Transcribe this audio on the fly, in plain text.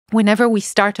whenever we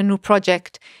start a new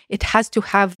project, it has to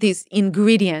have these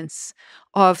ingredients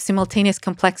of simultaneous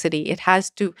complexity. It has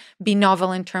to be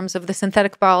novel in terms of the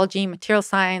synthetic biology, material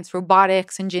science,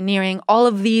 robotics, engineering. All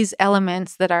of these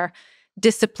elements that are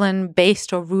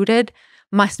discipline-based or rooted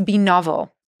must be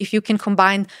novel. If you can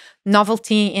combine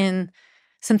novelty in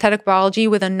synthetic biology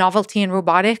with a novelty in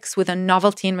robotics, with a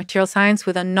novelty in material science,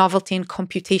 with a novelty in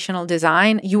computational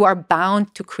design, you are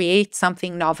bound to create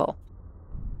something novel.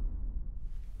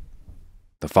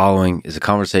 The following is a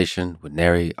conversation with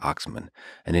Neri Oxman,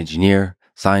 an engineer,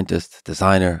 scientist,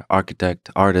 designer, architect,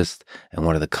 artist, and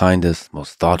one of the kindest,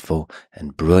 most thoughtful,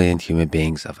 and brilliant human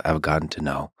beings I've ever gotten to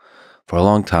know. For a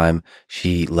long time,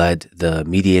 she led the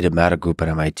mediated matter group at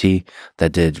MIT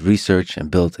that did research and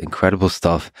built incredible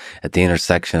stuff at the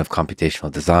intersection of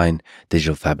computational design,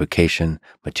 digital fabrication,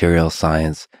 material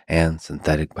science, and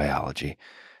synthetic biology,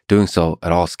 doing so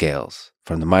at all scales,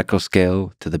 from the micro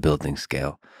scale to the building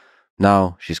scale.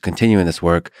 Now, she's continuing this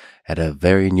work at a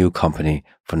very new company,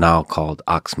 for now called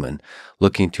Oxman,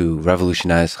 looking to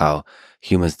revolutionize how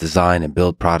humans design and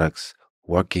build products,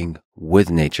 working with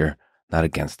nature, not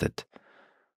against it.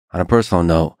 On a personal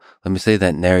note, let me say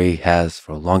that Neri has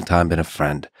for a long time been a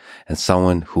friend and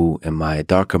someone who, in my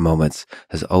darker moments,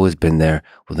 has always been there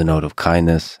with a note of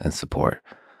kindness and support.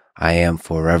 I am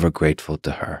forever grateful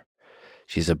to her.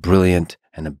 She's a brilliant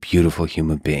and a beautiful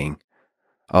human being.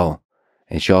 Oh,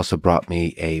 and she also brought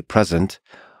me a present,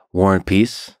 War and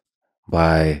Peace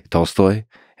by Tolstoy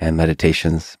and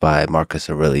Meditations by Marcus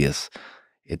Aurelius.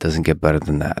 It doesn't get better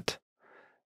than that.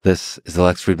 This is the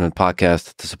Lex Fridman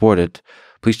podcast. To support it,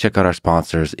 please check out our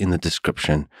sponsors in the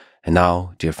description. And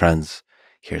now, dear friends,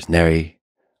 here's Neri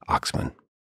Oxman.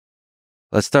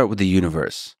 Let's start with the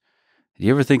universe. Do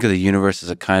you ever think of the universe as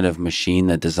a kind of machine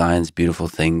that designs beautiful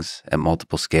things at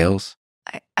multiple scales?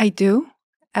 I do.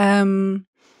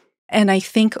 And I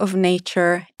think of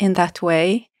nature in that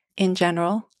way in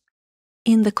general.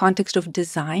 In the context of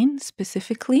design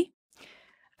specifically,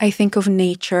 I think of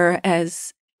nature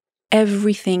as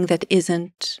everything that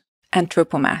isn't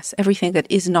anthropomass, everything that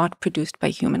is not produced by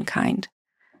humankind.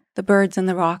 The birds and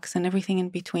the rocks and everything in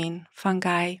between,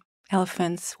 fungi,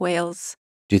 elephants, whales.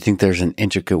 Do you think there's an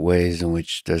intricate ways in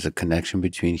which there's a connection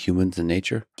between humans and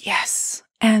nature? Yes,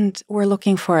 and we're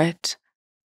looking for it.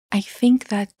 I think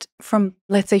that from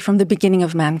the beginning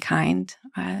of mankind,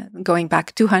 going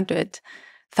back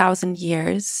 200,000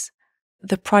 years,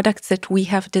 the products that we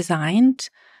have designed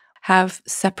have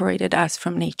separated us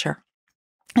from nature.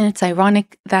 And it's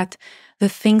ironic that the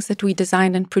things that we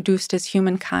designed and produced as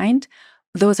humankind,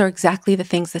 those are exactly the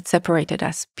things that separated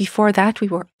us. Before that,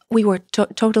 we were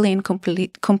totally and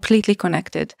completely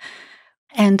connected.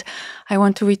 And I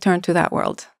want to return to that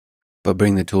world. But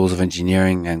bring the tools of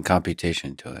engineering and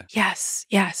computation to it.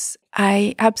 Yes.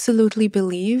 I absolutely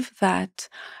believe that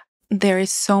there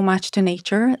is so much to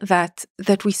nature that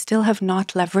we still have not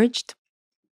leveraged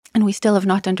and we still have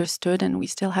not understood and we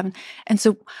still haven't. And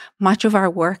so much of our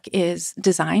work is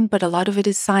design, but a lot of it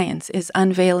is science, is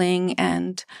unveiling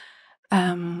and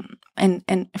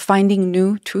finding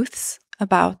new truths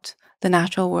about the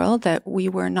natural world that we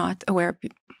were not aware of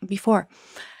before.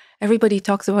 Everybody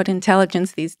talks about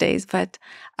intelligence these days, but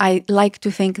I like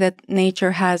to think that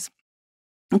nature has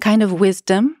a kind of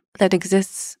wisdom that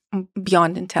exists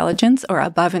beyond intelligence or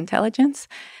above intelligence.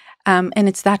 And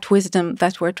it's that wisdom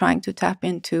that we're trying to tap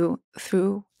into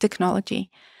through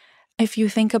technology. If you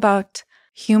think about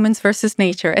humans versus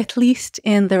nature, at least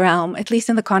in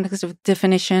the context of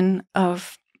definition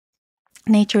of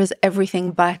nature as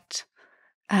everything but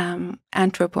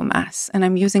anthropomass. And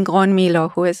I'm using Ron Milo,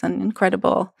 who is an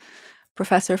incredible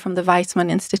professor from the Weizmann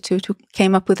Institute, who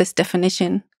came up with this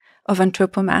definition of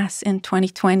anthropomass in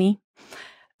 2020,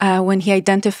 when he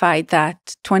identified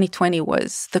that 2020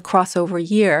 was the crossover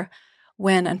year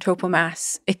when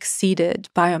anthropomass exceeded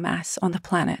biomass on the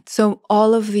planet. So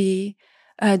all of the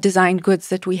design goods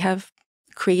that we have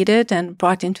created and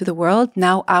brought into the world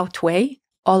now outweigh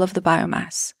all of the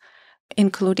biomass,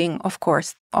 including, of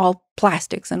course, all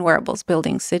plastics and wearables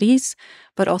building cities,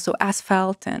 but also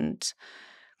asphalt and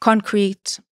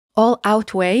concrete, all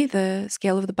outweigh the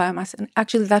scale of the biomass. And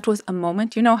actually, that was a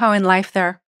moment. You know how in life there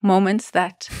are moments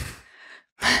that,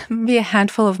 maybe a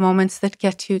handful of moments that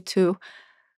get you to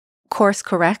course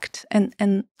correct. And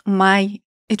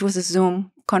it was a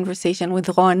Zoom conversation with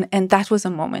Ron, and that was a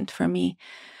moment for me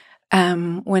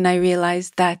when I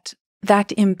realized that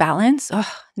imbalance,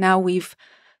 now we've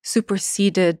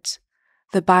superseded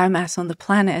the biomass on the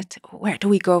planet. Where do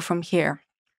we go from here?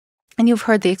 And you've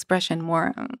heard the expression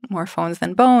more phones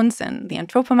than bones, and the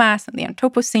anthropomass and the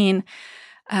Anthropocene.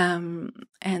 and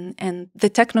the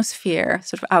technosphere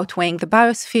sort of outweighing the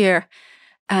biosphere.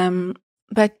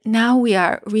 But now we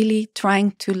are really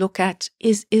trying to look at,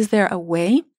 is there a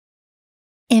way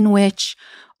in which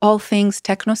all things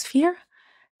technosphere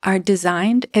are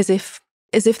designed as if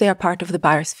they are part of the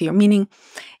biosphere? Meaning,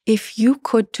 if you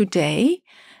could today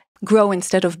grow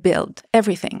instead of build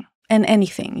everything and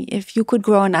anything, if you could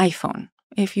grow an iPhone,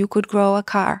 if you could grow a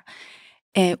car,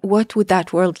 what would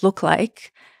that world look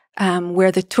like?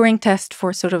 Where the Turing test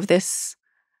for sort of this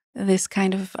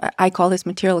kind of, I call this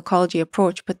material ecology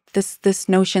approach, but this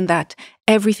notion that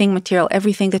everything material,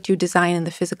 everything that you design in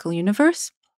the physical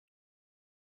universe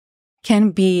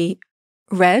can be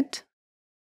read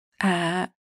and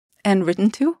written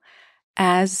to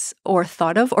as, or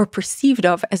thought of, or perceived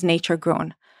of as nature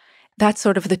grown. That's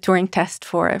sort of the Turing test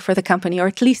for the company, or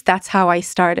at least that's how I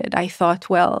started. I thought,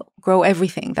 well, grow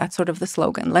everything. That's sort of the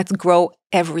slogan. Let's grow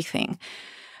everything.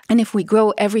 And if we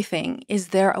grow everything, is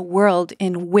there a world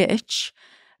in which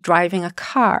driving a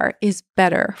car is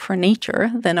better for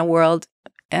nature than a world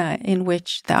in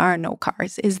which there are no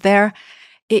cars? Is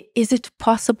it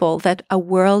possible that a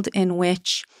world in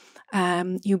which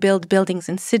you build buildings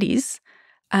and cities,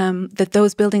 that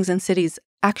those buildings and cities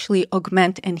actually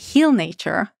augment and heal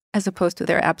nature as opposed to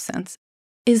their absence?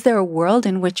 Is there a world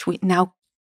in which we now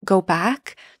go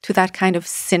back to that kind of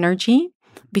synergy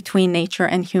between nature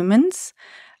and humans,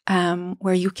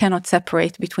 where you cannot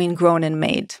separate between grown and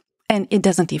made, and it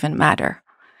doesn't even matter?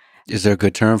 Is there a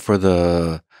good term for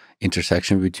the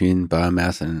intersection between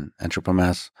biomass and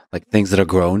anthropomass, like things that are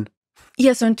grown?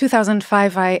 Yeah, so in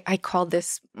 2005, I called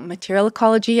this material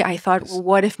ecology. I thought, well,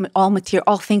 what if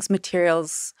all things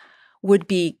materials would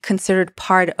be considered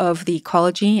part of the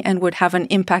ecology and would have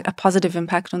a positive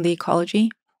impact on the ecology,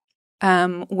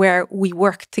 where we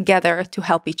work together to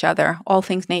help each other, all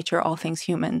things nature, all things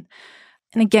human.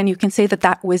 And again, you can say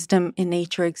that wisdom in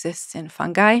nature exists in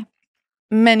fungi.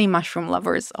 Many mushroom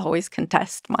lovers always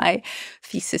contest my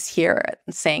thesis here,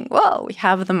 saying, well, we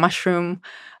have the mushroom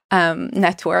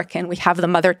network and we have the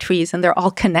mother trees and they're all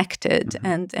connected.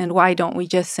 Mm-hmm. And why don't we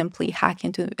just simply hack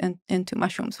into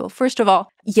mushrooms? Well, first of all,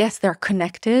 yes, they're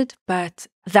connected, but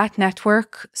that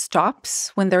network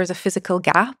stops when there is a physical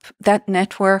gap. That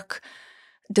network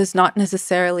does not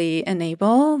necessarily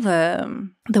enable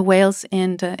the whales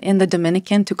in the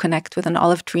Dominican to connect with an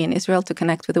olive tree in Israel, to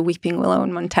connect with a weeping willow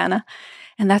in Montana.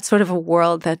 And that's sort of a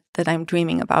world that I'm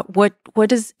dreaming about. What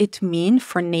does it mean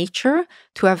for nature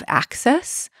to have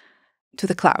access to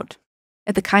the cloud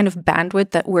at the kind of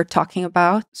bandwidth that we're talking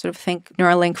about? Sort of think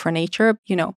Neuralink for nature.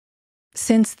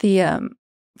 Since the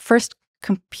first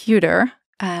computer,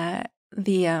 and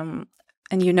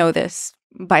you know this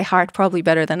by heart probably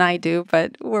better than I do,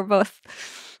 but we're both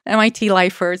MIT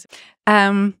lifers.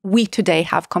 We today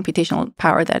have computational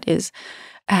power that is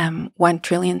 1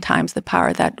 trillion times the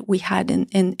power that we had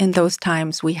in those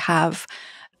times. We have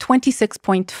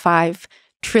 26.5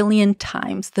 trillion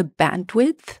times the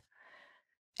bandwidth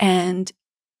and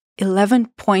 11.5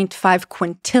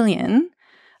 quintillion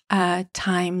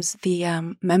times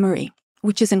the memory,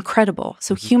 which is incredible.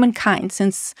 So humankind,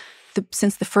 since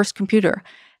the first computer,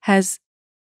 has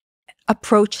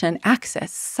approached and accessed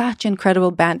such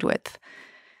incredible bandwidth.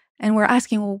 And we're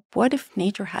asking, well, what if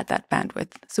nature had that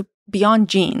bandwidth? So beyond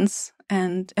genes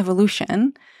and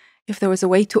evolution, if there was a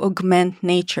way to augment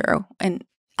nature and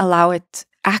allow it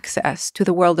access to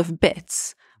the world of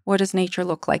bits, what does nature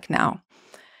look like now?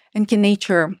 And can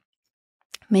nature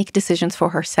make decisions for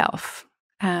herself,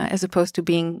 as opposed to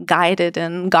being guided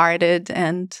and guarded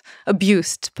and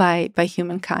abused by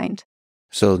humankind?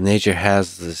 So nature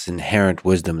has this inherent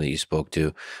wisdom that you spoke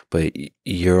to, but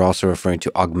you're also referring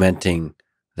to augmenting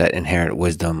that inherent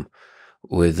wisdom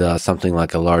with something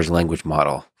like a large language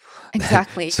model.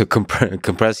 Exactly. So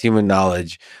compress human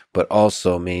knowledge, but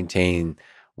also maintain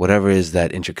whatever is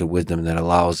that intricate wisdom that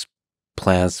allows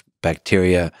plants,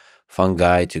 bacteria,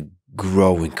 fungi to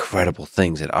grow incredible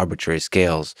things at arbitrary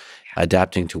scales,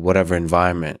 adapting to whatever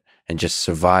environment and just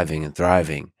surviving and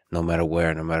thriving no matter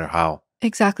where, no matter how.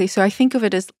 Exactly. So I think of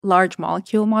it as large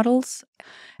molecule models.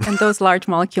 And those large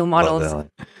molecule models,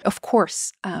 of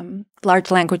course,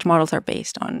 large language models are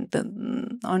based on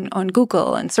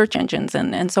Google and search engines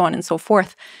and so on and so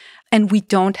forth. And we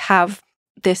don't have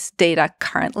this data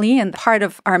currently. And part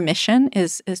of our mission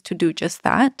is to do just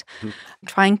that,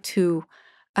 trying to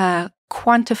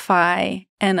quantify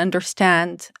and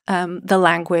understand the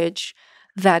language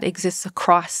that exists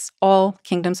across all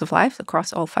kingdoms of life,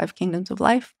 across all 5 kingdoms of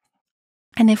life.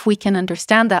 And if we can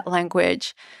understand that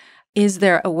language, is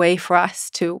there a way for us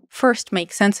to first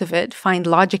make sense of it, find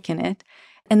logic in it,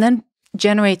 and then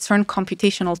generate certain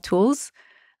computational tools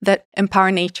that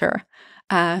empower nature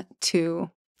to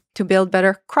build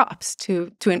better crops,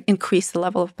 to increase the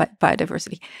level of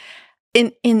biodiversity.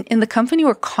 In the company,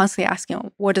 we're constantly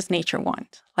asking, what does nature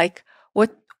want? Like,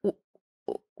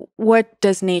 what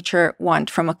does nature want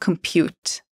from a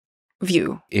compute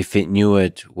view? If it knew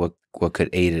it, what could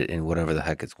aid it in whatever the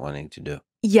heck it's wanting to do?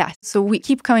 Yeah. So we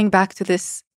keep coming back to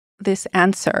this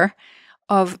answer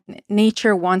of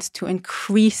nature wants to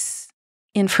increase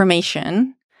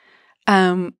information,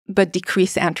 but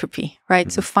decrease entropy, right?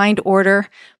 Mm-hmm. So find order,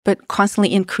 but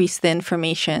constantly increase the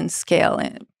information scale.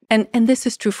 And this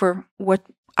is true for what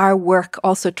our work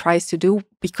also tries to do,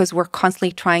 because we're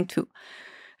constantly trying to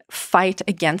fight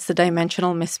against the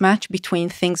dimensional mismatch between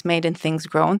things made and things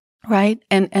grown, right?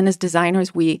 And as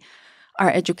designers, we are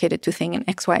educated to think in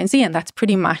X, Y, and Z, and that's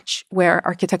pretty much where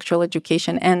architectural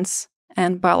education ends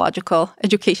and biological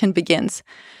education begins.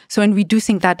 So in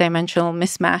reducing that dimensional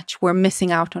mismatch, we're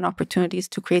missing out on opportunities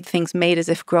to create things made as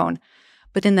if grown.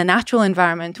 But in the natural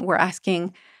environment, we're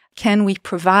asking, can we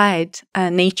provide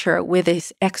nature with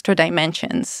these extra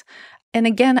dimensions? And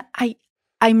again,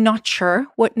 I'm not sure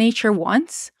what nature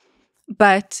wants,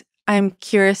 but I'm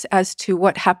curious as to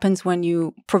what happens when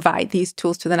you provide these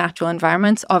tools to the natural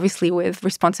environments, obviously with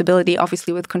responsibility,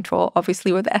 obviously with control,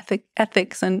 obviously with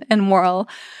ethics and moral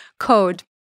code.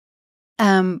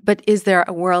 But is there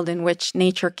a world in which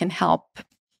nature can help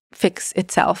fix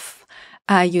itself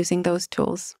using those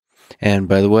tools? And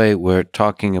by the way, we're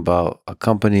talking about a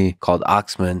company called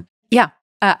Oxman. Yeah.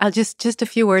 I'll just a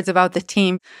few words about the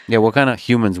team. Yeah. What kind of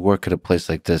humans work at a place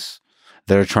like this?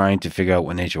 They're trying to figure out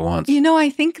what nature wants. You know, I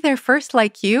think they're first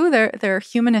like you. They're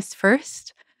humanists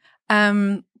first.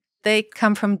 They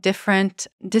come from different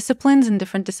disciplines and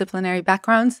different disciplinary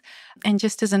backgrounds. And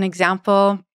just as an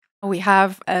example, we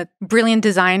have a brilliant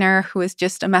designer who is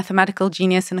just a mathematical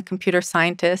genius and a computer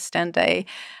scientist, and a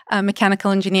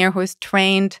mechanical engineer who is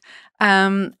trained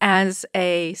as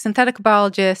a synthetic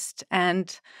biologist,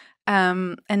 and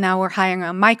now we're hiring a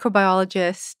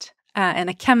microbiologist and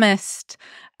a chemist.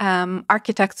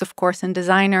 Architects, of course, and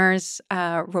designers,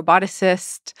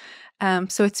 roboticists.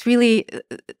 So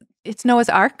it's Noah's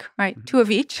Ark, right? Mm-hmm. 2 of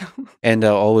each. And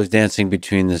always dancing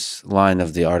between this line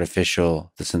of the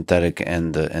artificial, the synthetic,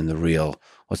 and the real.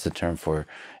 What's the term for?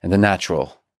 And the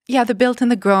natural. Yeah, the built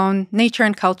and the grown, nature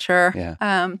and culture,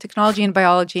 technology and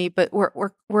biology. But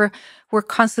we're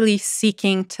constantly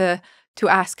seeking to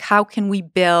ask, how can we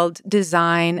build,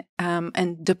 design,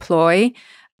 and deploy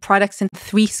products in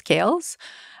 3 scales.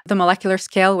 The molecular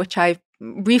scale, which I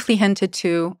briefly hinted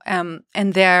to, and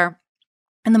there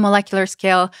in the molecular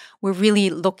scale, we're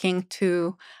really looking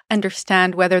to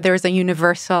understand whether there's a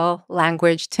universal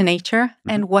language to nature, mm-hmm.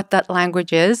 and what that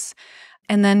language is,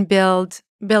 and then build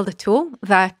a tool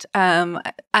that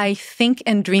I think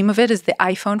and dream of it as the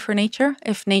iPhone for nature.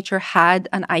 If nature had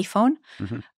an iPhone,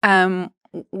 mm-hmm.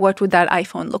 What would that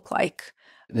iPhone look like?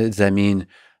 Does that mean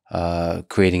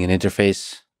creating an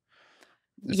interface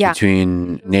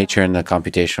between nature and the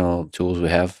computational tools we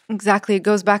have? Exactly. It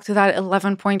goes back to that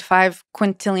 11.5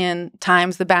 quintillion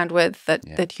times the bandwidth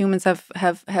that humans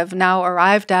have now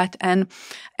arrived at, and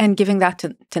giving that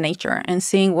to nature and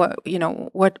seeing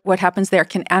what happens there.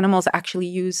 Can animals actually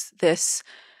use this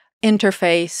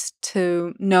interface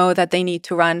to know that they need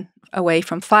to run away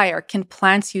from fire? Can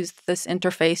plants use this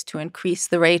interface to increase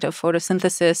the rate of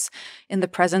photosynthesis in the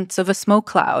presence of a smoke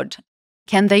cloud?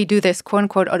 Can they do this, quote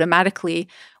unquote, automatically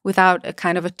without a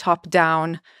kind of a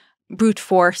top-down, brute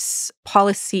force,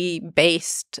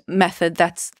 policy-based method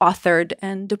that's authored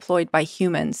and deployed by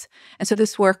humans? And so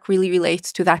this work really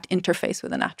relates to that interface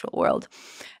with the natural world.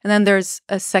 And then there's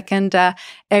a second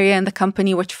area in the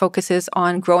company which focuses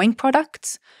on growing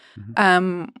products.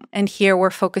 Mm-hmm. And here we're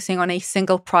focusing on a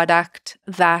single product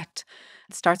that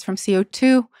starts from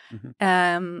CO2.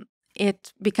 Mm-hmm.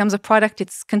 It becomes a product,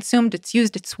 it's consumed, it's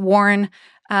used, it's worn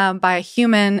by a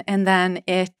human, and then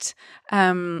it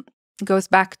goes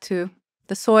back to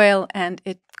the soil and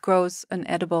it grows an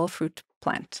edible fruit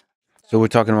plant. So we're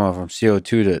talking about from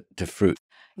CO2 to fruit.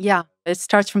 Yeah, it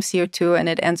starts from CO2 and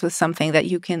it ends with something that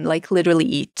you can literally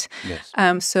eat. Yes.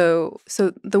 So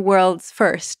the world's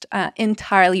first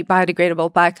entirely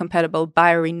biodegradable, biocompatible,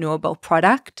 biorenewable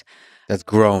product. That's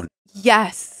grown.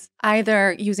 Yes.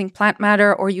 Either using plant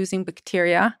matter or using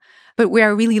bacteria. But we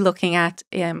are really looking at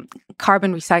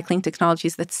carbon recycling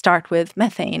technologies that start with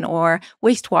methane or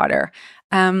wastewater,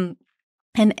 and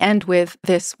end with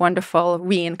this wonderful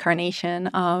reincarnation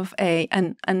of a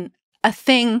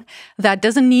thing that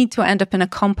doesn't need to end up in a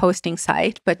composting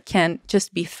site, but can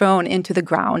just be thrown into the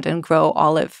ground and grow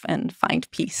olive and find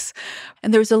peace.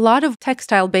 And there's a lot of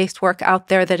textile-based work out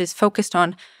there that is focused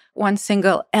on one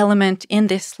single element in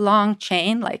this long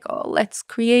chain, like, oh, let's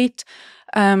create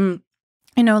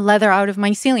leather out of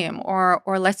mycelium,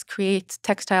 or let's create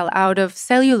textile out of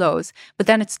cellulose. But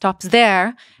then it stops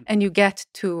there, and you get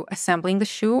to assembling the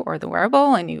shoe or the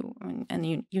wearable, and you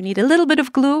need a little bit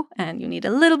of glue, and you need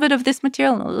a little bit of this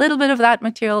material and a little bit of that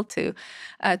material to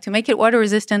make it water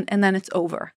resistant, and then it's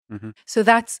over. So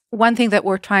that's one thing that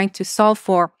we're trying to solve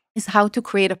for, is how to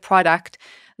create a product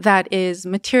that is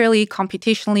materially,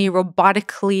 computationally,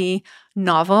 robotically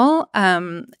novel,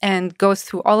 and goes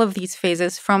through all of these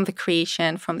phases, from the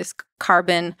creation, from this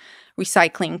carbon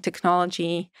recycling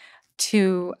technology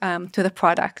to the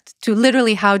product, to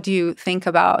literally how do you think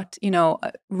about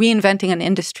reinventing an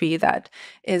industry that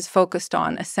is focused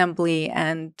on assembly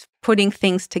and putting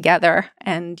things together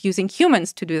and using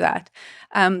humans to do that.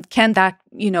 Can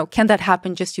that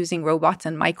happen just using robots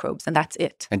and microbes, and that's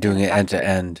it? And doing it end to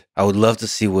end. I would love to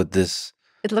see what this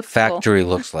factory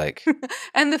looks like.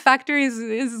 And the factory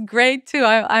is great too.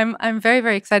 I'm very,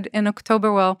 very excited. In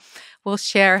October, we'll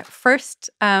share first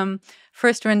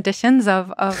renditions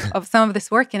of some of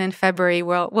this work, and in February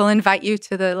we'll invite you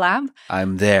to the lab.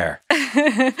 I'm there.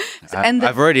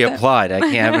 I've already applied. I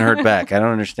haven't heard back. I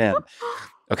don't understand.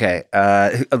 Okay,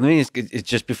 it's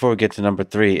just before we get to number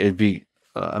 3, it'd be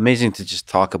amazing to just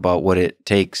talk about what it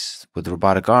takes with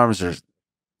robotic arms, or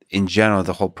in general,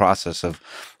 the whole process of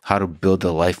how to build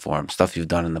a life form, stuff you've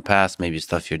done in the past, maybe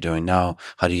stuff you're doing now,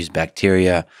 how to use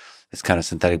bacteria, this kind of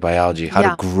synthetic biology, how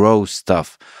to grow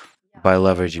stuff by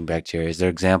leveraging bacteria. Is there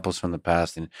examples from the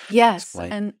past? And yes,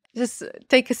 and just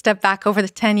take a step back. Over the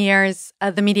 10 years,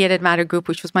 the Mediated Matter Group,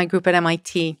 which was my group at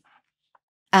MIT,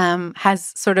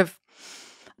 has sort of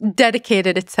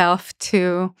dedicated itself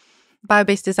to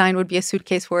bio-based design, would be a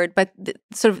suitcase word, but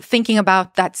sort of thinking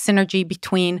about that synergy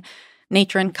between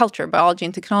nature and culture, biology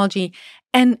and technology.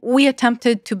 And we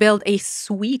attempted to build a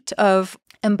suite of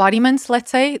embodiments, let's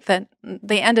say, that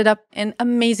they ended up in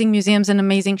amazing museums and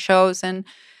amazing shows,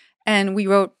 and we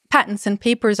wrote patents and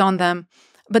papers on them,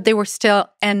 but they were still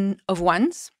N of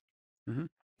ones.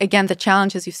 Again, the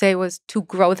challenge, as you say, was to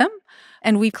grow them.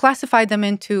 And we classified them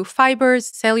into fibers,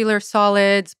 cellular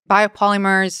solids,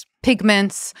 biopolymers,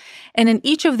 pigments. And in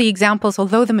each of the examples,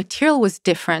 although the material was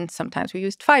different, sometimes we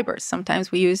used fibers,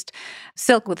 sometimes we used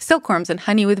silk with silkworms and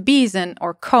honey with bees,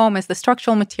 or comb as the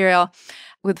structural material.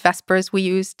 With Vespers, we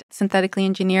used synthetically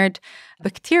engineered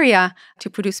bacteria to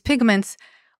produce pigments.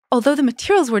 Although the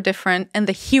materials were different and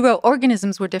the hero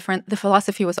organisms were different, the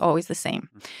philosophy was always the same.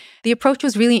 The approach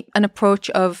was really an approach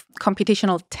of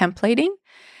computational templating.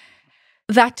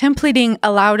 That templating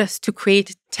allowed us to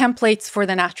create templates for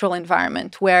the natural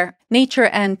environment, where nature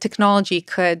and technology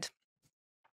could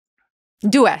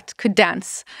duet, could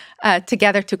dance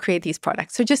together to create these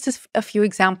products. So just as a few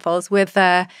examples, with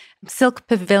Silk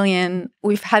Pavilion,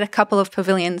 we've had a couple of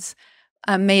pavilions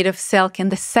made of silk.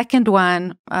 And the second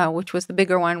one, which was the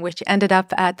bigger one, which ended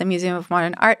up at the Museum of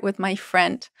Modern Art with my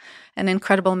friend, an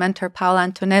incredible mentor, Paola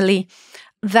Antonelli,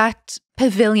 that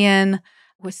pavilion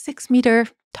was 6 meters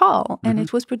tall, and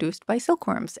it was produced by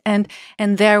silkworms. And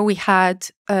there we had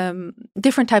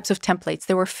different types of templates.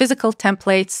 There were physical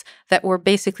templates that were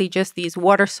basically just these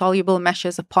water-soluble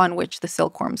meshes upon which the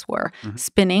silkworms were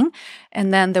spinning.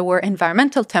 And then there were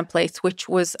environmental templates, which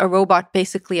was a robot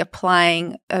basically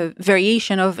applying a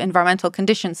variation of environmental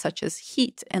conditions such as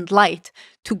heat and light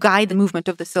to guide the movement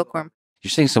of the silkworm. You're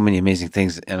saying so many amazing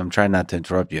things, and I'm trying not to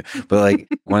interrupt you. But like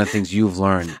one of the things you've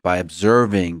learned by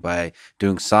observing, by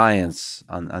doing science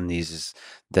on these, is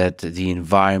that the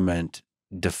environment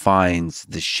defines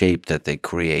the shape that they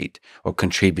create, or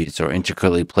contributes, or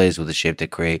intricately plays with the shape they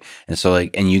create. And so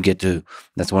and you get to,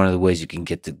 that's one of the ways you can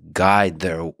get to guide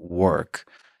their work,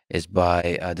 is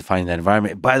by defining that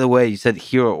environment. By the way, you said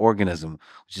hero organism,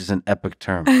 which is an epic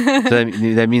term. So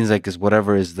that means is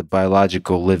whatever is the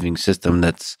biological living system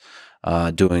that's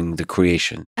doing the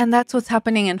creation. And that's what's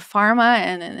happening in pharma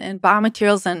and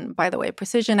biomaterials, and by the way,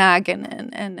 precision ag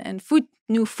and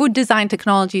new food design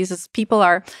technologies, as people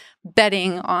are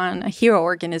betting on a hero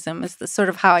organism, is the sort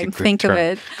of how I think of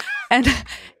it. And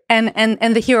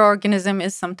the hero organism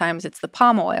is sometimes it's the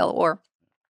palm oil,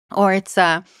 or it's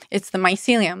the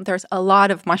mycelium. There's a lot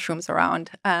of mushrooms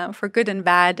around, for good and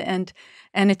bad, and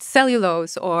it's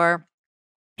cellulose, or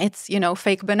it's,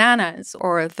 fake bananas,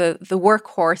 or the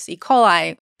workhorse E.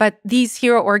 coli. But these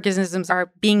hero organisms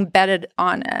are being betted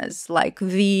on as like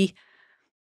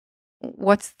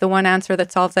what's the one answer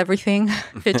that solves everything?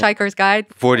 Hitchhiker's Guide?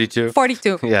 42.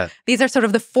 42. Yeah. These are sort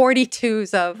of the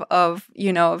 42s of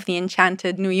the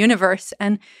enchanted new universe.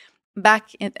 And back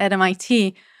at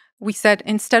MIT, we said,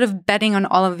 instead of betting on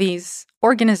all of these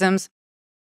organisms,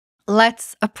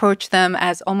 let's approach them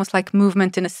as almost like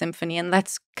movement in a symphony, and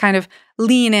let's kind of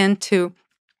lean into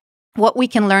what we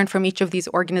can learn from each of these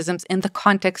organisms in the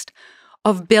context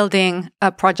of building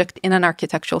a project in an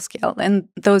architectural scale. And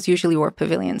those usually were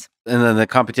pavilions. And then the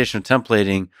computational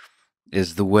templating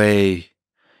is the way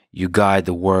you guide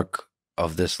the work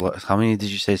of this. How many did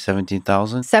you say?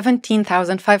 17,000?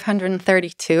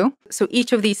 17,532. So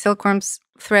each of these silkworms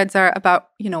threads are about,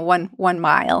 1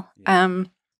 mile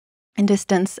in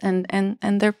distance, and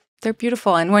they're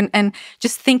beautiful. And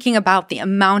just thinking about the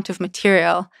amount of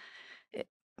material,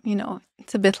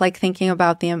 it's a bit like thinking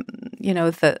about the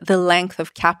length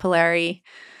of capillary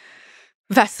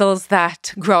vessels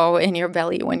that grow in your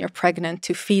belly when you're pregnant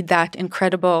to feed that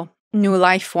incredible new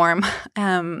life form.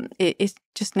 It's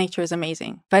just, nature is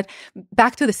amazing. But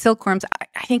back to the silkworms,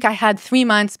 I think I had 3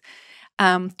 months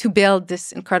to build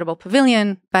this incredible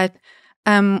pavilion, but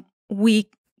we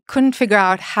couldn't figure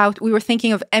out how. We were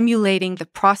thinking of emulating the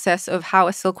process of how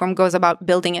a silkworm goes about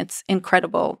building its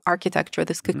incredible architecture,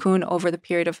 this cocoon, over the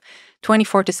period of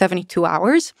 24 to 72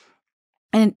 hours.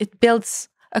 And it builds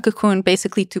a cocoon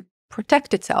basically to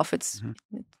protect itself. It's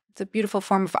a beautiful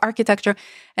form of architecture,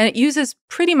 and it uses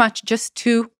pretty much just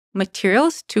 2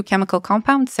 materials, 2 chemical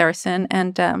compounds, sericin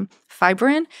and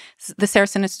fibrin. The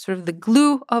sericin is sort of the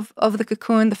glue of the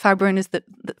cocoon. The fibrin is the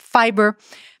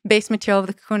fiber-based material of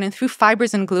the cocoon. And through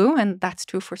fibers and glue, and that's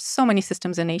true for so many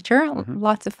systems in nature,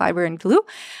 lots of fiber and glue,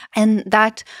 and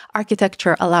that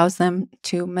architecture allows them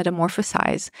to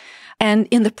metamorphosize. And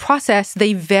in the process,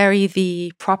 they vary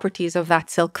the properties of that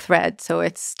silk thread. So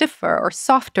it's stiffer or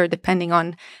softer depending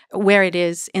on where it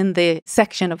is in the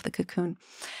section of the cocoon.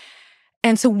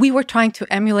 And so we were trying to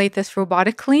emulate this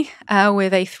robotically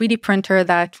with a 3D printer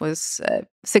that was a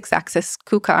 6-axis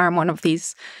kuka arm, one of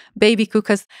these baby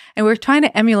kukas. And we were trying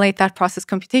to emulate that process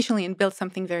computationally and build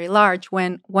something very large,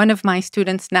 when one of my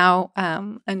students, now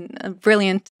a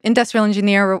brilliant industrial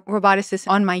engineer, roboticist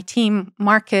on my team,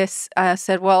 Marcus,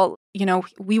 said, well,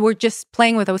 we were just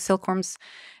playing with those silkworms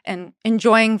and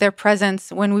enjoying their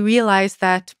presence when we realized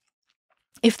that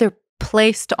if they're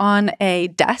placed on a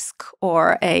desk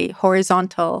or a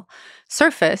horizontal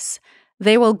surface,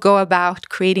 they will go about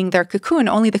creating their cocoon,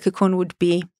 only the cocoon would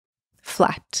be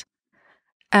flat.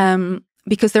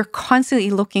 Because they're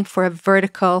constantly looking for a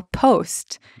vertical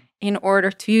post in order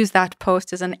to use that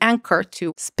post as an anchor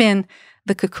to spin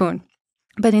the cocoon.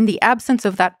 But in the absence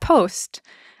of that post,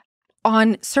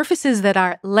 on surfaces that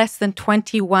are less than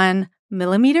 21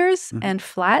 millimeters and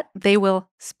flat, they will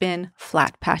spin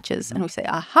flat patches. And we say,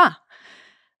 aha,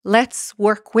 let's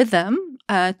work with them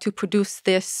to produce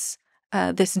this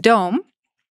dome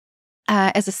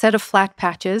as a set of flat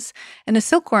patches. And a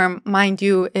silkworm, mind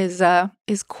you, is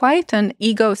quite an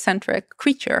egocentric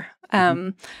creature.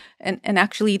 And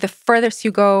actually, the furthest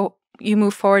you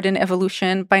move forward in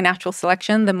evolution by natural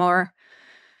selection, the more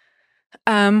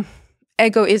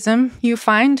egoism you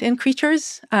find in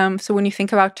creatures. So when you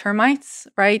think about termites,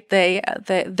 right,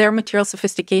 their material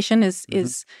sophistication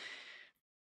is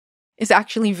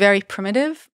actually very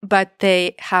primitive, but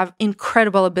they have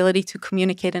incredible ability to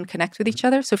communicate and connect with each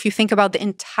other. So if you think about the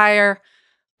entire,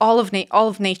 all of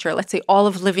nature, let's say all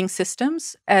of living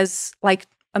systems, as like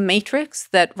a matrix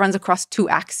that runs across 2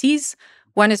 axes.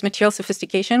 One is material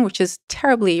sophistication, which is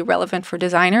terribly relevant for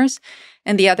designers,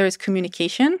 and the other is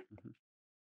communication.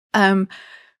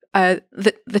 The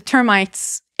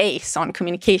termites ace on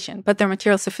communication, but their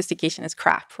material sophistication is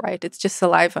crap, right? It's just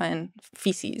saliva and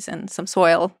feces and some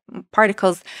soil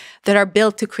particles that are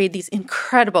built to create these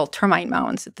incredible termite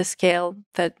mounds at the scale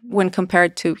that, when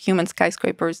compared to human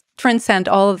skyscrapers, transcend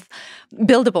all of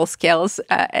buildable scales,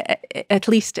 at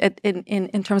least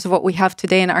in terms of what we have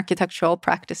today in architectural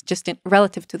practice, just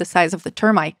relative to the size of the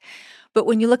termite. But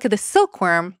when you look at the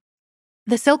silkworm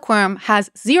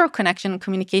has 0 connection and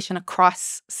communication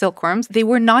across silkworms. They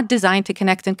were not designed to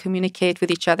connect and communicate with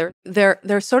each other.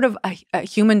 They're sort of a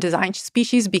human design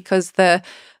species, because the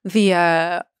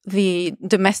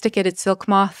domesticated silk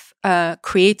moth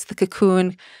creates the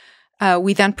cocoon.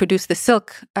 We then produce the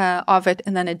silk of it,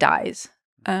 and then it dies.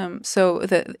 So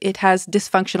it has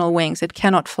dysfunctional wings. It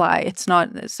cannot fly. It's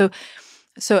not so.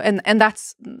 And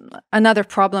that's another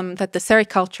problem that the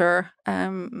sericulture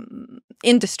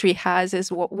industry has,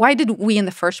 is why did we in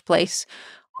the first place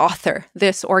author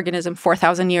this organism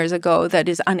 4,000 years ago that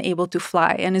is unable to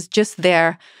fly and is just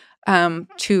there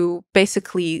to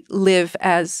basically live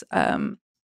as,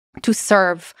 to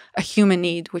serve a human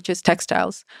need, which is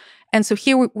textiles. And so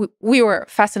here we were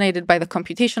fascinated by the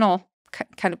computational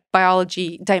kind of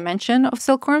biology dimension of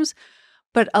silkworms.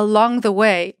 But along the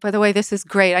way, by the way, this is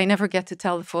great. I never get to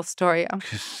tell the full story. I'm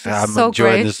so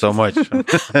enjoying great. this so much.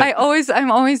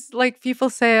 I'm always like, people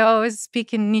say I always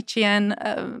speak in Nietzschean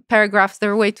paragraphs.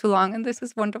 They're way too long, and this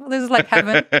is wonderful. This is like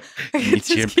heaven.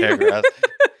 Nietzschean paragraphs.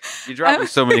 You're dropping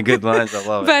so many good lines. I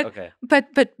love it. Okay.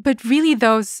 But really,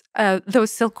 those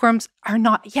silkworms are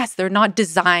not. Yes, they're not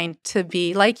designed to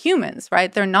be like humans,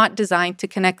 right? They're not designed to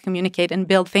connect, communicate, and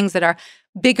build things that are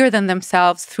bigger than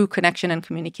themselves through connection and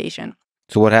communication.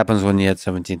 So what happens when you had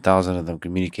 17,000 of them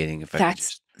communicating effectively?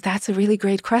 That's a really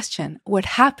great question. What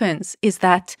happens is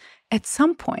that at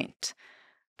some point,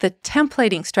 the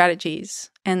templating strategies,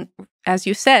 and as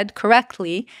you said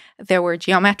correctly, there were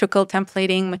geometrical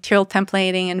templating, material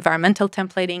templating, environmental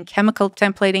templating, chemical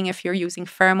templating, if you're using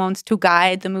pheromones to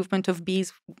guide the movement of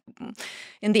bees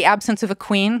in the absence of a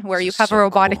queen, where you have a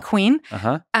robotic queen.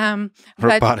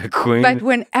 Robotic queen. But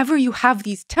whenever you have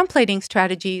these templating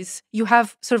strategies, you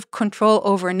have sort of control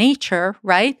over nature,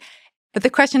 right? But the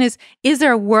question is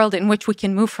there a world in which we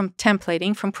can move from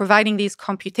templating, from providing these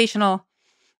computational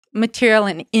material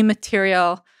and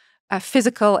immaterial,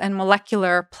 physical and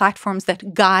molecular platforms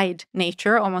that guide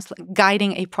nature, almost like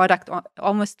guiding a product,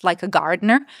 almost like a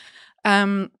gardener,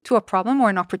 to a problem or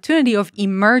an opportunity of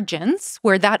emergence,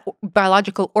 where that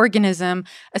biological organism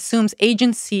assumes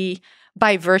agency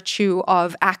by virtue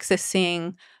of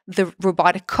accessing the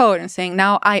robotic code and saying,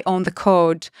 now I own the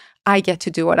code. I get to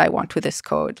do what I want with this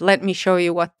code. Let me show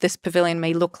you what this pavilion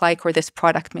may look like or this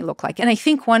product may look like. And I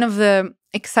think one of the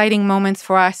exciting moments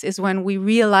for us is when we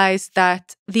realized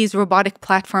that these robotic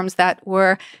platforms that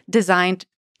were designed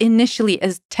initially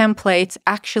as templates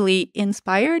actually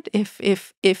inspired,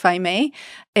 if I may,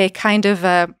 a kind of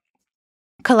a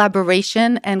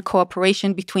collaboration and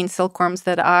cooperation between silkworms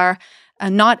that are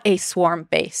not a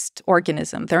swarm-based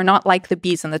organism. They're not like the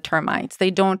bees and the termites.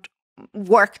 They don't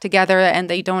work together, and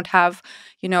they don't have,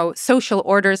 social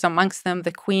orders amongst them,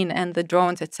 the queen and the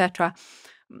drones, etc.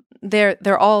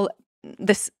 They're all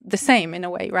the same in a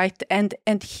way, right?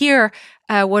 And here,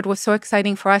 what was so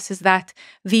exciting for us is that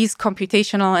these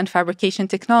computational and fabrication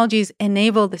technologies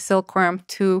enable the silkworm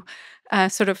to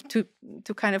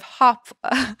to kind of hop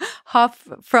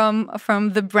from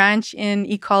the branch in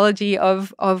ecology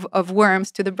of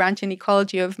worms to the branch in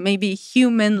ecology of maybe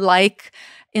human-like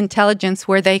intelligence,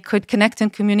 where they could connect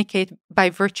and communicate by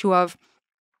virtue of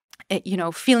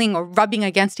feeling or rubbing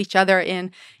against each other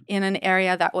in an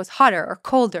area that was hotter or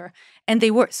colder. And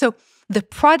they were so the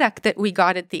product that we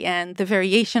got at the end, the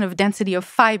variation of density of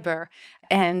fiber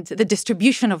and the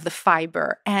distribution of the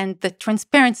fiber and the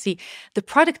transparency, the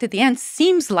product at the end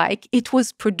seems like it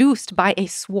was produced by a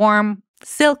swarm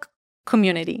silk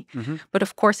community. Mm-hmm. But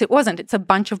of course it wasn't. It's a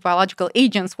bunch of biological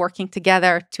agents working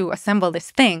together to assemble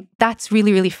this thing. That's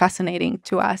really, really fascinating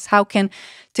to us. How can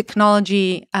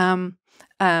technology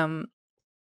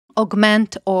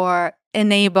augment or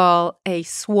enable a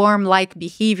swarm-like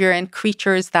behavior in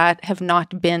creatures that have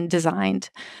not been designed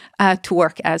to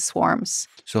work as swarms?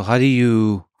 So how do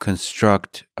you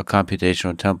construct a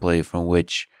computational template from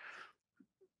which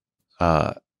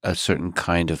a certain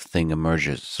kind of thing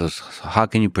emerges? So how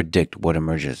can you predict what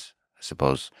emerges, I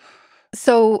suppose?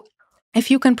 So if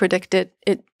you can predict it,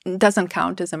 it doesn't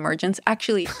count as emergence.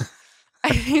 Actually, I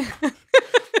think...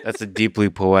 That's a deeply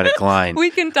poetic line. We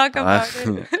can talk about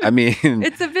it. I mean...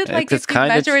 It's a bit like if you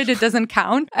measure it doesn't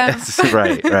count.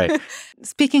 Right.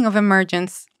 Speaking of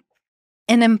emergence,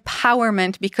 an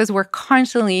empowerment, because we're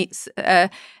constantly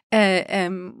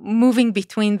moving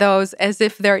between those as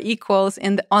if they're equals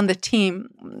on the team.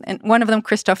 And one of them,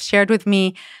 Christoph, shared with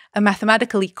me a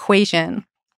mathematical equation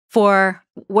for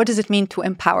what does it mean to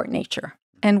empower nature?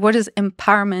 And what does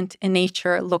empowerment in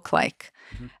nature look like?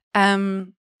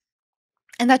 Mm-hmm.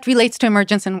 And that relates to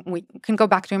emergence, and we can go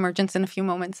back to emergence in a few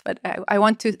moments. But I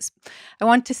want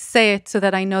to say it so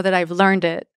that I know that I've learned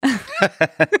it,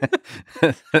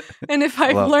 and if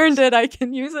I've learned it, I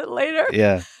can use it later.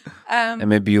 Yeah, and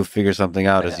maybe you'll figure something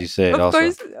out as you say it.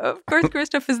 Of course,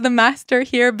 Christoph is the master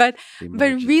here. But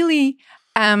really,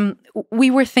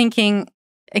 we were thinking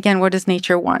again. What does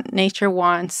nature want? Nature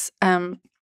wants to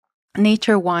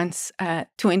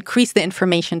increase the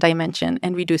information dimension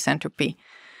and reduce entropy.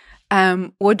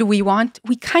 What do we want?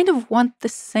 We kind of want the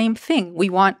same thing. We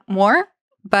want more,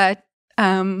 but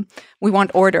we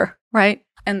want order, right?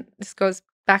 And this goes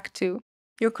back to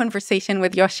your conversation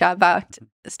with Yosha about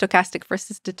stochastic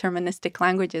versus deterministic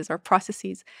languages or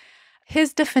processes.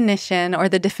 His definition, or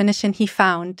the definition he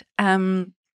found,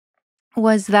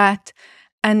 was that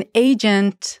an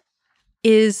agent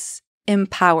is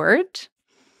empowered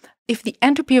if the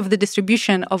entropy of the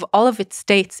distribution of all of its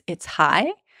states is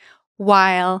high,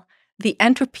 while the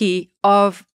entropy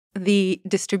of the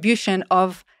distribution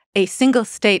of a single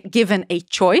state given a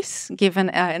choice, given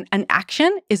an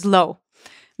action, is low.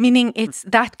 Meaning it's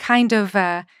that kind of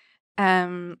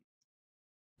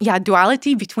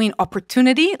duality between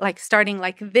opportunity, like starting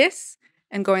like this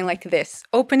and going like this,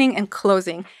 opening and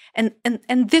closing. And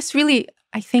this really,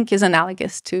 I think, is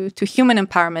analogous to human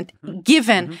empowerment.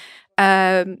 Given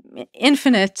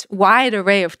infinite, wide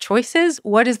array of choices,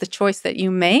 what is the choice that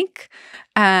you make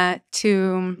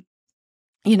to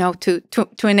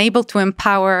enable, to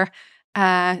empower,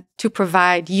 to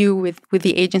provide you with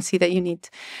the agency that you need?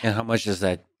 And how much does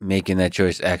that making that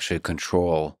choice actually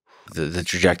control the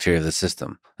trajectory of the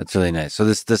system? That's really nice. So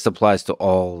this applies to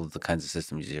all the kinds of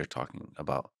systems you're talking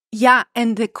about. Yeah,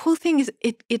 and the cool thing is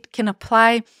it can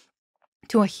apply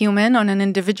to a human on an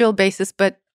individual basis,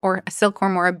 or a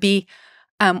silkworm or a bee,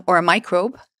 or a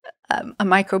microbe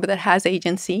that has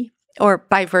agency, or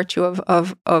by virtue of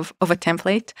a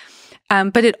template.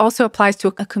 But it also applies to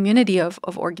a community of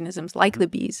organisms like the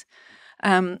bees.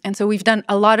 And so we've done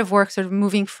a lot of work sort of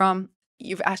moving from,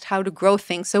 you've asked how to grow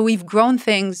things. So we've grown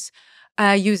things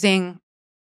using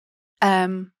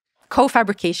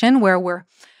co-fabrication, where we're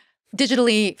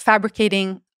digitally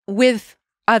fabricating with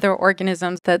other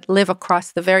organisms that live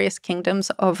across the various kingdoms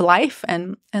of life.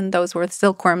 And those were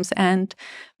silkworms and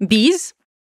bees.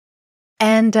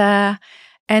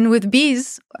 And with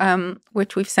bees,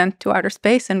 which we've sent to outer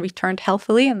space and returned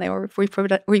healthily, and they were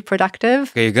reproductive.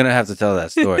 Okay, you're going to have to tell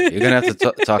that story. You're going to have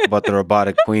to talk about the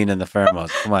robotic queen and the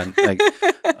pheromones. Come on.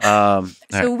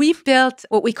 So we built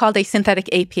what we called a synthetic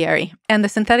apiary. And the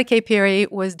synthetic apiary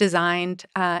was designed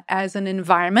as an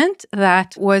environment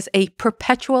that was a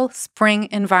perpetual spring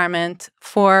environment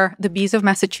for the bees of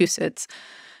Massachusetts.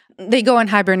 They go in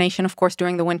hibernation, of course,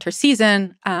 during the winter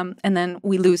season, and then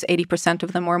we lose 80%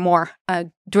 of them or more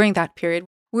during that period.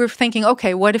 We were thinking,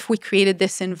 okay, what if we created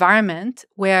this environment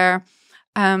where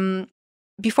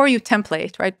before you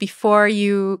template, right, before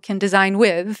you can design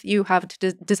with, you have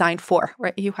to design for,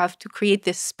 right? You have to create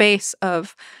this space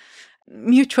of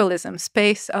mutualism,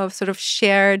 space of sort of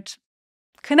shared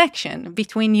connection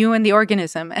between you and the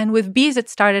organism. And with bees, it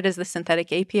started as the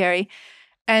synthetic apiary.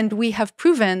 And we have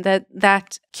proven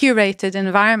that curated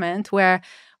environment where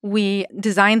we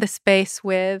design the space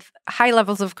with high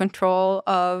levels of control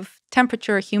of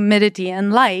temperature, humidity,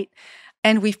 and light.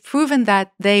 And we've proven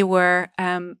that they were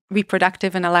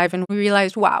reproductive and alive. And we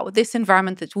realized, wow, this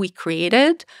environment that we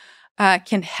created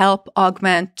can help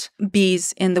augment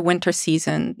bees in the winter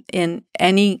season in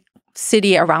any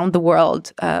city around the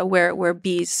world where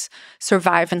bees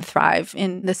survive and thrive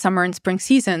in the summer and spring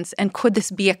seasons. And could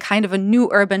this be a kind of a new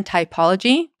urban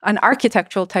typology, an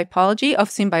architectural typology of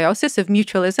symbiosis, of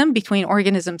mutualism between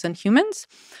organisms and humans?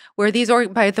 Where these,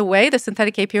 by the way, the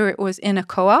synthetic apiary was in a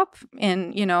co-op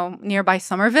in, nearby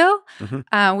Somerville.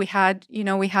 Mm-hmm.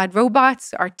 We had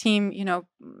robots. Our team,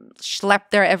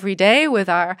 schlepped there every day with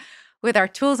our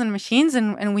tools and machines,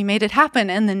 and we made it happen.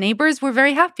 And the neighbors were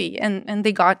very happy, and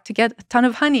they got to get a ton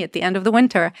of honey at the end of the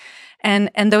winter. And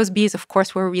those bees, of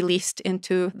course, were released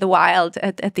into the wild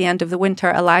at the end of the winter,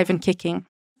 alive and kicking.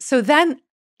 So then,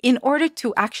 in order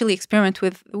to actually experiment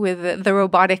with the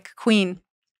robotic queen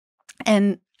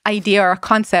and idea or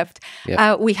concept,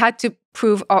 we had to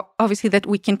prove, obviously, that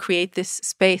we can create this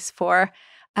space for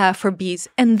bees.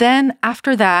 And then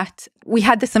after that, we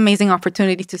had this amazing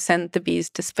opportunity to send the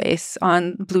bees to space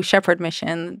on Blue Shepard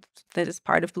mission that is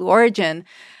part of Blue Origin.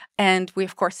 And we,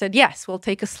 of course, said, yes, we'll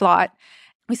take a slot.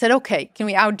 We said, okay, can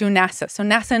we outdo NASA? So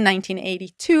NASA in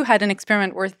 1982 had an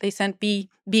experiment where they sent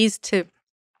bees to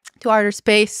outer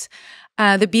space.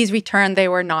 The bees returned. They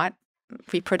were not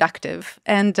reproductive.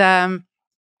 And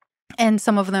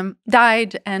some of them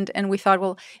died. And we thought,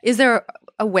 well, is there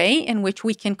a way in which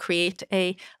we can create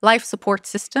a life support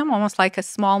system, almost like a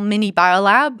small mini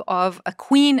biolab of a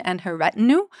queen and her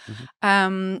retinue,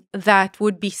 mm-hmm. That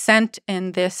would be sent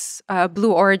in this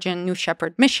Blue Origin New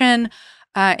Shepard mission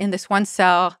in this one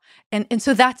cell. And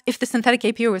so that if the synthetic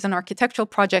apiary was an architectural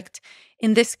project,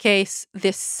 in this case,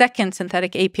 this second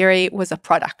synthetic apiary was a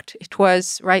product. It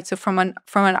was, right, so from an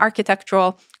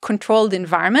architectural controlled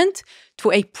environment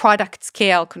to a product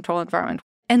scale controlled environment.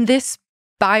 And this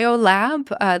biolab,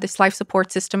 this life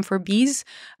support system for bees,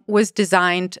 was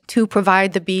designed to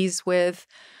provide the bees with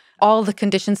all the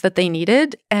conditions that they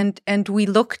needed. And we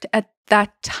looked at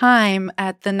that time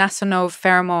at the Nasanov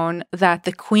pheromone that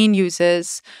the queen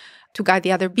uses to guide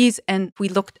the other bees. And we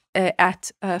looked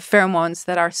at pheromones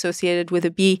that are associated with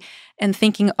a bee and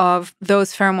thinking of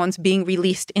those pheromones being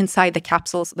released inside the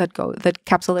capsule that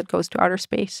goes to outer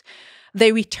space.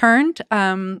 They returned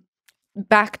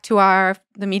back to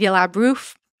the Media Lab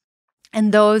roof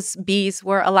And those bees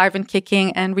were alive and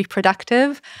kicking and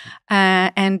reproductive,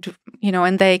 and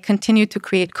they continued to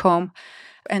create comb,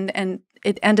 and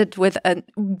it ended with a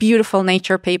beautiful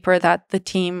Nature paper that the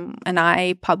team and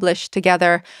I published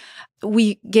together.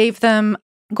 We gave them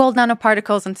gold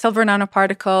nanoparticles and silver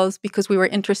nanoparticles because we were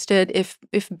interested if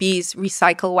bees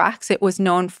recycle wax. It was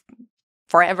known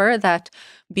forever that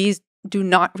bees do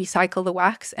not recycle the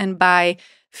wax, and by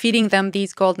feeding them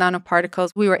these gold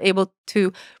nanoparticles, we were able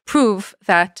to prove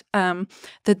that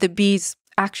that the bees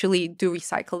actually do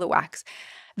recycle the wax.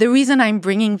 The reason I'm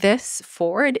bringing this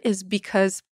forward is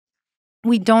because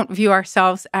we don't view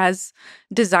ourselves as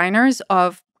designers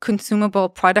of consumable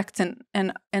products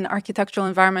and architectural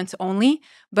environments only,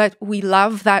 but we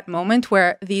love that moment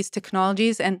where these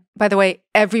technologies, and by the way,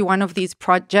 every one of these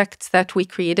projects that we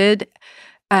created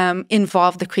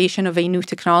involved the creation of a new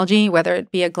technology, whether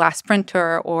it be a glass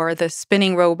printer or the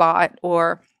spinning robot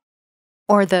or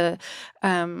the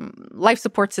life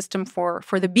support system for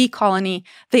the bee colony.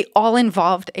 They all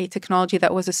involved a technology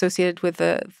that was associated with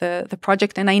the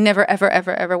project. And I never, ever,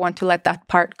 ever, ever want to let that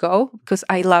part go because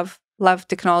I love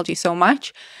technology so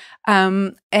much.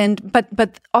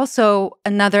 But also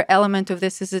another element of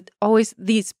this is that always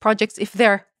these projects, if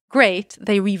they're great,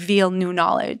 they reveal new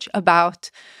knowledge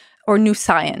about or new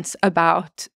science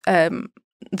about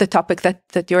the topic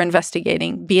that you're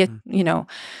investigating, be it,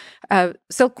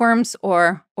 silkworms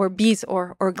or bees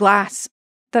or glass.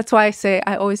 That's why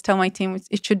I always tell my team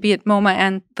it should be at MoMA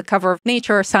and the cover of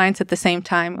Nature or Science at the same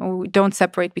time. We don't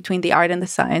separate between the art and the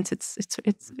science.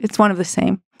 It's one of the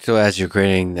same. So as you're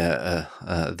creating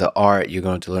the art, you're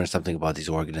going to learn something about these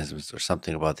organisms or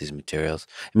something about these materials.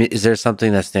 I mean, is there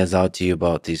something that stands out to you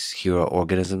about these hero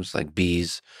organisms like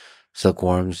bees,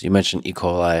 silkworms? You mentioned E.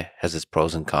 coli has its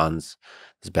pros and cons,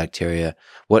 this bacteria.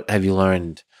 What have you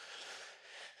learned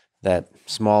that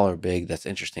small or big that's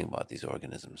interesting about these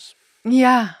organisms?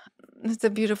 Yeah, that's a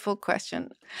beautiful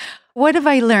question. What have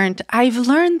I learned? I've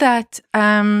learned that,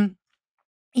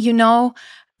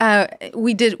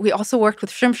 we also worked with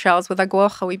shrimp shells, with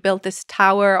Aguoja. We built this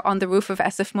tower on the roof of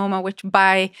SF MoMA, which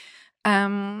by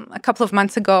a couple of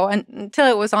months ago, and until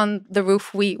it was on the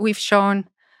roof, we've shown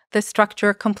the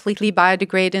structure completely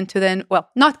biodegrade into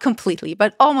not completely,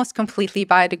 but almost completely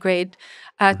biodegrade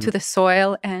to the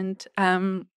soil. And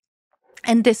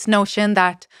this notion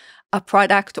that a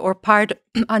product or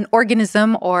an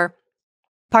organism or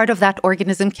part of that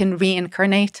organism can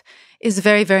reincarnate is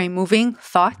very, very moving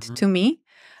thought to me,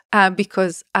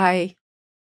 because I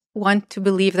want to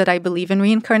believe that I believe in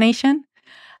reincarnation.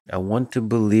 I want to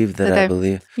believe that I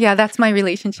believe. Yeah, that's my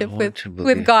relationship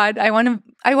with God.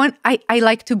 I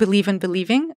like to believe in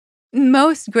believing.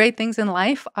 Most great things in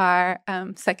life are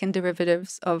second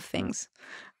derivatives of things.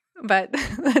 But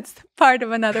that's part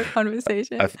of another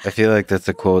conversation. I feel like that's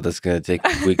a quote that's going to take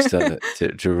weeks to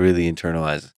really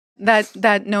internalize.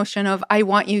 That notion of I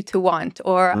want you to want,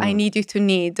 or I need you to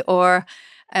need, or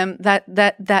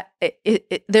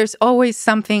there's always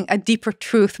a deeper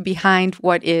truth behind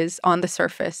what is on the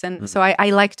surface. And so I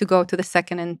like to go to the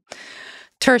second and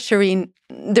tertiary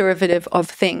derivative of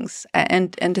things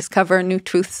and discover new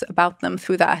truths about them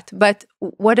through that. But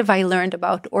what have I learned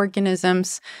about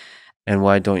organisms? And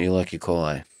why don't you like E.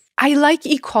 coli? I like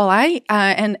E. coli,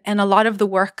 and a lot of the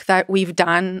work that we've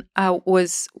done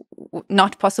was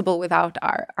not possible without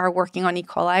our working on E.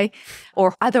 coli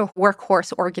or other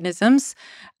workhorse organisms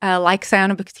like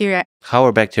cyanobacteria. How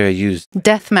are bacteria used?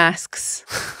 Death masks,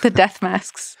 the death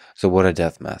masks. So what are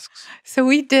death masks? So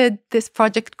we did this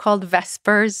project called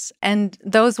Vespers, and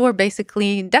those were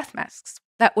basically death masks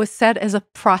that was set as a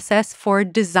process for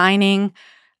designing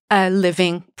a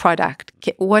living product.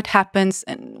 What happens?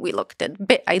 And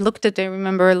I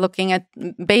remember looking at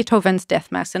Beethoven's death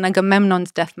mask and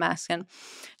Agamemnon's death mask and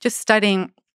just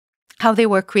studying how they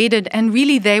were created. And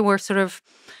really they were sort of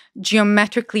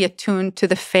geometrically attuned to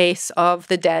the face of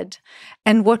the dead.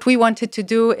 And what we wanted to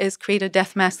do is create a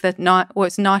death mask that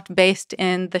was not based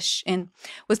on the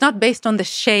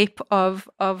shape of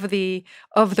the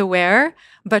wearer,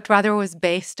 but rather was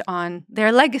based on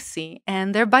their legacy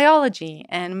and their biology.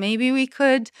 And maybe we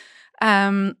could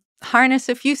harness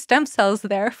a few stem cells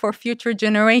there for future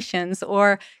generations,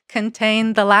 or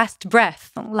contain the last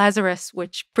breath. Lazarus,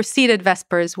 which preceded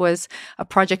Vespers, was a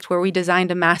project where we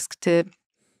designed a mask to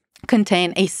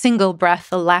contain a single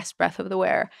breath, the last breath of the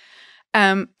wearer.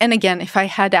 And again, if I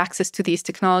had access to these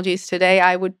technologies today,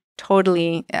 I would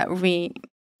totally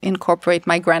reincorporate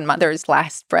my grandmother's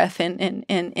last breath in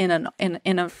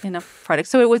a product.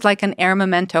 So it was like an air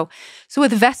memento. So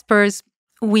with Vespers,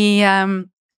 we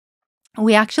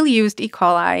actually used E.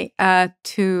 coli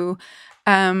to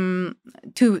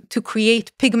to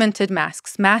create pigmented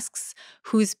masks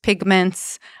whose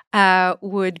pigments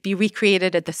would be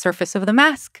recreated at the surface of the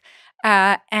mask.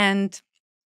 And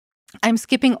I'm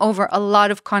skipping over a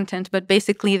lot of content, but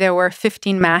basically there were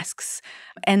 15 masks,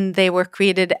 and they were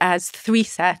created as 3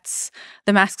 sets: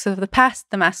 the masks of the past,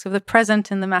 the masks of the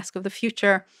present, and the mask of the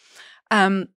future.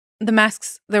 The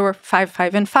masks, there were 5,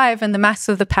 5, and 5, and the masks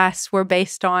of the past were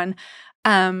based on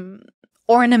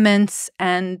ornaments,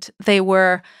 and they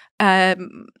were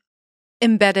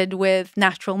embedded with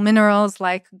natural minerals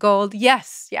like gold.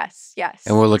 Yes.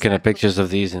 And we're looking at pictures of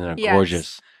these, and they're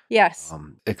gorgeous. Yes.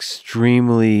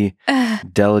 Extremely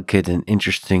delicate and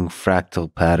interesting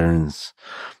fractal patterns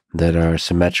that are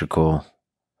symmetrical.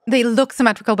 They look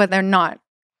symmetrical, but they're not.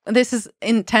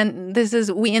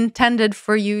 We intended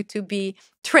for you to be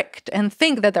tricked and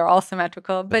think that they're all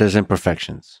symmetrical, but there's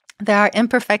imperfections. There are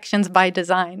imperfections by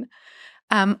design.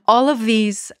 All of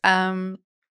these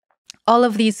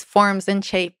forms and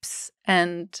shapes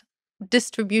and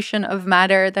distribution of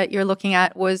matter that you're looking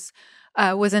at was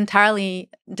entirely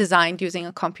designed using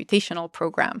a computational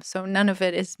program. So none of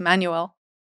it is manual.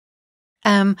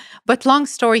 But long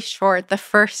story short, the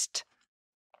first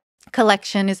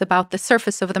collection is about the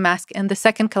surface of the mask, and the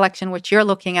second collection, which you're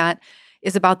looking at,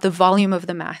 is about the volume of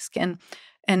the mask and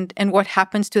what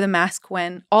happens to the mask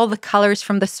when all the colors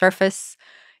from the surface,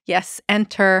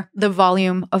 enter the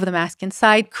volume of the mask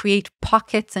inside, create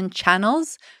pockets and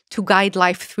channels to guide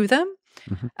life through them.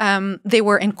 Mm-hmm. They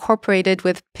were incorporated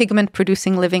with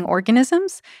pigment-producing living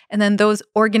organisms, and then those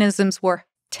organisms were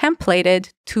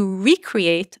templated to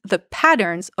recreate the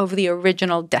patterns of the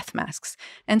original death masks.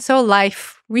 And so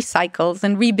life recycles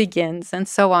and rebegins, and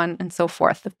so on and so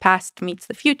forth. The past meets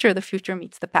the future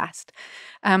meets the past.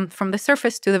 From the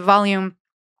surface to the volume,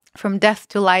 from death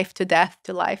to life, to death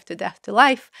to life, to death to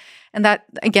life. And that,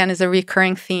 again, is a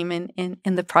recurring theme in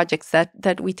the projects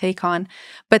that we take on.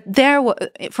 But there,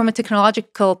 from a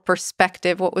technological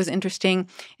perspective, what was interesting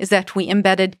is that we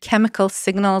embedded chemical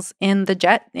signals in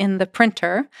the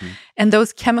printer. And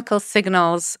those chemical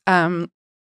signals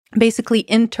basically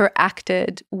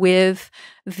interacted with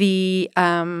the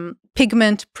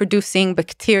pigment-producing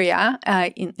bacteria,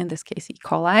 in this case E.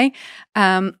 coli,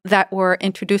 that were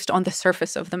introduced on the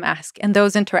surface of the mask. And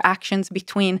those interactions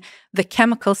between the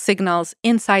chemical signals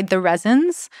inside the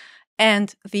resins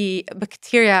and the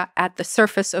bacteria at the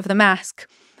surface of the mask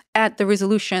at the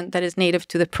resolution that is native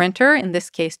to the printer, in this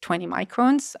case 20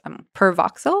 microns per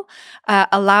voxel,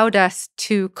 allowed us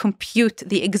to compute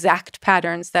the exact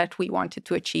patterns that we wanted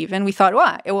to achieve. And we thought,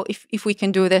 well, if we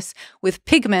can do this with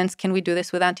pigments, can we do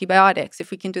this with antibiotics? If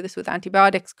we can do this with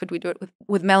antibiotics, could we do it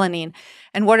with melanine?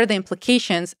 And what are the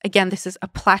implications? Again, this is a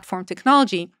platform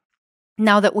technology.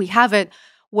 Now that we have it,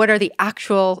 what are the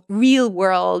actual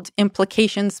real-world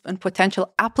implications and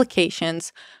potential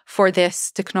applications for this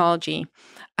technology?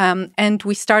 And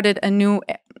we started a new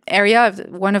area.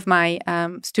 One of my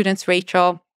students,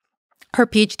 Rachel, her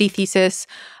PhD thesis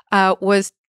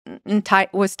was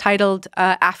titled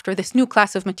after this new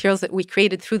class of materials that we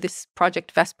created through this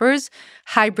project Vespers,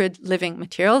 hybrid living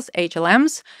materials,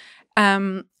 HLMs.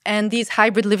 And these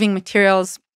hybrid living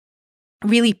materials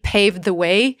really paved the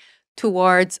way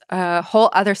towards a whole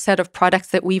other set of products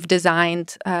that we've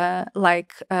designed,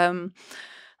 like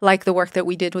the work that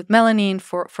we did with melanine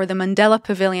for the Mandela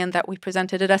Pavilion that we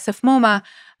presented at SF MoMA,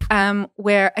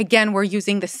 where, again, we're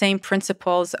using the same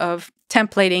principles of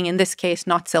templating, in this case,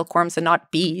 not silkworms and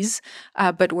not bees,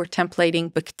 but we're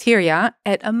templating bacteria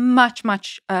at a much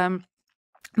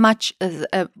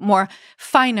more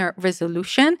finer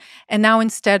resolution. And now,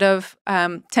 instead of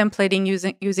templating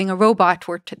using a robot,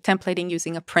 we're templating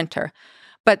using a printer.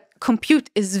 But compute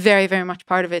is very, very much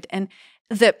part of it. And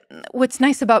what's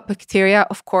nice about bacteria,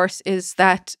 of course, is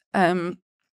that from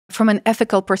an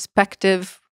ethical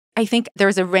perspective, I think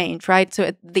there's a range, right? So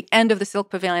at the end of the Silk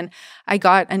Pavilion, I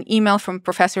got an email from a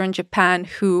professor in Japan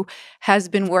who has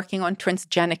been working on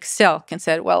transgenic silk and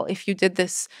said, well, if you did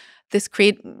this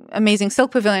create amazing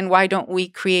Silk Pavilion, why don't we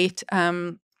create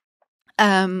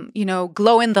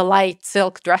glow-in-the-light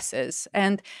silk dresses?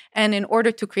 And in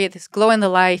order to create this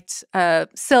glow-in-the-light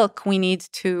silk, we need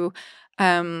to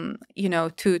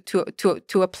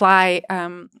apply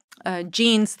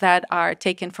genes that are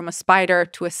taken from a spider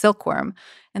to a silkworm.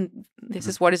 And this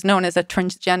is what is known as a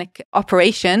transgenic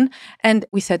operation. And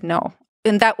we said no.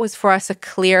 And that was for us a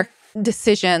clear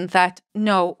decision that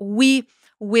no, we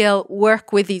will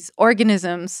work with these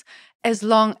organisms as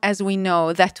long as we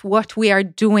know that what we are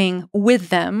doing with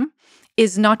them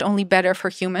is not only better for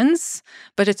humans,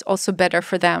 but it's also better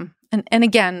for them. And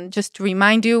again, just to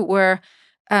remind you, we're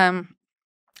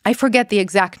I forget the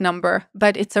exact number,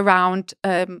 but it's around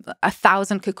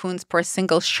 1,000 cocoons per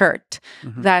single shirt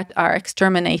that are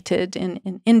exterminated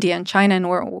in India and China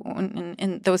and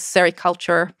in those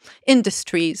sericulture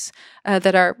industries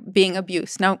that are being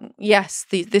abused. Now, yes,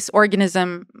 this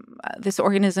organism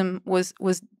was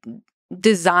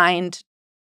designed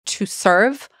to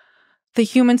serve the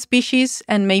human species,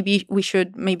 and maybe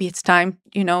it's time,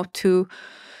 to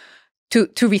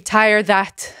retire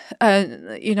that,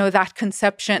 that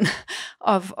conception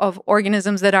of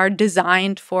organisms that are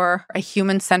designed for a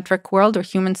human-centric world or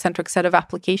human-centric set of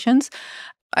applications.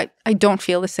 I don't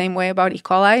feel the same way about E.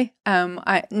 coli.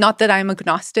 Not that I'm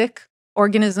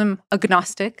organism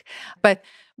agnostic, but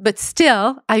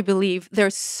still, I believe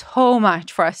there's so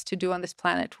much for us to do on this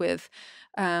planet with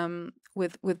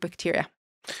bacteria.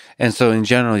 And so, in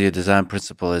general, your design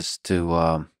principle is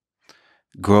to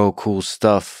grow cool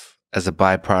stuff as a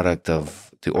byproduct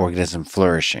of the organism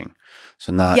flourishing.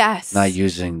 So not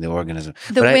using the organism.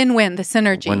 The win-win, the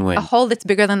synergy. Win-win. A whole that's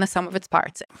bigger than the sum of its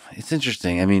parts. It's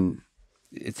interesting. I mean,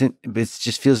 it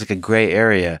just feels like a gray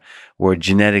area where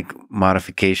genetic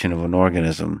modification of an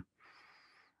organism,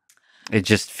 it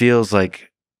just feels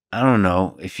like, I don't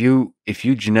know, if you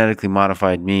genetically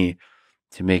modified me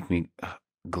to make me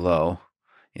glow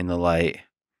in the light,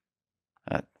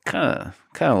 kind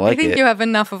of like it. I think you have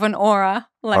enough of an aura.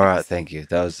 Lex. All right, thank you.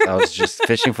 I was just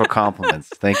fishing for compliments.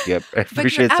 Thank you. I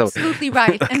appreciate it. But you're absolutely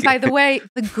right. Okay. And by the way,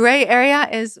 the gray area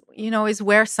is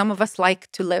where some of us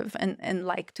like to live and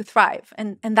like to thrive,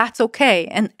 and that's okay.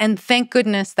 And thank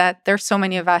goodness that there's so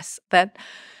many of us that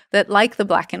like the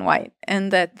black and white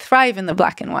and that thrive in the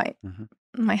black and white. Mm-hmm.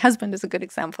 My husband is a good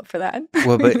example for that.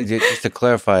 Well, but just to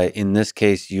clarify, in this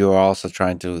case, you're also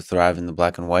trying to thrive in the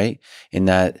black and white, in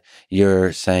that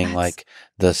you're saying like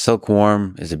the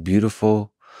silkworm is a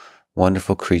beautiful,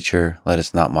 wonderful creature. Let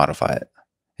us not modify it.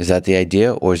 Is that the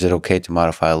idea? Or is it okay to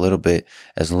modify a little bit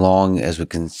as long as we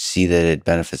can see that it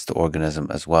benefits the organism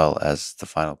as well as the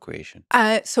final creation?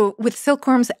 So with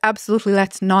silkworms, absolutely,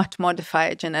 let's not modify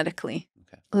it genetically.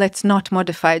 Okay. Let's not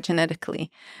modify it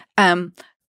genetically.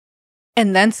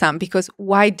 And then some, because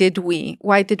why did we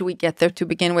get there to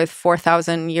begin with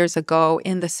 4,000 years ago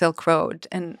in the Silk Road?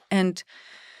 And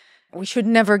we should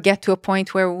never get to a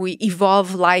point where we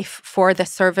evolve life for the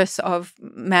service of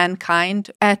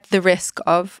mankind at the risk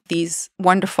of these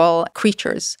wonderful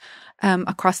creatures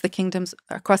across the kingdom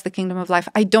of life.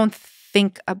 I don't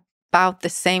think about the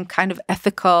same kind of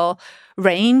ethical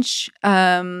range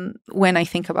when I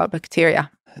think about bacteria.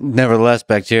 Nevertheless,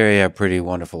 bacteria are pretty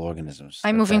wonderful organisms.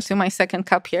 I'm moving to my second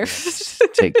cup here.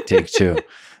 Take two.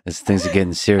 Things are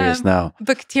getting serious now.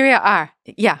 Bacteria are,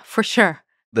 yeah, for sure.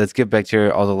 Let's give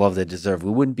bacteria all the love they deserve.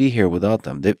 We wouldn't be here without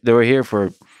them. They were here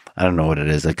for, I don't know what it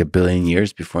is, like 1 billion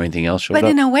years before anything else showed up.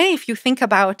 But in a way, if you think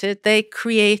about it, they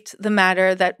create the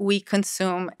matter that we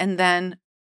consume and then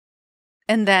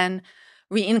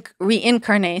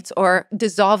reincarnates or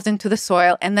dissolves into the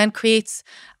soil and then creates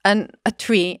a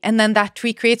tree, and then that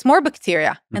tree creates more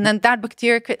bacteria. Mm-hmm. And then that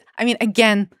bacteria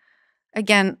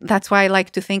again, that's why I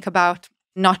like to think about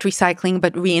not recycling,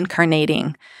 but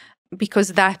reincarnating, because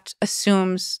that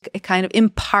assumes a kind of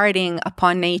imparting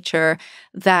upon nature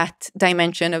that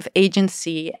dimension of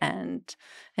agency and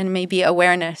maybe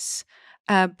awareness.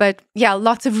 But yeah,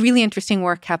 lots of really interesting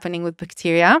work happening with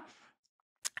bacteria.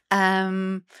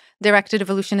 Directed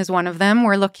evolution is one of them.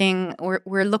 We're looking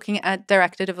at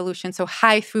directed evolution, so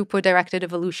high throughput directed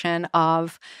evolution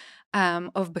of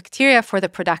bacteria for the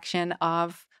production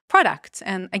of products.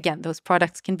 And again, those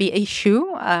products can be a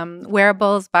shoe,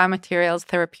 wearables, biomaterials,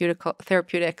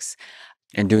 therapeutics.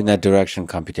 And doing that direction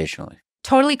computationally.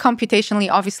 Totally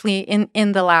computationally, obviously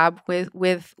in the lab with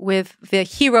the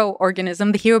hero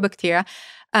organism, the hero bacteria.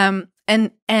 And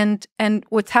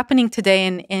what's happening today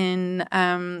in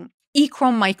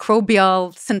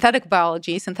ecomicrobial synthetic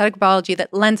biology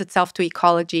that lends itself to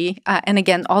ecology. And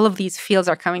again, all of these fields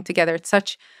are coming together. It's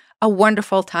such a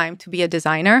wonderful time to be a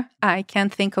designer. I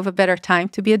can't think of a better time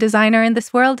to be a designer in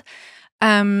this world.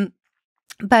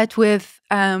 But with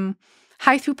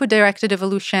high throughput directed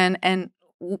evolution, and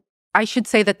I should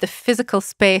say that the physical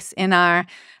space in our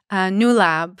new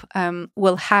lab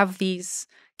will have these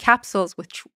capsules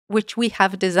which we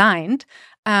have designed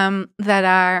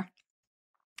that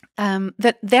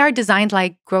they are designed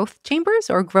like growth chambers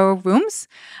or grow rooms.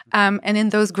 And in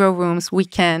those grow rooms, we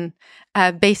can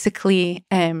basically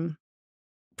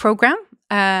program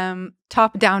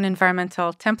top-down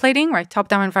environmental templating, right?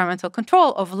 Top-down environmental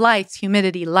control of lights,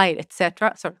 humidity, light,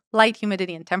 etc. So light,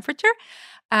 humidity, and temperature.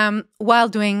 while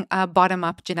doing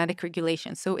bottom-up genetic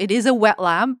regulation. So it is a wet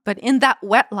lab, but in that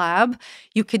wet lab,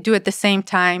 you could do at the same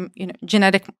time,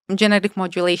 genetic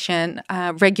modulation,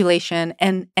 regulation,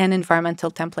 and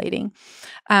environmental templating.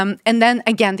 And then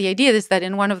again, the idea is that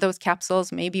in one of those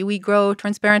capsules, maybe we grow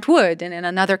transparent wood, and in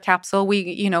another capsule,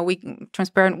 we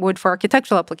transparent wood for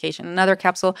architectural application. Another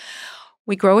capsule,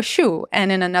 we grow a shoe.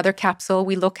 And in another capsule,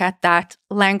 we look at that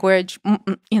language,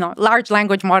 large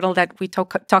language model that we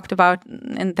talked about.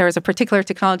 And there's a particular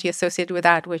technology associated with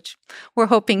that, which we're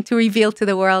hoping to reveal to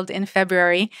the world in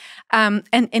February. And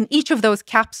each of those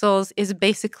capsules is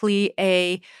basically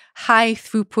a high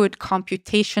throughput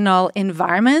computational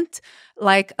environment,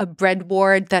 like a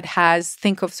breadboard that has,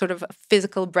 think of sort of a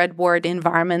physical breadboard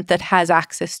environment that has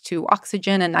access to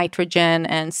oxygen and nitrogen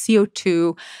and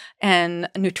CO2 and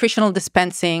nutritional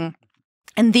dispensing.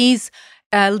 And these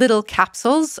little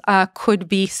capsules could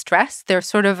be stressed. They're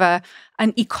sort of an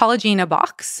ecology in a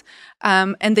box,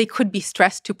 and they could be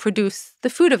stressed to produce the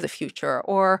food of the future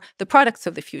or the products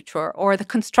of the future or the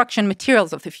construction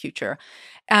materials of the future.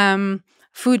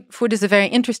 Food is a very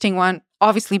interesting one,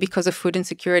 obviously because of food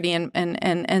insecurity and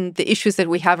the issues that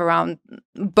we have around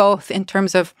both in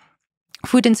terms of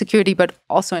food insecurity, but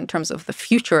also in terms of the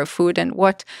future of food and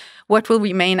what will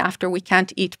remain after we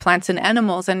can't eat plants and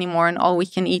animals anymore, and all we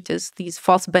can eat is these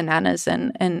false bananas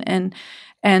and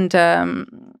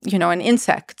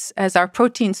insects as our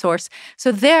protein source.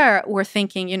 So there we're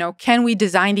thinking, can we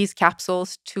design these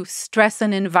capsules to stress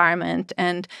an environment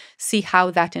and see how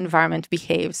that environment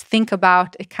behaves? Think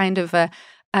about a kind of an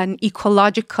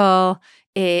ecological,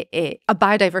 a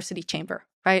biodiversity chamber,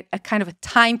 right? A kind of a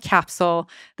time capsule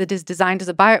that is designed as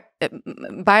a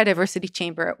biodiversity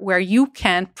chamber where you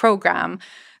can program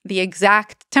the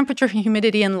exact temperature,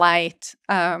 humidity, and light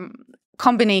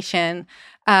combination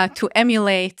to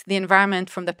emulate the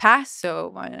environment from the past.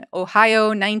 So Ohio,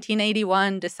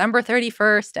 1981, December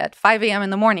 31st at 5 a.m. in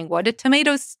the morning. What did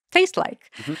tomatoes taste like?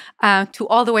 Mm-hmm. To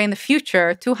all the way in the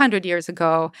future, 200 years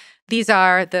ago. These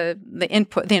are the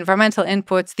environmental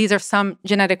inputs. These are some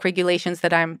genetic regulations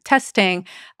that I'm testing,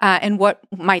 and what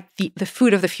might the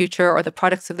food of the future or the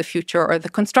products of the future or the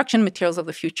construction materials of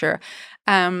the future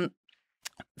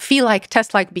feel like,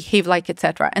 test like, behave like,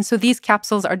 etc. And so these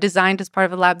capsules are designed as part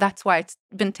of a lab. That's why it's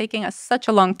been taking us such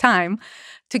a long time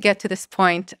to get to this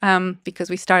point, because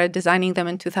we started designing them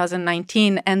in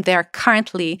 2019, and they're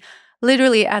currently,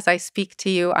 literally as I speak to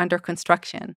you, under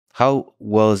construction. How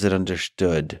well is it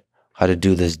understood how to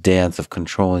do this dance of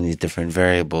controlling these different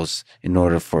variables in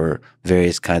order for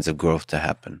various kinds of growth to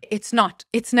happen? It's not.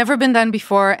 It's never been done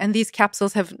before, and these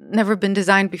capsules have never been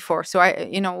designed before. So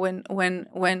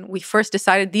when we first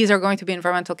decided these are going to be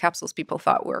environmental capsules, people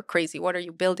thought we're crazy. What are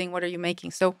you building? What are you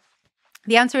making? So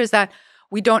the answer is that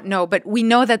we don't know, but we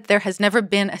know that there has never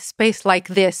been a space like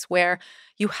this where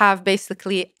you have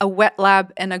basically a wet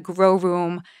lab and a grow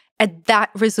room at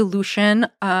that resolution,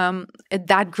 at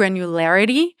that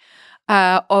granularity.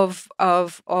 Of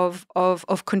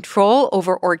control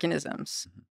over organisms.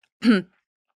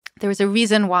 There is a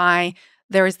reason why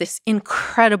there is this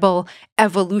incredible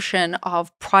evolution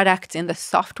of products in the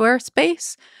software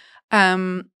space.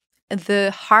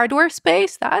 The hardware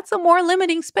space, that's a more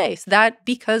limiting space, that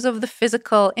because of the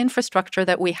physical infrastructure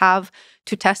that we have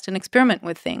to test and experiment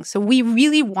with things. So we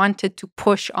really wanted to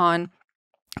push on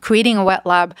creating a wet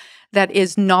lab that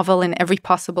is novel in every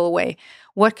possible way.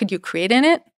 What could you create in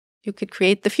it? You could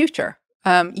create the future.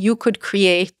 You could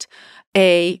create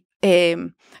an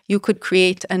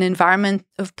environment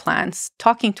of plants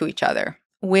talking to each other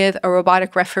with a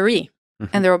robotic referee. Mm-hmm.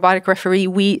 And the robotic referee,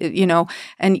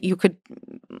 and you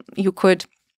could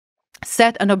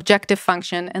set an objective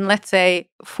function. And let's say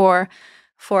for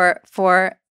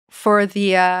the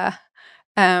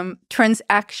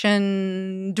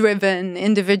transaction-driven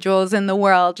individuals in the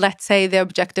world, let's say the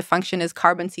objective function is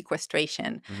carbon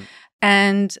sequestration. Mm-hmm.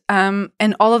 And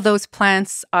all of those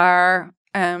plants are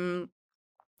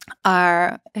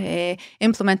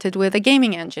implemented with a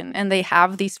gaming engine, and they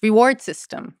have this reward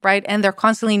system, right? And they're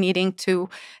constantly needing to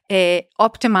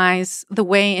optimize the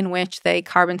way in which they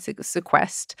carbon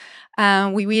sequester.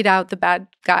 We weed out the bad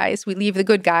guys, we leave the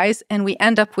good guys, and we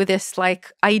end up with this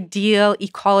like ideal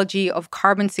ecology of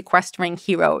carbon sequestering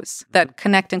heroes that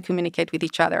connect and communicate with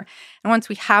each other. And once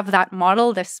we have that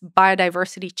model, this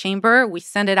biodiversity chamber, we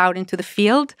send it out into the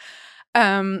field.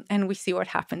 And we see what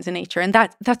happens in nature. And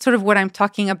that's sort of what I'm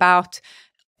talking about,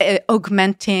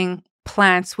 augmenting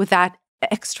plants with that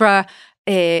extra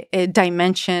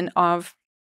dimension of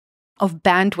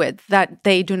bandwidth that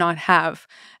they do not have.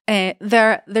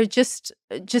 They're just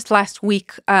last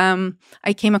week,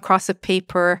 I came across a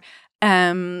paper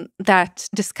that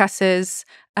discusses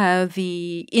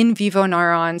the in vivo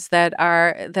neurons that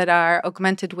are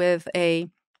augmented with a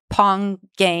Pong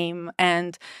game,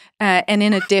 and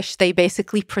in a dish they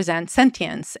basically present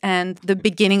sentience and the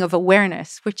beginning of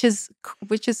awareness, which is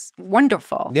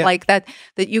wonderful. Yeah. Like that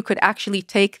you could actually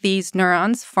take these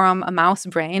neurons from a mouse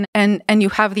brain, and you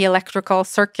have the electrical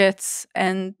circuits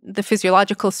and the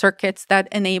physiological circuits that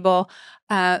enable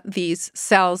these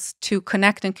cells to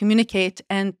connect and communicate,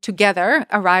 and together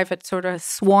arrive at sort of a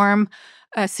swarm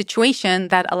situation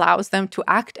that allows them to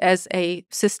act as a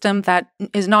system that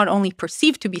is not only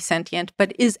perceived to be sentient,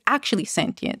 but is actually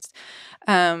sentient.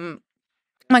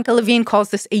 Michael Levine calls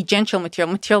this agential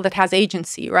material that has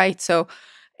agency, right? So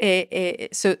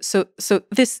this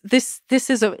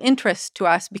is of interest to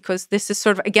us because this is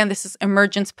sort of, again, this is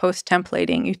emergence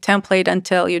post-templating. You template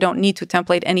until you don't need to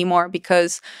template anymore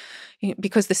because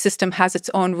the system has its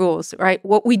own rules, right?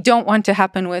 What we don't want to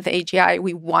happen with AGI,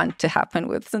 we want to happen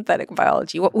with synthetic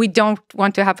biology. What we don't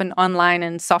want to happen online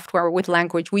and software with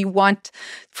language, we want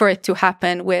for it to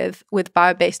happen with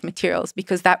bio-based materials,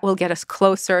 because that will get us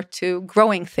closer to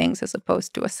growing things as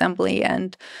opposed to assembly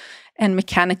and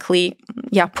mechanically,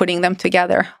 putting them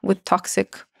together with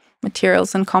toxic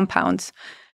materials and compounds.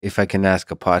 If I can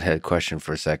ask a pothead question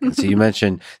for a second. So you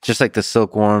mentioned just like the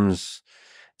silkworms,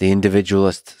 the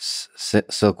individualist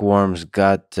silkworms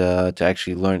got to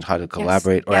actually learn how to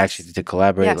collaborate, or actually to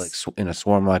collaborate like in a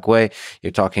swarm-like way.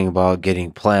 You're talking about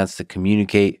getting plants to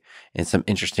communicate in some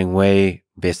interesting way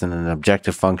based on an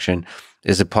objective function.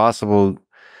 Is it possible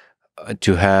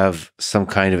to have some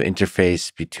kind of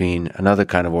interface between another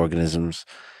kind of organisms,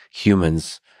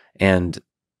 humans, and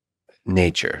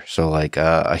nature? So like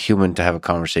a human to have a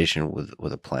conversation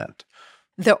with a plant.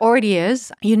 There already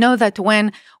is. You know that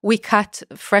when we cut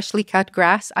freshly cut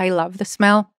grass, I love the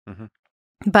smell,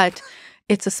 but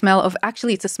it's a smell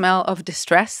of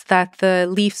distress that the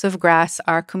leaves of grass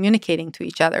are communicating to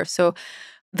each other. So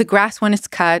the grass, when it's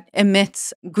cut,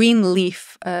 emits green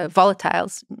leaf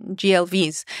volatiles,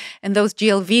 GLVs. And those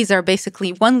GLVs are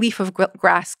basically one leaf of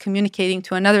grass communicating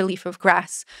to another leaf of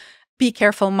grass. Be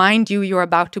careful, mind you, you're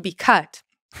about to be cut.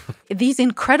 These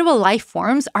incredible life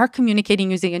forms are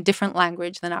communicating using a different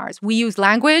language than ours. We use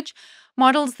language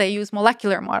models, they use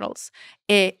molecular models.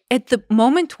 At the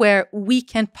moment where we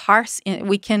can parse,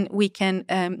 we can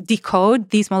decode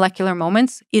these molecular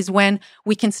moments is when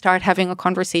we can start having a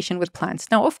conversation with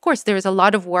plants. Now, of course, there is a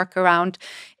lot of work around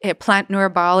plant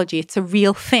neurobiology. It's a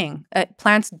real thing.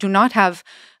 Plants do not have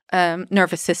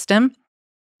nervous system,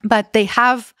 but they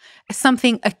have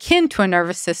something akin to a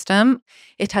nervous system.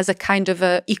 It has a kind of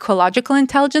a ecological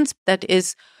intelligence that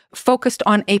is focused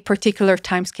on a particular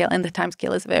timescale, and the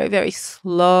timescale is very, very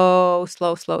slow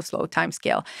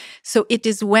timescale. So it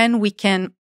is when we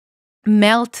can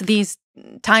melt these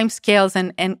timescales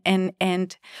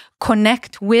and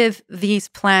connect with these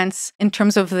plants in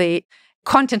terms of the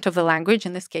content of the language,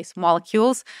 in this case,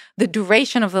 molecules, the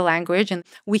duration of the language, and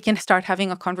we can start having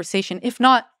a conversation, if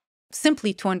not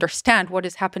simply to understand what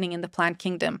is happening in the plant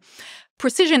kingdom.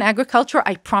 Precision agriculture,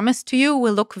 I promise to you,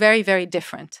 will look very, very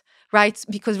different, right?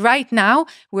 Because right now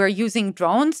we're using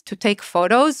drones to take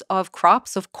photos of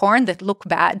crops of corn that look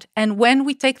bad. And when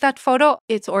we take that photo,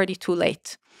 it's already too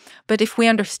late. But if we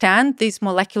understand these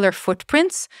molecular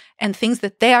footprints and things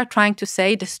that they are trying to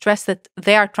say, distress that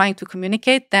they are trying to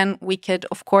communicate, then we could,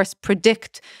 of course,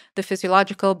 predict the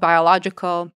physiological,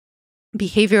 biological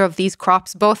behavior of these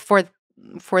crops, both for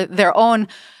their own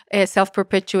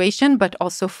self-perpetuation, but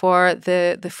also for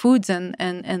the foods and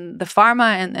the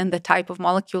pharma and the type of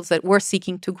molecules that we're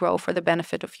seeking to grow for the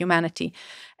benefit of humanity.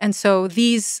 And so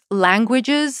these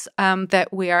languages that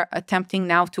we are attempting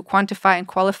now to quantify and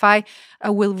qualify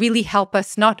will really help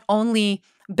us not only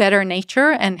better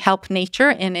nature and help nature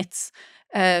in its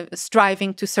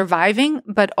striving to surviving,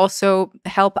 but also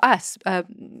help us,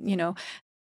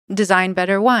 design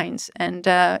better wines and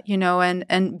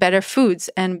better foods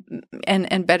and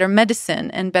better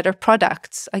medicine and better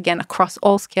products, again, across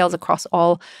all scales, across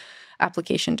all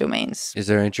application domains. Is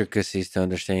there intricacies to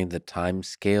understanding the time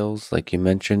scales, like you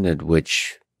mentioned, at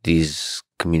which these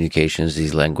communications,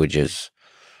 these languages,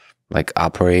 like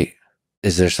operate?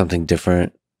 Is there something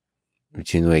different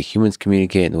between the way humans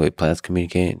communicate and the way plants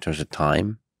communicate in terms of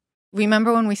time?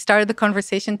 Remember when we started the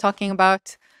conversation talking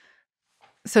about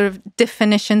sort of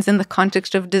definitions in the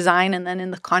context of design and then in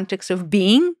the context of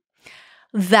being?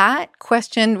 That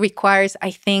question requires, I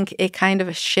think, a kind of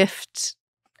a shift,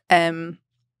 a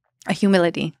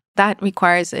humility. That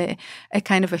requires a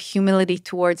kind of a humility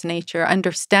towards nature,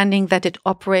 understanding that it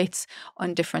operates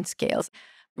on different scales.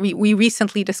 We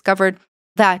recently discovered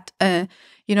that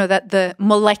that the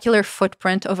molecular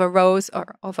footprint of a rose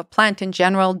or of a plant in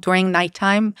general during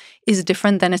nighttime is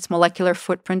different than its molecular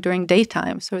footprint during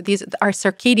daytime. So these are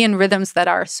circadian rhythms that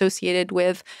are associated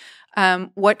with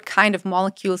what kind of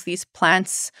molecules these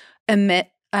plants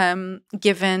emit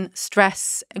given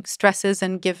stresses,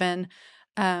 and given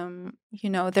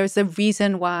there's a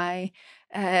reason why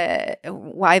a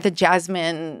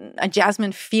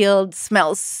jasmine field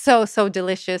smells so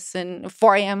delicious in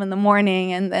 4 a.m. in the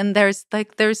morning, and there's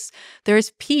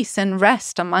peace and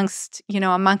rest amongst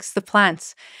the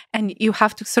plants, and you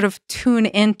have to sort of tune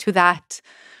into that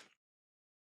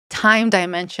time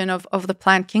dimension of the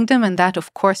plant kingdom, and that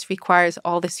of course requires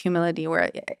all this humility, where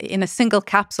in a single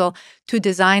capsule to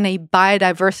design a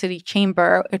biodiversity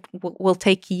chamber, it will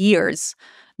take years,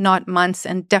 not months,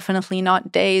 and definitely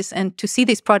not days, and to see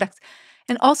these products.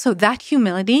 And also that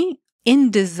humility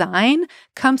in design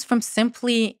comes from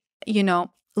simply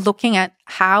looking at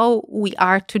how we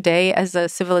are today as a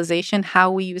civilization, how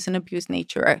we use and abuse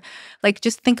nature. Like,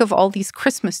 just think of all these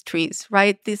Christmas trees,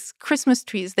 right? These Christmas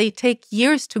trees, they take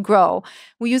years to grow.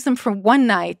 We use them for one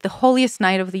night, the holiest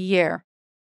night of the year,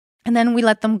 and then we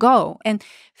let them go. And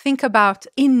think about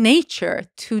in nature,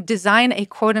 to design a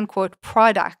quote unquote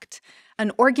product,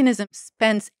 an organism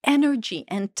spends energy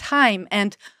and time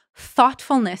and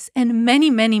thoughtfulness and many,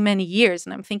 many, many years.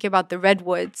 And I'm thinking about the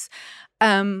redwoods,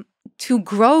 to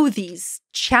grow these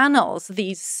channels,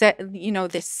 these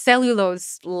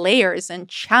cellulose layers and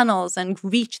channels, and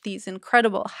reach these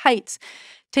incredible heights,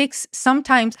 takes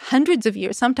sometimes hundreds of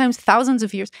years, sometimes thousands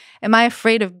of years. Am I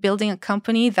afraid of building a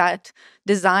company that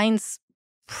designs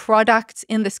products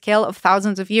in the scale of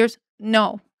thousands of years?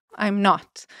 No, I'm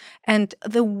not. And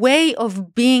the way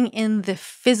of being in the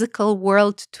physical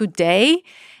world today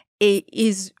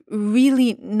is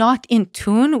really not in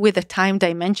tune with the time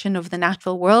dimension of the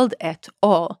natural world at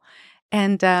all,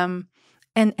 and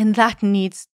that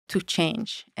needs to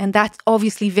change. And that's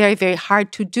obviously very, very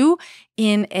hard to do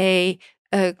in a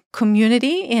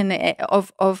community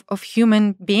of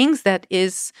human beings that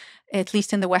is, at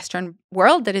least in the Western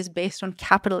world, that is based on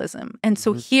capitalism. And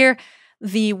so here,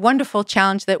 the wonderful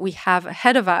challenge that we have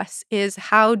ahead of us is,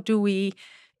 how do we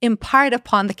impart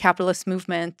upon the capitalist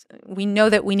movement? We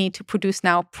know that we need to produce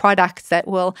now products that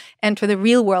will enter the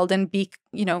real world and be,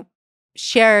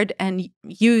 shared and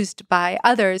used by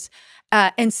others,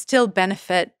 and still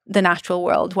benefit the natural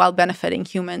world while benefiting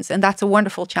humans. And that's a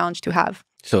wonderful challenge to have.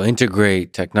 So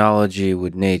integrate technology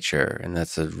with nature, and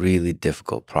that's a really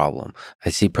difficult problem.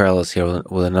 I see parallels here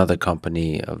with another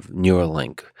company of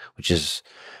Neuralink, which is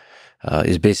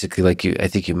basically, like I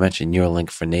think you mentioned, Neuralink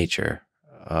for nature.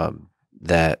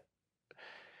 That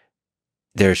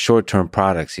there are short-term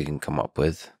products you can come up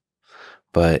with,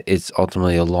 but it's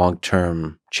ultimately a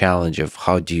long-term challenge of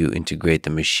how do you integrate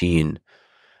the machine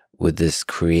with this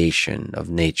creation of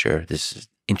nature, this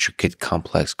intricate,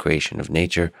 complex creation of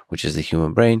nature, which is the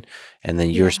human brain. And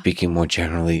then you're speaking more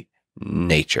generally,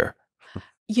 nature.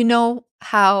 You know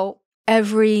how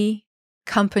every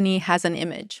company has an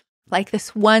image, like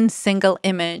this one single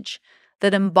image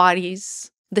that embodies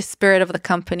the spirit of the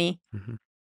company. Mm-hmm.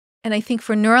 And I think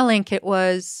for Neuralink, it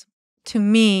was, to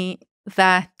me,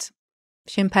 that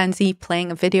chimpanzee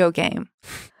playing a video game.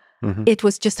 Mm-hmm. It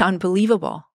was just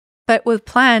unbelievable. But with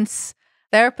plants,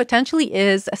 there potentially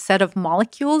is a set of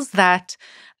molecules that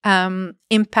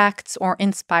impacts or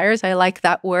inspires, I like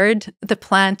that word, the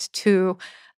plant to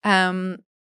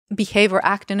behave or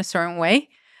act in a certain way,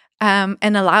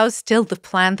 and allows still the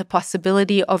plant the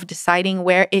possibility of deciding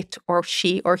where it or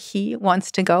she or he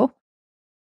wants to go.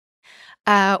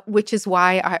 Which is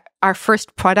why our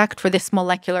first product for this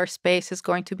molecular space is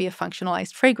going to be a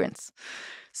functionalized fragrance.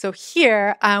 So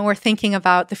here, we're thinking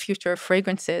about the future of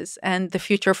fragrances and the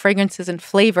future of fragrances and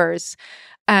flavors.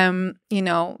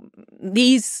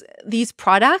 These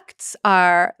products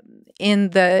are, in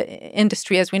the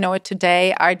industry as we know it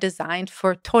today, are designed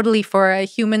totally for a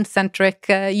human-centric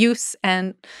use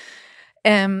and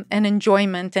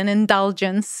enjoyment and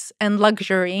indulgence and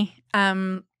luxury.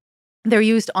 They're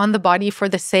used on the body for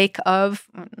the sake of,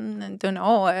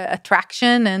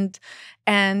 attraction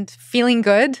and feeling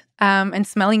good, and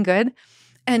smelling good.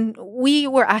 And we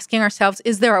were asking ourselves,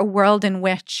 is there a world in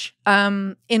which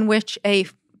a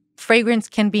fragrance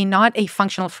can be not a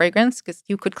functional fragrance, because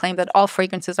you could claim that all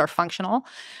fragrances are functional,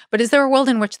 but is there a world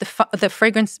in which the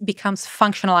fragrance becomes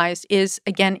functionalized, is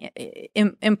again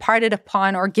imparted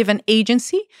upon or given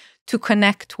agency to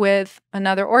connect with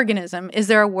another organism? Is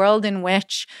there a world in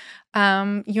which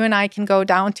you and I can go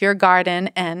down to your garden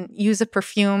and use a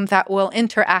perfume that will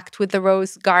interact with the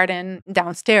rose garden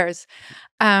downstairs?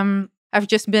 I've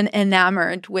just been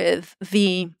enamored with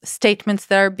the statements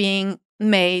that are being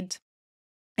made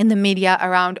in the media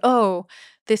around, oh,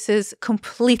 this is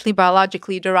completely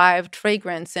biologically derived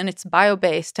fragrance and it's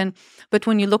bio-based. But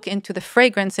when you look into the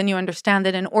fragrance and you understand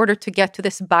that in order to get to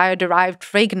this bio-derived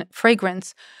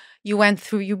fragrance, you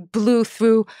blew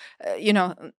through,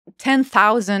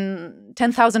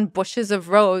 10,000 bushes of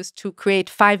rose to create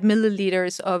 5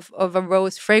 milliliters of a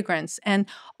rose fragrance. And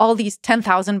all these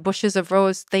 10,000 bushes of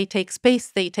rose, they take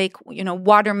space, they take,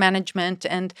 water management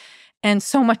and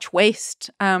so much waste.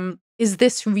 Is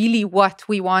this really what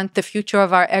we want the future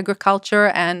of our agriculture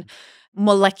and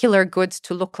molecular goods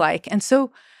to look like? And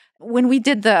so when we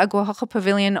did the Agwahocha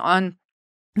Pavilion on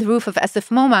the roof of SF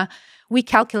MoMA, we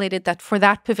calculated that for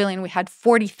that pavilion, we had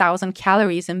 40,000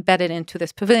 calories embedded into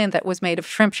this pavilion that was made of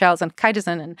shrimp shells and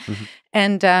chitosan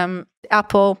and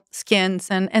apple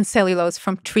skins and cellulose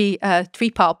from tree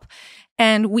pulp.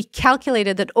 And we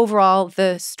calculated that overall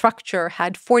the structure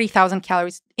had 40,000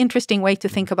 calories. Interesting way to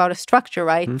think about a structure,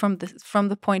 right? From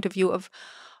the point of view of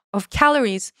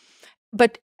calories.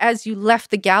 But as you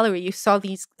left the gallery, you saw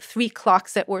these 3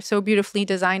 clocks that were so beautifully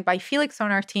designed by Felix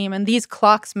on our team. And these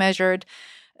clocks measured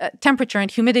temperature and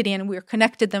humidity, and we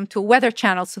connected them to a weather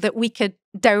channel so that we could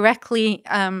directly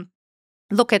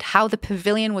look at how the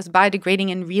pavilion was biodegrading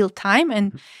in real time.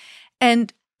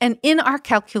 And in our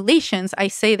calculations, I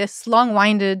say this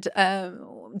long-winded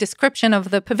description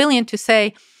of the pavilion to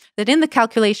say that in the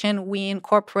calculation, we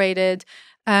incorporated,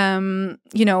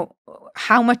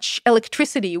 how much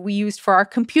electricity we used for our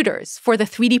computers, for the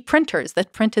 3D printers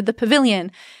that printed the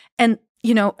pavilion. And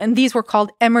these were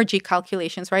called energy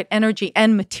calculations, right? Energy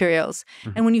and materials.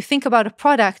 And when you think about a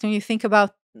product, when you think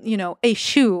about a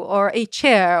shoe or a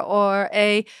chair or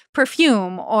a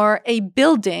perfume or a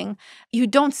building, you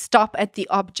don't stop at the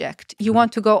object. You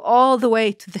want to go all the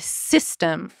way to the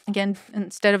system. Again,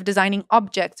 instead of designing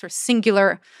objects or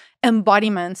singular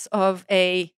embodiments of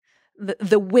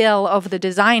the will of the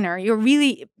designer, you're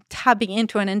really tapping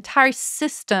into an entire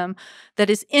system that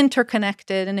is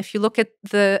interconnected. And if you look at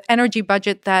the energy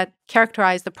budget that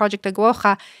characterized the Project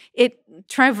Agwocha, it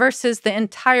traverses the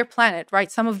entire planet, right?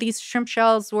 Some of these shrimp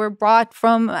shells were brought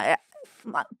from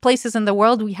places in the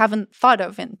world we haven't thought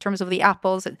of in terms of the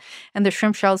apples and the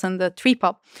shrimp shells and the tree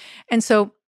pulp. And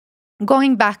so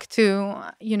going back to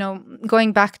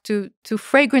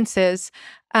fragrances,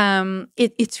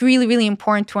 it's really, really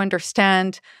important to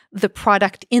understand the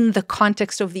product in the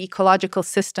context of the ecological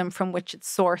system from which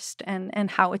it's sourced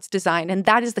and how it's designed. And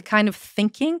that is the kind of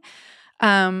thinking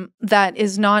that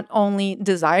is not only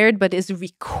desired, but is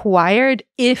required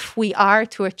if we are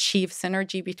to achieve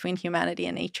synergy between humanity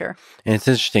and nature. And it's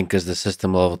interesting because the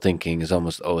system level thinking is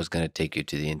almost always going to take you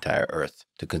to the entire Earth,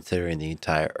 to considering the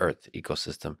entire Earth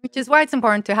ecosystem. Which is why it's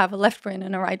important to have a left brain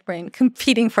and a right brain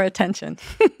competing for attention.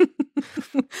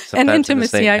 And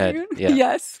intimacy.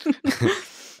 Yes.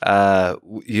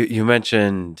 You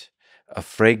mentioned a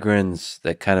fragrance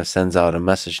that kind of sends out a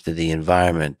message to the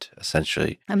environment,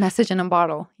 essentially. A message in a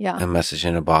bottle, yeah. A message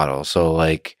in a bottle. So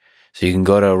you can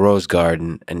go to a rose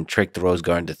garden and trick the rose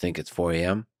garden to think it's 4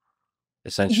 a.m.,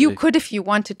 essentially. You could if you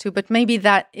wanted to, but maybe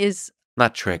that is...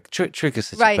 Not trick. Trick is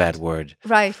such a bad word.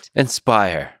 Right.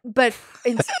 Inspire. But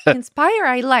inspire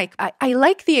I like. I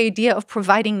like the idea of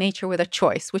providing nature with a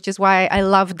choice, which is why I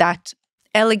love that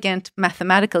elegant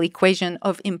mathematical equation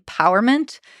of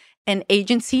empowerment and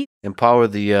agency. Empower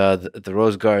the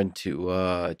rose garden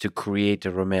to create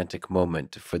a romantic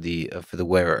moment for the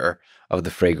wearer of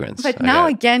the fragrance. But now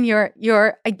again,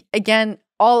 you're again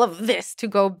all of this to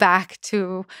go back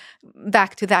to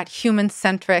that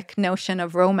human-centric notion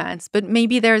of romance. But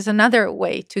maybe there's another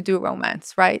way to do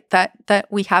romance, right? That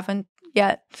we haven't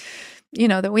yet,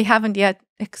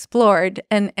 explored,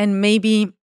 and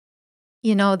maybe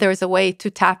there's a way to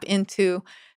tap into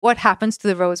what happens to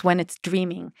the rose when it's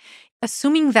dreaming.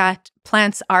 Assuming that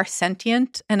plants are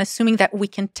sentient and assuming that we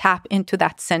can tap into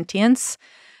that sentience,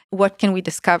 what can we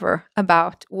discover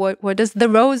about what does the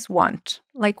rose want?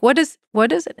 Like what does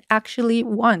it actually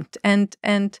want? And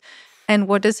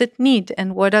what does it need?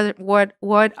 And what are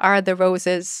the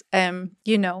rose's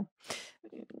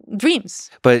dreams?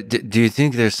 But do you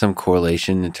think there's some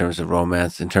correlation in terms of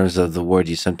romance, in terms of the word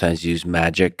you sometimes use,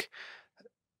 magic?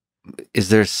 Is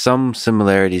there some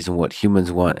similarities in what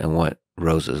humans want and what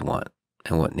roses want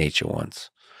and what nature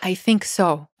wants? I think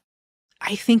so.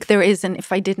 I think there is. And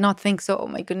if I did not think so, oh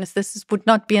my goodness, would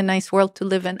not be a nice world to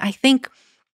live in. I think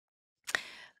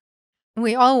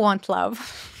we all want love.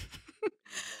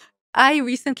 I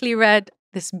recently read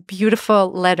this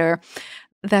beautiful letter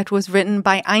that was written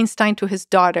by Einstein to his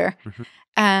daughter,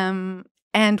 and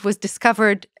was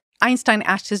discovered Einstein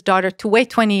asked his daughter to wait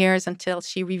 20 years until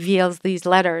she reveals these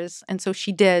letters. And so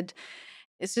she did.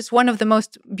 It's just one of the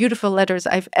most beautiful letters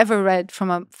I've ever read from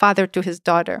a father to his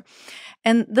daughter.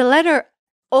 And the letter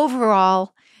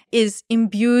overall is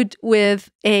imbued with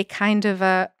a kind of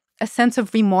a sense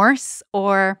of remorse,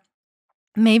 or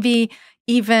maybe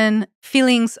even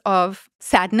feelings of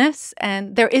sadness.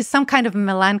 And there is some kind of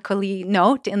melancholy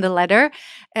note in the letter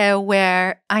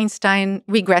where Einstein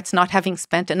regrets not having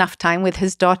spent enough time with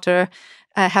his daughter,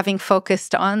 having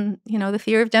focused on, the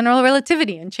theory of general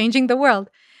relativity and changing the world.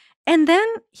 And then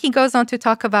he goes on to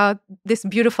talk about this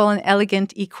beautiful and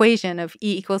elegant equation of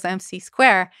E equals mc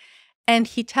squared. And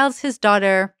he tells his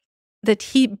daughter that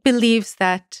he believes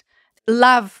that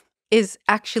love is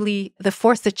actually the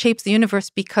force that shapes the universe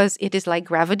because it is like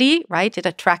gravity, right? It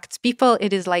attracts people.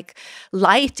 It is like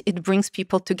light. It brings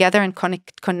people together and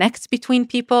connects between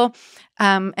people.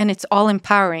 And it's all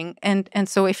empowering. And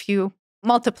so if you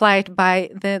multiply it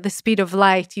by the speed of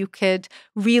light, you could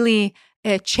really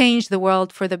change the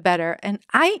world for the better. And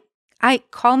I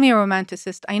call me a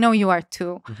romanticist. I know you are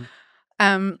too,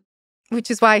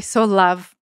 which is why I so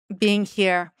love being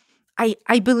here.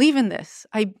 I believe in this.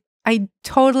 I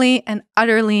totally and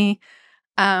utterly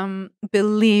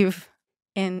believe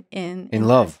in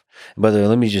love. By the way,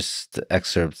 let me just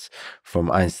excerpt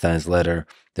from Einstein's letter.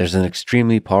 There's an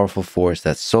extremely powerful force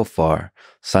that so far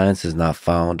science has not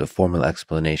found a formal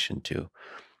explanation to.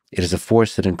 It is a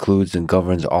force that includes and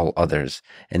governs all others,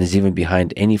 and is even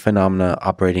behind any phenomena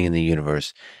operating in the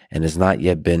universe, and has not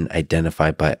yet been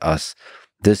identified by us.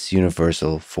 This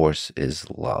universal force is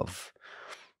love.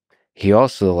 He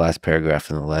also, the last paragraph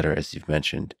in the letter, as you've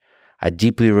mentioned, I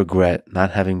deeply regret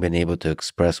not having been able to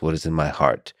express what is in my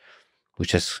heart,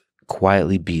 which has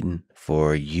quietly beaten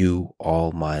for you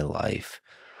all my life.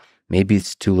 Maybe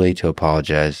it's too late to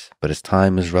apologize, but as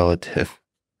time is relative,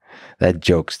 that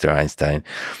jokester, Einstein,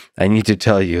 I need to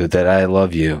tell you that I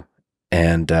love you.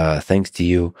 And thanks to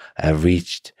you, I have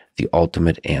reached the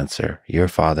ultimate answer. Your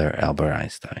father, Albert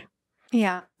Einstein.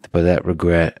 Yeah. But that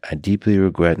regret, I deeply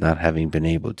regret not having been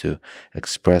able to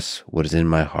express what is in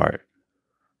my heart.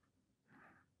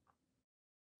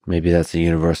 Maybe that's a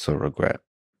universal regret.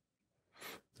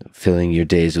 Filling your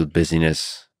days with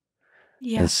busyness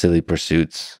and silly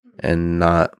pursuits and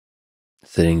not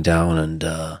sitting down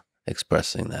and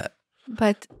expressing that.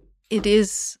 But it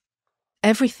is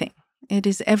everything. It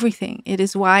is everything. It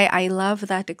is why I love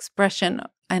that expression.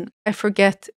 And I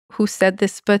forget who said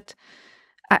this, but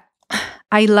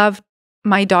I love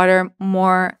my daughter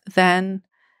more than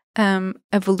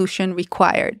evolution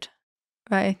required,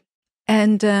 right?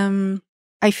 And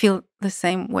I feel the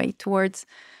same way towards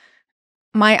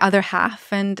my other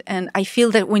half. And I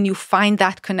feel that when you find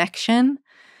that connection,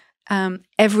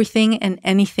 everything and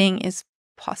anything is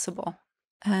possible.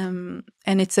 And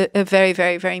it's a very,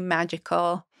 very, very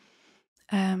magical,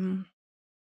 a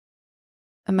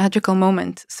magical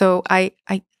moment. So I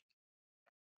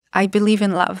believe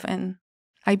in love, and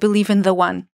I believe in the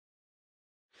one.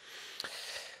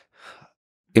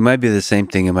 It might be the same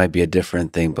thing, it might be a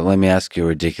different thing, but let me ask you a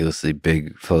ridiculously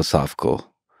big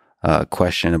philosophical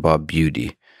question about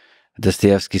beauty.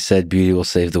 Dostoevsky said beauty will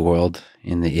save the world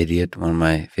in The Idiot, one of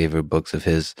my favorite books of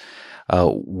his.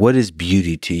 What is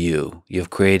beauty to you? You've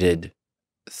created,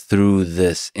 through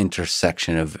this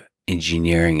intersection of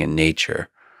engineering and nature,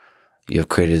 you've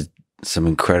created some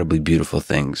incredibly beautiful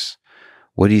things.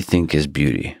 What do you think is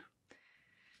beauty?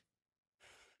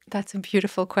 That's a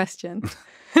beautiful question.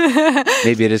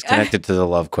 Maybe it is connected to the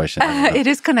love question. It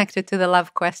is connected to the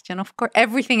love question. Of course,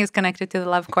 everything is connected to the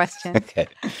love question. Okay.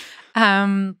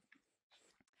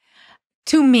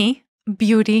 To me,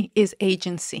 beauty is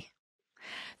agency.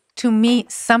 To me,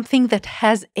 something that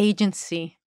has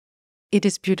agency, it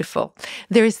is beautiful.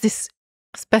 There is this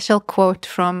special quote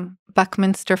from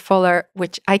Buckminster Fuller,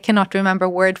 which I cannot remember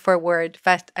word for word,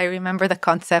 but I remember the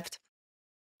concept,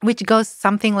 which goes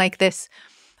something like this.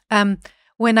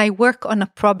 When I work on a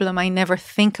problem, I never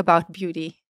think about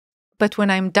beauty. But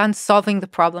when I'm done solving the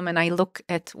problem and I look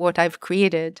at what I've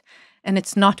created and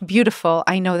it's not beautiful,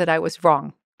 I know that I was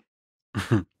wrong.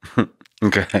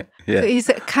 Okay. Yeah. So it's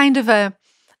a kind of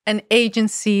an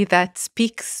agency that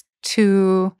speaks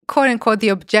to, quote unquote, the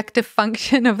objective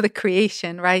function of the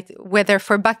creation, right? Whether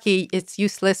for Bucky it's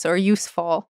useless or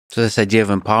useful. So this idea of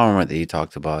empowerment that you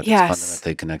talked about is Yes.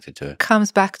 fundamentally connected to it.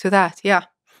 Comes back to that, yeah.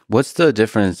 What's the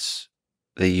difference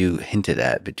that you hinted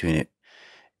at between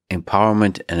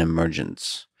empowerment and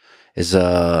emergence? Is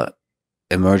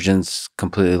emergence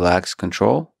completely lacks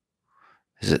control?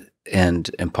 Is it, and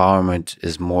empowerment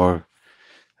is more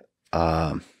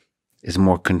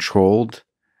controlled?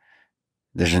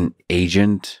 There's an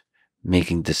agent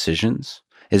making decisions.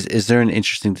 Is there an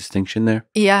interesting distinction there?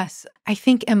 Yes. I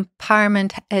think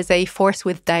empowerment is a force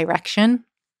with direction.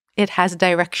 It has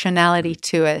directionality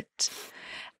to it.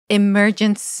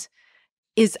 Emergence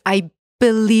is, I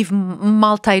believe,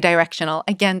 multi-directional.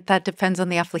 Again, that depends on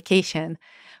the application.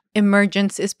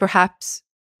 Emergence is perhaps,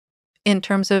 in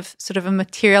terms of sort of a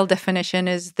material definition,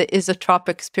 is the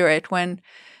isotropic spirit, when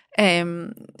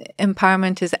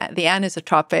empowerment is the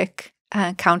anisotropic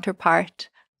counterpart.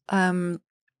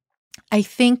 I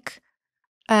think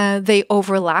they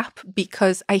overlap,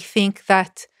 because I think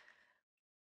that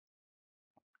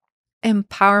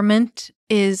empowerment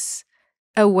is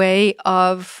a way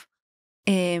of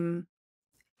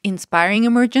inspiring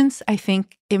emergence. I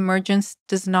think emergence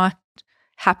does not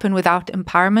happen without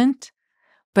empowerment,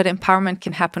 but empowerment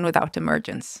can happen without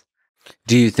emergence.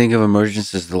 Do you think of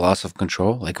emergence as the loss of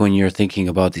control? Like when you're thinking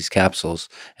about these capsules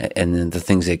and then the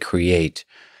things they create,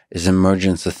 is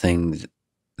emergence a thing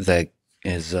that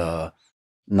is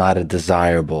not a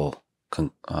desirable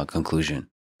conclusion?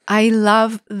 I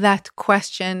love that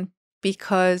question,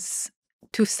 because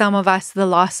to some of us, the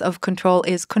loss of control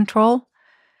is control.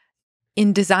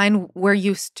 In design, we're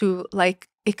used to like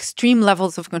extreme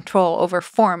levels of control over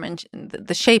form and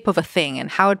the shape of a thing and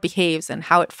how it behaves and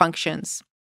how it functions.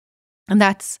 And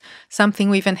that's something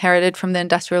we've inherited from the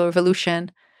Industrial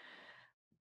Revolution.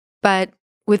 But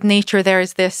with nature,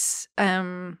 there's this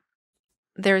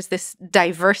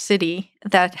diversity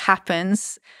that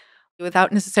happens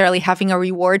without necessarily having a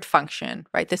reward function,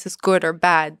 right? This is good or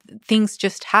bad. Things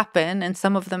just happen, and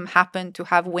some of them happen to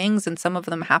have wings, and some of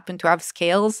them happen to have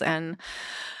scales, and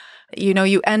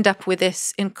you end up with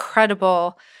this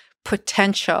incredible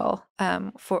potential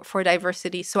for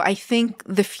diversity. So I think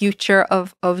the future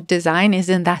of design is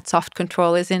in that soft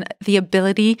control, is in the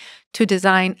ability to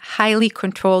design highly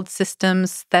controlled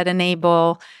systems that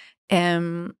enable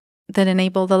the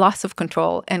loss of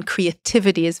control. And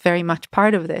creativity is very much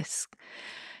part of this,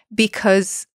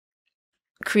 because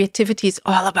creativity is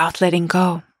all about letting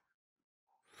go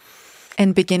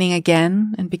and beginning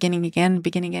again and beginning again and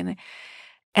beginning again.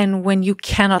 And when you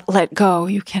cannot let go,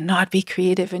 you cannot be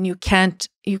creative, and you can't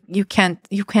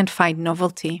find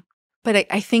novelty. But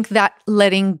I think that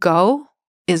letting go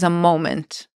is a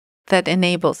moment that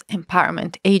enables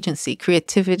empowerment, agency,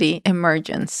 creativity,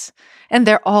 emergence. And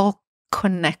they're all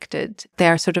connected. They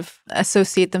are sort of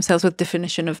associate themselves with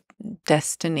definition of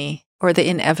destiny or the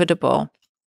inevitable.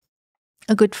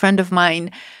 A good friend of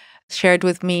mine shared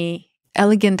with me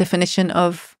elegant definition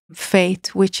of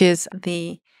fate, which is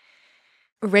the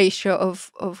ratio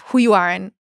of who you are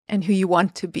and who you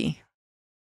want to be.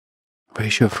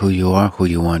 Ratio of who you are, who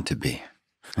you want to be.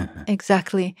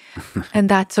 Exactly. And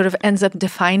that sort of ends up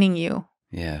defining you.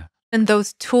 Yeah. And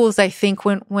those tools, I think,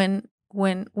 when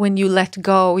you let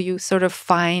go, you sort of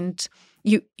find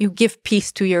you give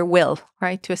peace to your will,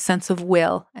 right? To a sense of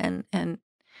will. And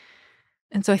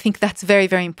so I think that's very,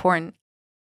 very important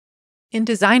in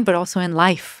design, but also in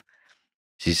life.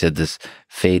 She said this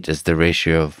fate is the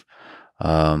ratio of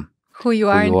who you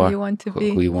are and who you want to be.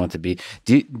 Who you want to be.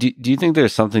 Do you think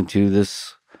there's something to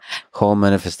this whole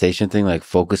manifestation thing, like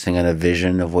focusing on a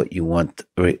vision of what you want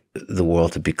the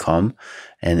world to become,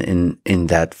 and in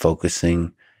that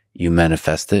focusing, you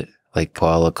manifest it? Like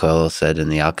Paulo Coelho said in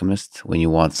The Alchemist, when you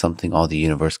want something, all the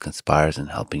universe conspires in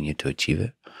helping you to achieve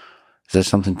it. Is there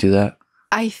something to that?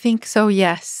 I think so,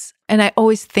 yes. And I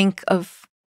always think of,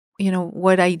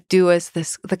 what I do as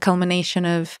the culmination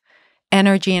of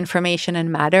energy, information,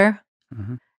 and matter,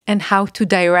 and how to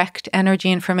direct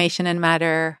energy, information, and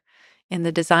matter in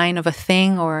the design of a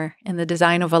thing or in the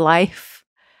design of a life.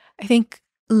 I think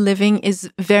living is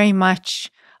very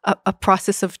much a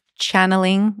process of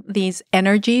channeling these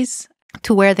energies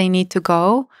to where they need to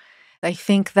go. I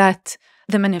think that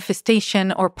the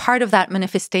manifestation, or part of that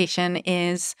manifestation,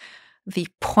 is the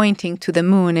pointing to the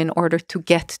moon in order to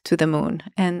get to the moon.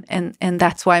 And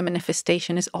that's why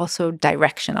manifestation is also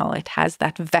directional. It has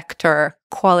that vector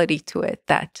quality to it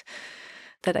that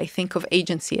I think of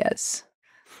agency as.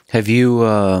 Have you,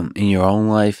 in your own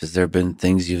life, has there been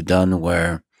things you've done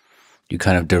where you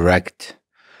kind of direct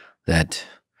that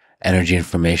energy,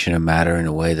 information, and matter in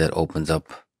a way that opens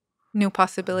up new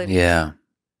possibilities? Yeah.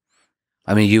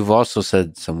 I mean, you've also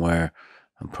said somewhere,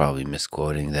 I'm probably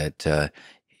misquoting, that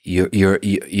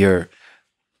you're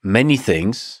many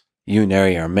things. You,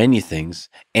 Neri, are many things,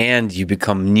 and you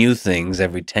become new things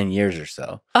every 10 years or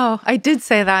so. Oh, I did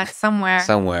say that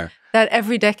somewhere. That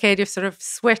every decade you sort of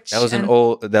switch.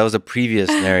 That was a previous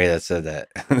Neri that said that.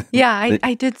 Yeah,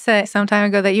 I did say some time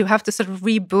ago that you have to sort of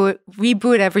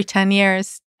reboot every 10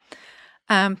 years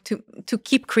to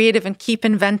keep creative and keep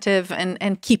inventive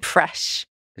and keep fresh.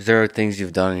 Is there things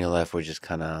you've done in your life where just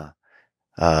kind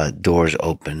of doors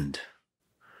opened?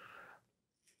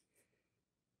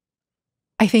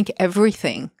 I think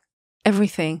everything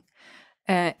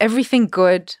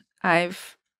good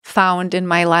I've found in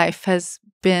my life has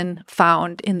been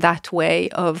found in that way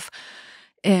of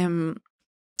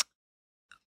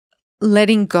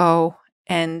letting go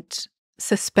and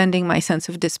suspending my sense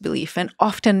of disbelief. And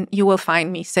often you will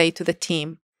find me say to the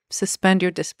team, suspend your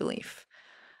disbelief.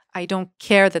 I don't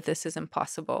care that this is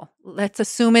impossible. Let's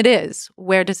assume it is.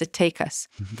 Where does it take us?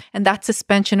 Mm-hmm. And that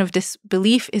suspension of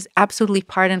disbelief is absolutely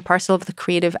part and parcel of the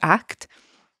creative act.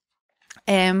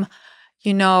 You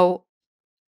know,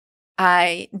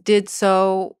 I did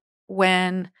so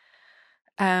when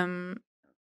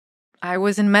I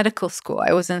was in medical school.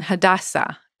 I was in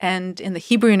Hadassah and in the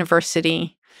Hebrew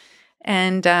University.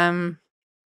 And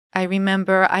I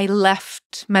remember I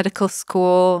left medical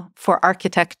school for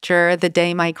architecture the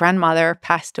day my grandmother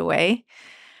passed away.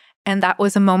 And that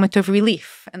was a moment of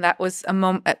relief. And that was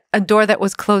a door that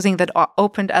was closing that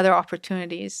opened other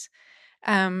opportunities.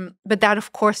 But that,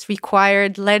 of course,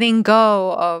 required letting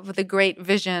go of the great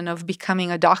vision of becoming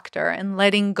a doctor and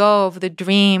letting go of the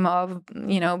dream of,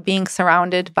 being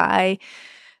surrounded by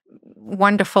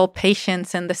wonderful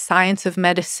patients and the science of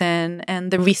medicine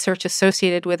and the research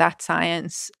associated with that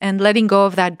science, and letting go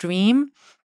of that dream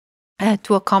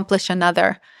to accomplish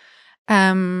another.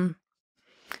 And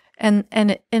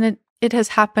it has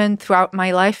happened throughout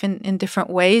my life in different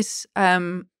ways.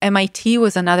 MIT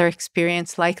was another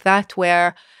experience like that,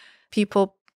 where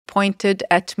people pointed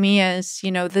at me as,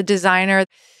 the designer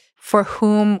for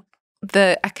whom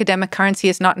the academic currency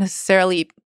is not necessarily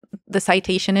the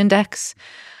citation index.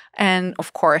 And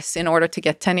of course, in order to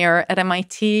get tenure at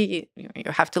MIT, you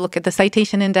have to look at the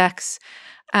citation index.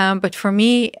 But for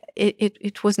me,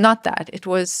 it was not that. It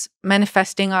was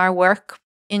manifesting our work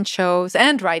in shows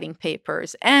and writing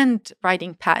papers and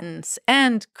writing patents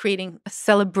and creating a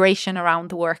celebration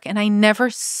around the work. And I never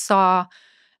saw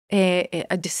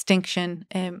a distinction,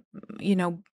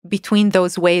 between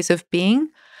those ways of being.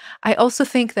 I also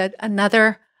think that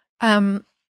another kind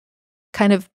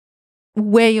of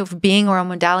way of being, or a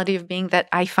modality of being, that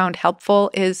I found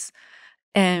helpful is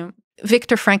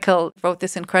Viktor Frankl wrote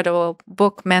this incredible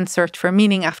book, Man's Search for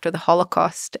Meaning, after the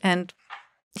Holocaust. And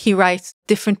he writes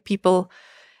different people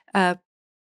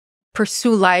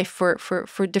pursue life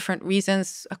for different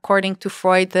reasons. According to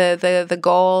Freud, the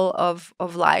goal of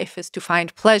life is to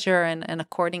find pleasure, and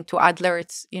according to Adler,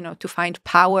 it's to find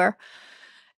power.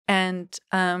 And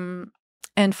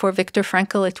for Viktor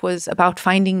Frankl, it was about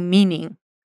finding meaning.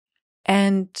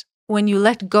 And when you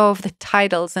let go of the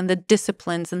titles and the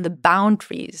disciplines and the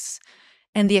boundaries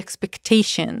and the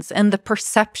expectations and the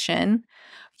perception,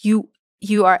 you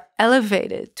are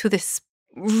elevated to this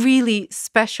really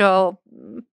special,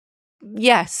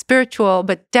 spiritual,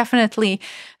 but definitely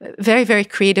very, very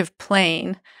creative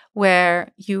plane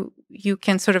where you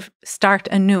can sort of start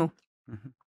anew. Mm-hmm.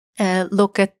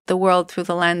 Look at the world through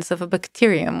the lens of a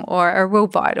bacterium or a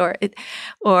robot, or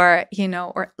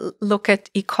look at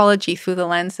ecology through the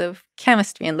lens of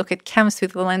chemistry, and look at chemistry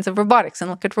through the lens of robotics, and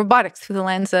look at robotics through the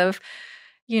lens of,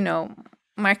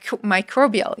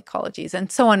 microbial ecologies,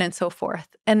 and so on and so forth.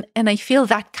 And I feel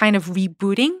that kind of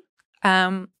rebooting,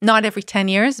 not every 10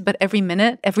 years, but every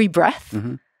minute, every breath,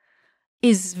 mm-hmm.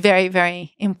 is very,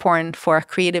 very important for a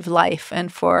creative life,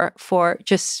 and for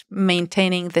just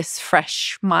maintaining this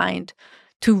fresh mind,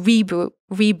 to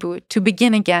reboot, to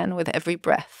begin again with every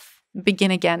breath,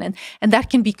 begin again. And that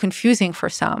can be confusing for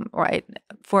some, right?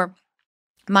 For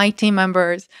my team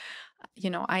members,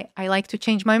 I like to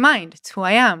change my mind. It's who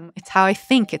I am. It's how I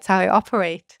think. It's how I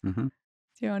operate. Mm-hmm.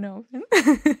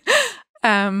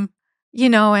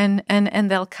 And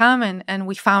they'll come and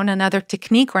we found another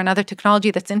technique or another technology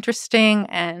that's interesting,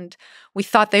 and we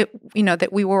thought that,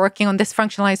 that we were working on this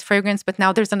functionalized fragrance, but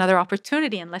now there's another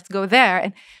opportunity, and let's go there.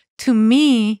 And to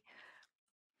me,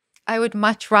 I would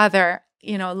much rather,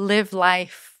 live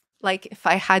life like, if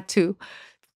I had to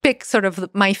pick sort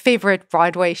of my favorite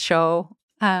Broadway show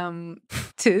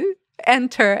to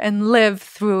enter and live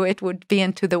through, it would be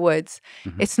Into the Woods.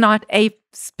 Mm-hmm. It's not a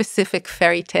specific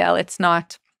fairy tale. It's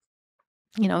not,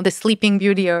 the Sleeping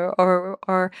Beauty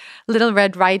or Little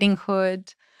Red Riding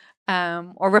Hood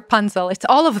or Rapunzel. It's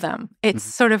all of them. It's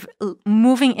mm-hmm. sort of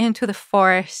moving into the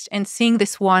forest and seeing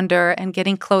this wonder and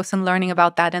getting close and learning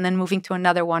about that, and then moving to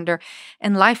another wonder.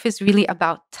 And life is really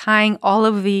about tying all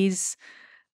of these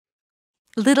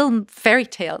little fairy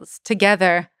tales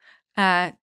together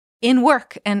in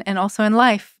work and also in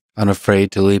life.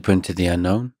 Unafraid to leap into the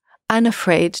unknown?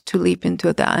 Unafraid to leap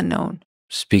into the unknown.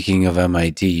 Speaking of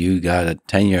MIT, you got a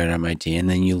tenure at MIT, and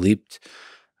then you leaped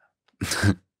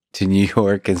to New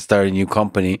York and start a new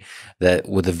company that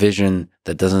with a vision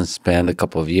that doesn't span a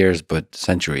couple of years but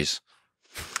centuries.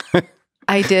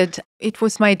 I did. It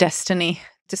was my destiny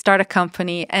to start a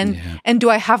company. And Yeah. and do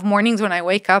I have mornings when I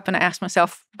wake up and I ask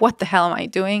myself, what the hell am I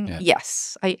doing? Yeah.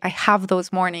 Yes, I have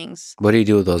those mornings. What do you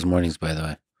do with those mornings, by the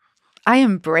way? I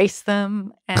embrace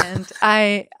them and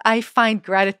I find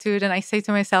gratitude and I say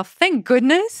to myself, thank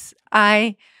goodness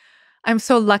I'm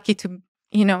so lucky to,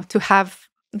 to have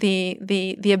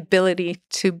the ability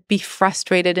to be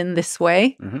frustrated in this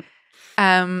way.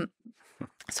 Um,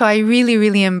 so I really,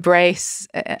 really embrace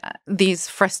these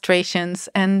frustrations,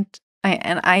 and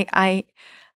I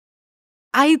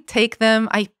take them,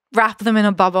 I wrap them in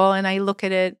a bubble, and I look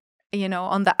at it,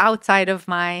 on the outside of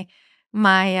my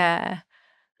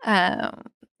uh,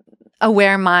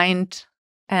 aware mind,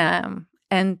 and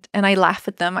I laugh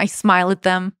at them, I smile at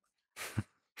them.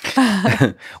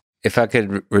 If I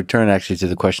could return actually to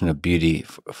the question of beauty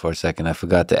for a second, I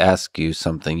forgot to ask you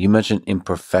something. You mentioned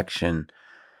imperfection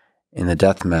in the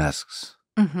death masks.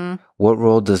 Mm-hmm. What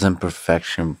role does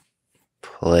imperfection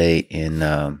play in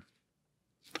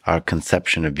our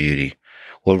conception of beauty?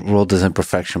 What role does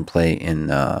imperfection play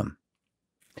in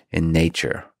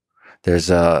nature? There's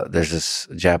this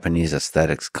Japanese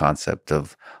aesthetics concept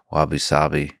of wabi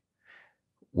sabi,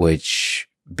 which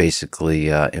basically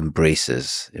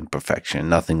embraces imperfection.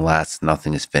 Nothing lasts,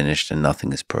 nothing is finished, and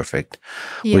nothing is perfect.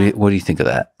 Yeah. What do you think of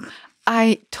that?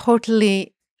 I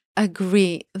totally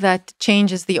agree that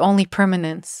change is the only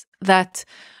permanence, that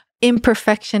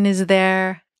imperfection is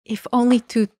there, if only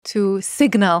to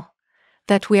signal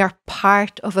that we are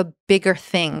part of a bigger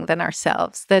thing than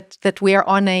ourselves, that we are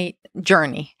on a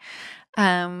journey,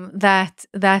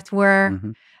 that we're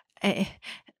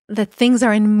that things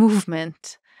are in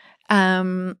movement,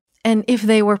 and if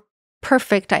they were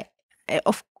perfect,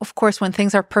 of course, when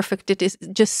things are perfect, it is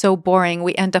just so boring.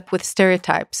 We end up with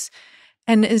stereotypes.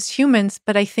 And as humans,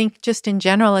 but I think just in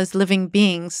general as living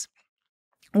beings,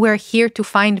 we're here to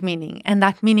find meaning, and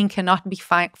that meaning cannot be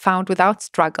found without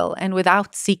struggle and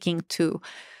without seeking to,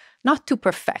 not to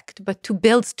perfect, but to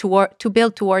build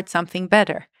towards something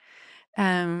better.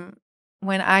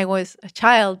 When I was a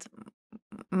child,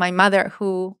 my mother,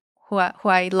 who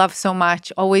I love so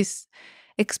much, always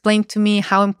explained to me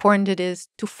how important it is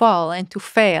to fall and to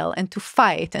fail and to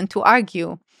fight and to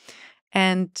argue,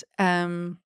 and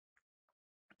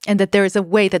that there is a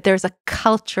way, that there's a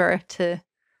culture to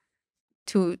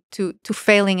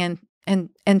failing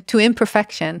and to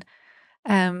imperfection.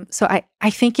 So I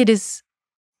think it is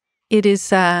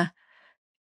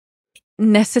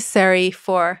necessary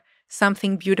for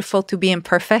something beautiful to be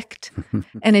imperfect,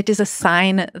 and it is a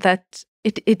sign that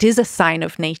it is a sign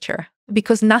of nature,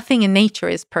 because nothing in nature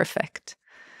is perfect.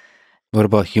 What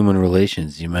about human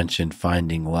relations? You mentioned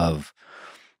finding love.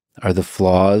 Are the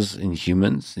flaws in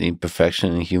humans, the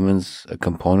imperfection in humans, a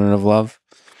component of love?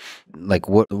 Like,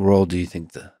 what role do you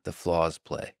think the flaws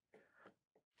play?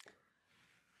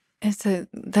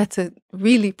 That's a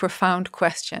really profound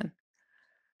question.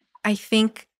 I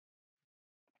think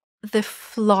the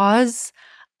flaws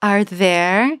are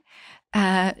there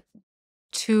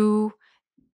to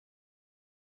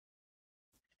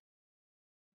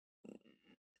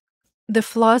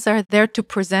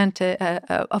present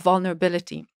a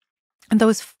vulnerability, and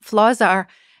those flaws are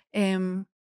um,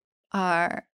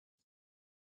 are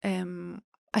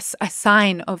a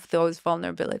sign of those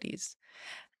vulnerabilities.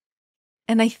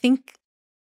 And I think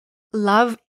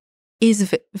love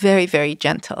is very, very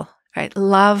gentle, right?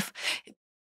 Love,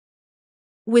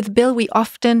 with Bill, we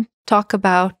often talk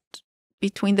about,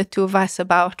 between the two of us,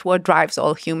 about what drives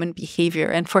all human behavior.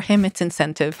 And for him, it's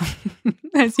incentive,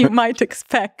 as you might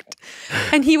expect.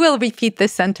 And he will repeat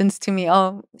this sentence to me: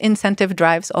 "Oh, incentive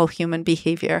drives all human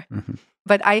behavior."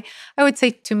 But I would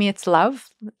say, to me, it's love,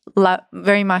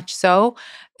 very much so.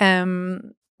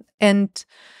 And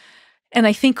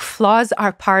I think flaws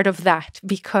are part of that,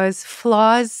 because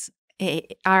flaws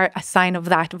are a sign of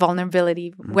that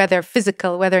vulnerability, whether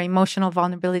physical, whether emotional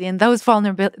vulnerability. And these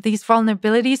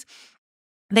vulnerabilities,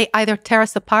 they either tear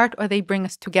us apart or they bring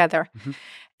us together.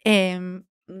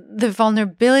 The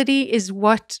vulnerability is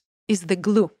what is the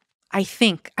glue. I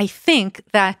think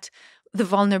that the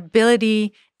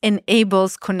vulnerability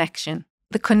enables connection.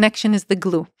 The connection is the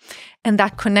glue. And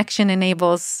that connection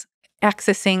enables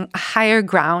accessing a higher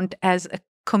ground as a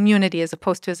community, as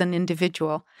opposed to as an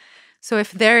individual. So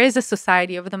if there is a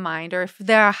society of the mind, or if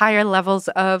there are higher levels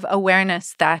of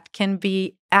awareness that can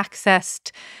be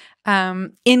accessed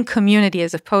in community,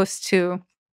 as opposed to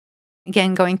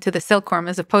again, going to the silkworm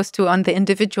as opposed to on the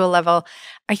individual level,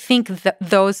 I think that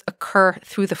those occur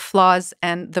through the flaws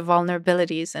and the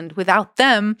vulnerabilities. And without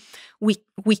them,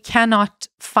 we cannot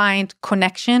find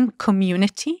connection,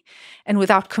 community. And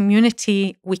without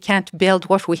community, we can't build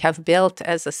what we have built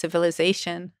as a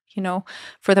civilization,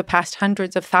 for the past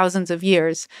hundreds of thousands of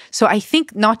years. So I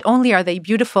think not only are they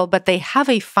beautiful, but they have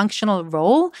a functional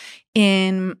role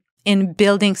in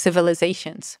building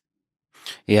civilizations.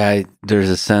 Yeah, there's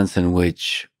a sense in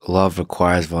which love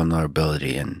requires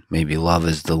vulnerability, and maybe love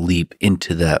is the leap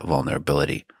into that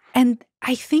vulnerability. And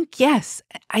I think, yes,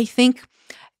 I think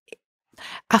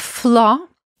a flaw,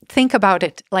 think about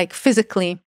it like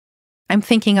physically. I'm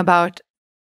thinking about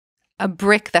a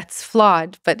brick that's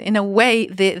flawed, but in a way,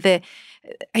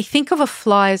 I think of a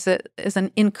flaw as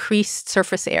an increased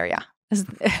surface area. That's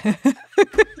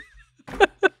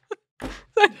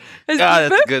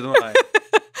a good line.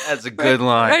 That's a good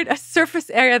line. Right? A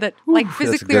surface area that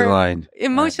physically or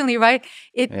emotionally, right?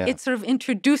 It sort of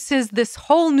introduces this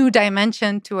whole new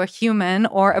dimension to a human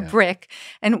or a brick.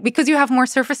 And because you have more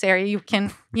surface area, you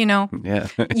can,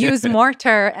 use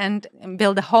mortar and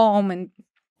build a home.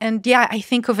 And I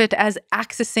think of it as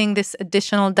accessing this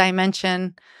additional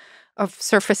dimension of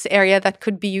surface area that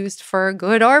could be used for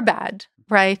good or bad,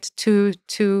 right? To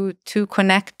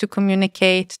connect, to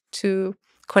communicate, to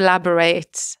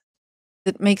collaborate.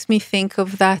 It makes me think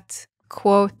of that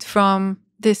quote from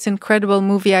this incredible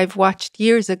movie I've watched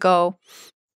years ago,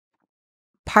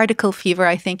 Particle Fever,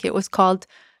 I think it was called,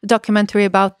 a documentary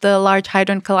about the Large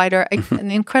Hadron Collider, an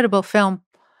incredible film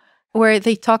where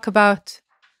they talk about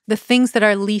the things that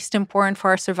are least important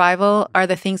for our survival are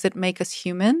the things that make us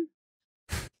human.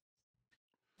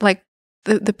 Like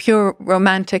the pure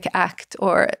romantic act,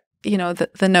 or,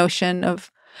 the notion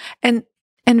of, and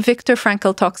Viktor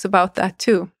Frankl talks about that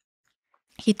too.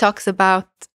 He talks about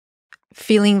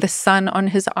feeling the sun on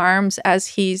his arms as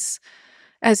he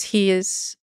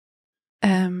is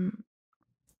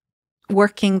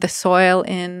working the soil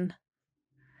in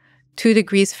 2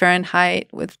 degrees Fahrenheit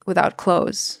without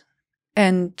clothes.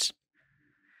 And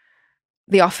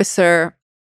the officer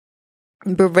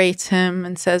berates him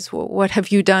and says, well, what have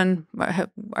you done?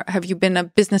 Have you been a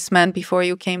businessman before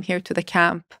you came here to the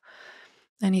camp?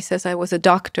 And he says, I was a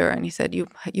doctor. And he said, you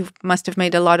must have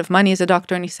made a lot of money as a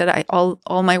doctor. And he said,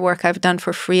 all my work I've done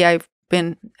for free. I've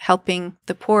been helping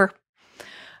the poor.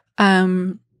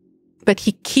 But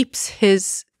he keeps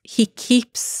his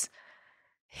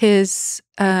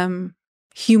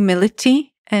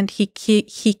humility, and he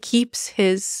keeps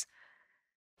his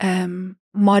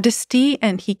modesty,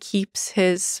 and he keeps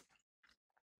his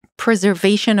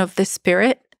preservation of the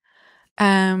spirit.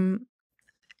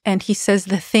 And he says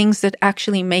the things that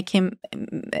actually make him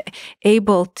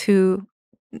able to,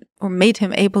 or made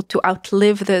him able to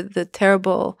outlive the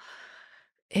terrible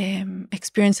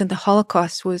experience in the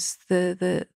Holocaust was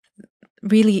the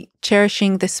really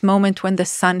cherishing this moment when the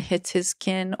sun hits his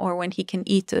skin, or when he can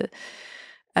eat a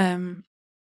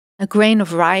grain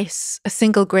of rice, a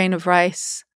single grain of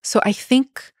rice. So I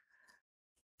think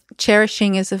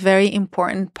cherishing is a very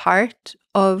important part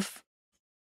of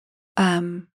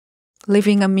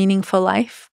living a meaningful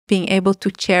life, being able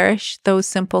to cherish those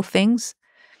simple things.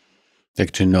 Like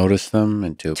to notice them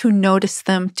and to notice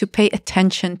them, to pay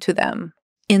attention to them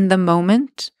in the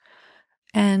moment.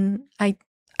 And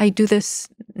I do this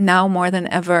now more than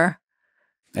ever.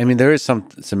 I mean, there is some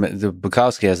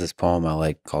Bukowski has this poem I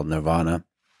like called Nirvana,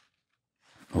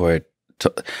 where it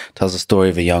tells a story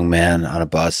of a young man on a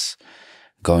bus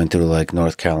going through like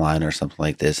North Carolina or something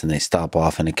like this, and they stop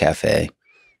off in a cafe,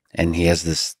 and he has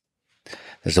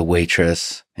there's a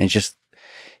waitress, and just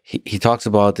he talks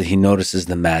about that he notices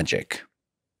the magic,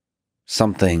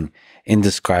 something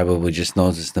indescribable, just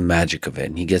notices the magic of it.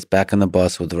 And he gets back on the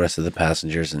bus with the rest of the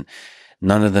passengers, and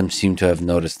none of them seem to have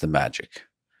noticed the magic.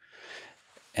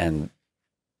 And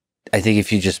I think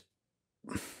if you just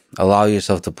allow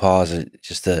yourself to pause and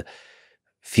just to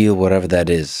feel whatever that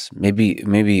is,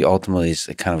 maybe ultimately it's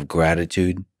a kind of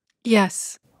gratitude.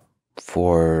 Yes.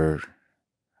 For,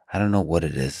 I don't know what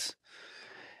it is.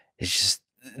 It's just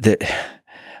that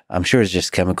I'm sure it's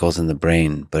just chemicals in the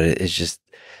brain, but it's just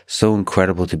so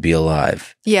incredible to be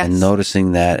alive. Yes. And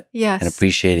noticing that. Yes. And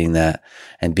appreciating that,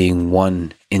 and being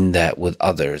one in that with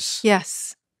others.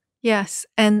 Yes. Yes.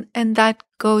 And that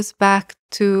goes back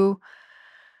to,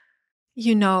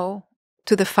 to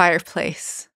the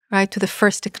fireplace, right? To the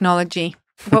first technology.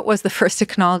 What was the first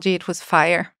technology? It was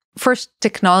fire. First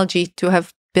technology to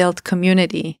have built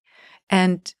community.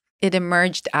 And it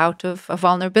emerged out of a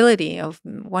vulnerability of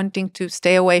wanting to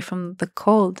stay away from the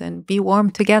cold and be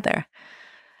warm together.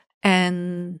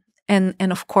 And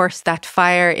And of course, that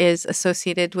fire is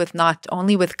associated with not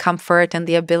only with comfort and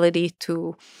the ability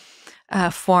to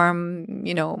form,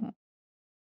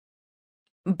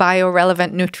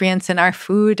 biorelevant nutrients in our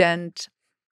food and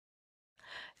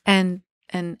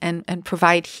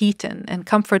provide heat and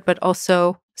comfort, but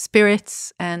also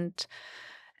spirits and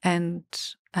a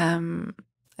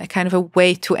kind of a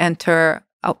way to enter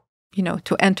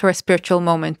a spiritual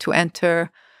moment, to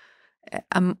enter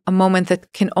a moment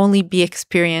that can only be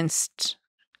experienced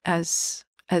as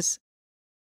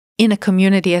in a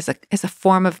community, as a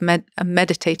form of a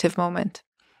meditative moment.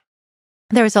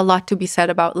 There is a lot to be said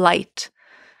about light.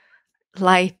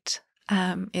 Light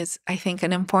is, I think,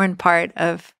 an important part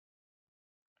of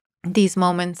these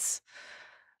moments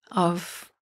of,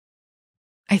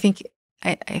 I think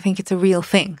it's a real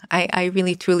thing. I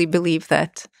really truly believe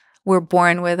that we're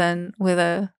born with an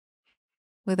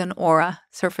aura,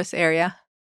 surface area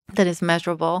that is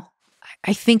measurable.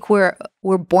 I think we're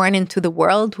born into the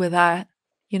world with a,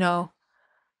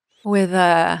 with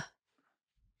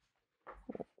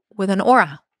an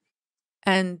aura,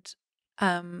 and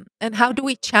how do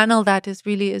we channel that is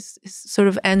really is sort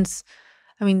of ends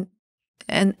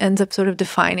up sort of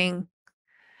defining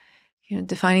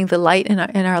the light in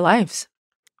our lives.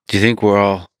 Do you think we're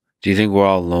all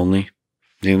lonely?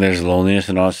 Do you think there's loneliness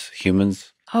in us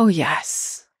humans? Oh,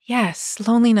 yes.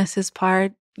 Loneliness is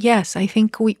part. Yes, I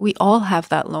think we all have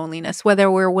that loneliness,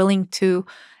 whether we're willing to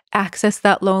access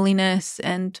that loneliness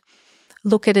and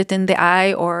look at it in the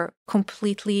eye, or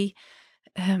completely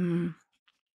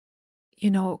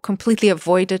completely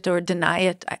avoid it or deny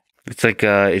it. It's like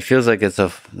it feels like it's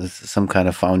some kind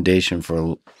of foundation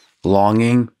for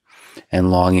longing,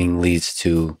 and longing leads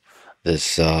to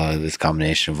this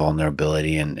combination of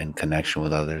vulnerability and connection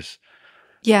with others.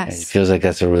 Yes. And it feels like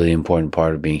that's a really important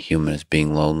part of being human, is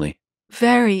being lonely.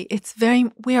 We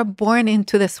are born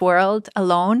into this world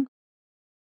alone.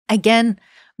 Again,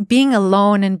 being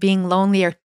alone and being lonely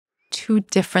are two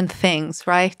different things,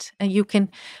 right? And you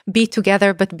can be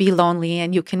together but be lonely,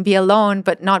 and you can be alone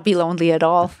but not be lonely at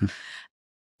all.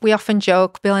 We often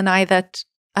joke, Bill and I, that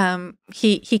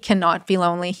he cannot be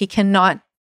lonely. He cannot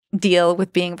deal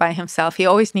with being by himself. He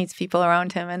always needs people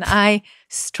around him. And I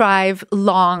strive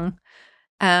long,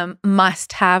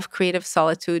 must have creative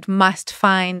solitude, must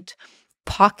find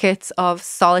pockets of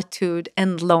solitude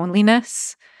and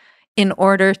loneliness in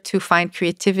order to find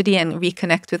creativity and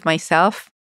reconnect with myself.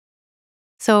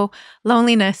 So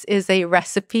loneliness is a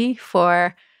recipe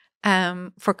for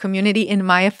community, in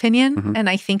my opinion. Mm-hmm. And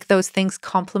I think those things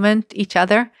complement each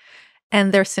other,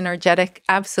 and they're synergetic.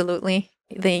 Absolutely,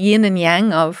 the yin and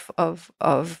yang of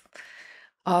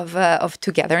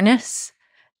togetherness,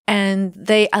 and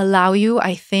they allow you,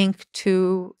 I think,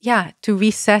 to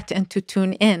reset and to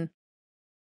tune in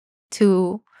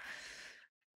to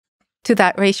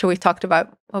that ratio we talked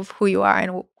about of who you are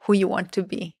and who you want to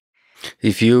be.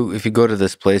 If you go to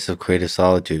this place of creative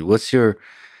solitude, what's your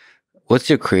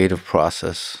creative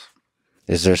process?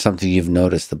 Is there something you've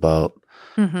noticed about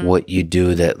what you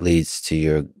do that leads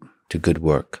to good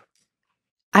work?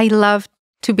 I love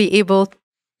to be able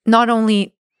not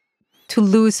only to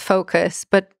lose focus,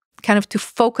 but kind of to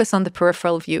focus on the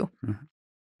peripheral view,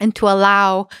 and to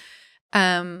allow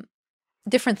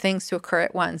different things to occur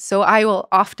at once. So I will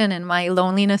often, in my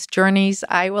loneliness journeys,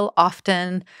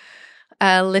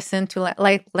 listen to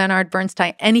like Leonard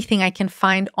Bernstein, anything I can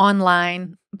find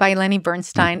online by Lenny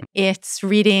Bernstein. It's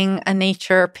reading a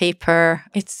Nature paper.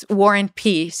 It's War and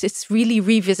Peace. It's really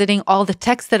revisiting all the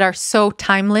texts that are so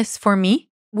timeless for me,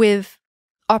 with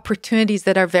opportunities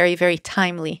that are very, very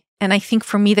timely. And I think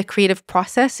for me, the creative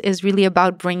process is really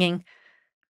about bringing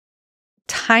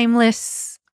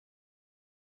timeless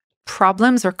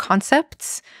problems or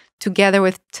concepts together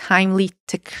with timely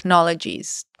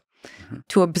technologies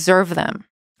to observe them.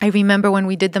 I remember when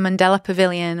we did the Mandela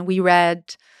Pavilion, we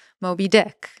read Moby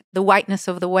Dick, The Whiteness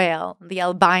of the Whale, The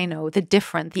Albino, The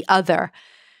Different, The Other.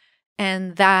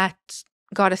 And that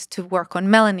got us to work on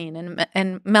melanin.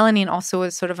 And melanin also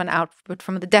is sort of an output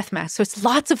from the death mask. So it's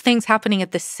lots of things happening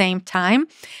at the same time,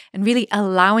 and really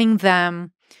allowing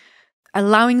them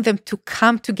to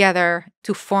come together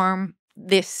to form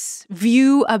this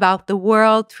view about the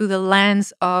world through the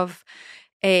lens of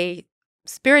a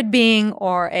spirit being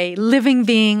or a living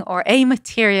being or a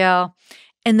material,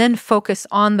 and then focus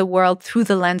on the world through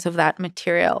the lens of that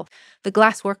material. The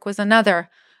glass work was another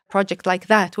project like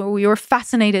that, where we were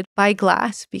fascinated by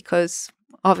glass because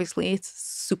obviously it's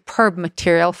superb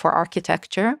material for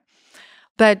architecture.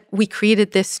 But we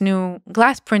created this new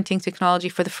glass printing technology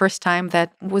for the first time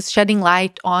that was shedding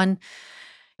light on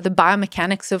the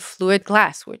biomechanics of fluid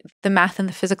glass, the math and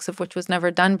the physics of which was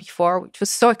never done before, which was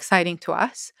so exciting to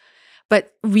us.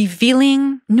 But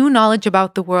revealing new knowledge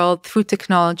about the world through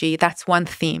technology, that's one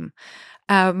theme.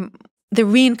 The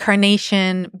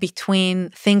reincarnation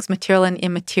between things material and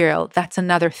immaterial, that's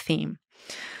another theme.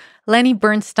 Lenny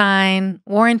Bernstein,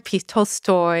 War and Peace,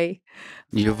 Tolstoy.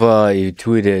 You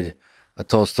tweeted a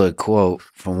Tolstoy quote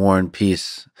from War and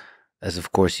Peace, as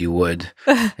of course you would.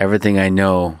 Everything I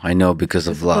know because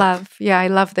of love. Yeah, I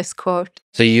love this quote.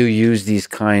 So you use these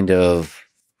kind of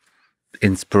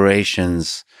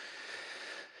inspirations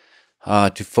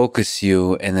to focus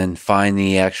you and then find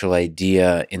the actual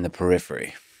idea in the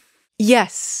periphery.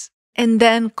 Yes. And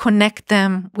then connect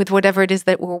them with whatever it is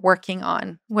that we're working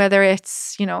on, whether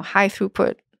it's, high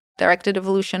throughput directed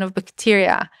evolution of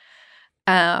bacteria,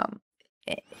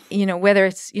 whether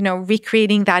it's,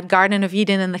 recreating that Garden of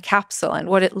Eden in the capsule and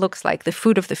what it looks like, the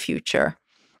food of the future.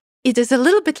 It is a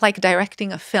little bit like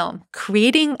directing a film.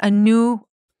 Creating a new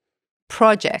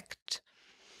project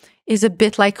is a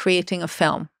bit like creating a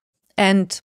film.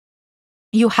 And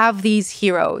you have these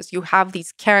heroes, you have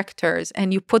these characters,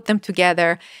 and you put them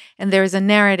together, and there's a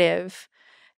narrative,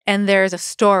 and there's a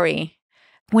story.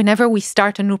 Whenever we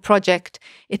start a new project,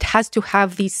 it has to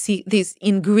have these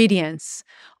ingredients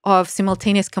of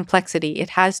simultaneous complexity.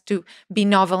 It has to be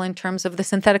novel in terms of the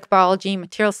synthetic biology,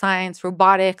 material science,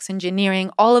 robotics,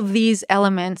 engineering. All of these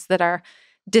elements that are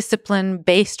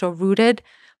discipline-based or rooted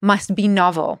must be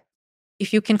novel.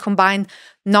 If you can combine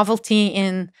novelty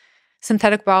in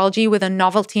synthetic biology with a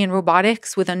novelty in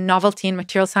robotics, with a novelty in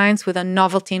material science, with a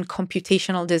novelty in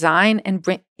computational design, and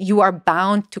you are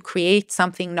bound to create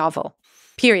something novel,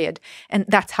 period. And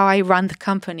that's how I run the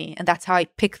company, and that's how I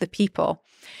pick the people.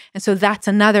 And so that's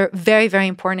another very, very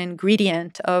important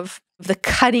ingredient of the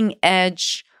cutting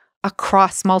edge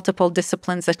across multiple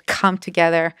disciplines that come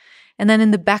together. And then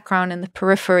in the background, in the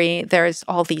periphery, there's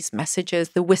all these messages,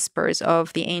 the whispers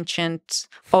of the ancient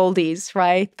oldies,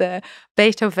 right? The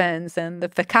Beethovens and the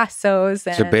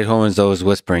Picassos. So Beethoven's always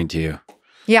whispering to you.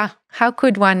 Yeah. How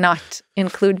could one not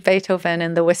include Beethoven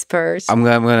in the whispers? I'm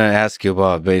going to ask you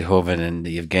about Beethoven and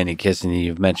Yevgeny Kissin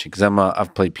you've mentioned, because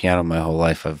I've played piano my whole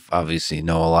life. I've obviously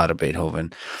know a lot of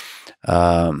Beethoven.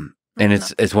 And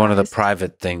it's one of the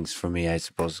private things for me, I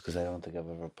suppose, because I don't think I've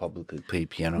ever publicly played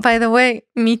piano. By the way,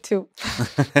 me too.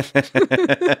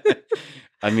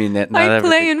 I mean, I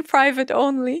play in private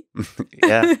only.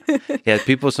 Yeah.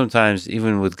 People sometimes,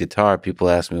 even with guitar, people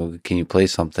ask me, well, can you play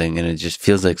something? And it just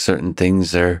feels like certain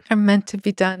things are meant to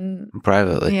be done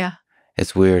privately. Yeah.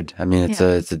 It's weird. I mean, it's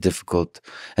a difficult,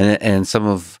 and some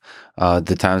of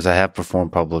the times I have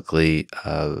performed publicly,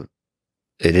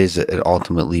 it is an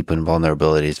ultimate leap in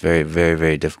vulnerability. It's very, very,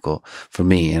 very difficult for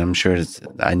me. And I'm sure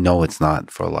I know it's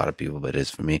not for a lot of people, but it is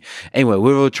for me. Anyway,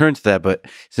 we will return to that. But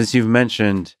since you've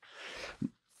mentioned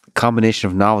combination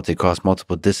of novelty across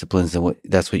multiple disciplines, and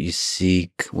that's what you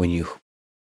seek when you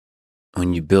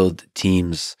build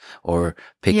teams or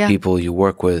pick people you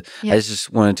work with. I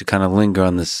just wanted to kind of linger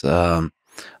on this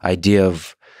idea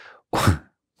of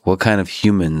what kind of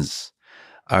humans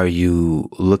are you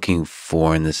looking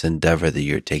for in this endeavor that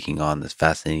you're taking on, this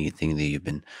fascinating thing that you've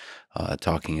been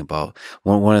talking about?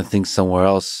 One of the things somewhere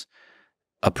else,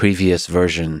 a previous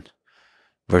version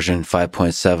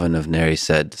 5.7 of Neri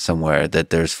said somewhere that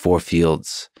there's 4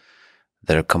 fields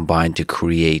that are combined to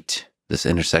create this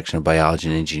intersection of biology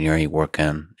and engineering work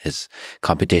on is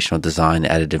computational design,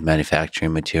 additive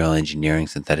manufacturing, material engineering,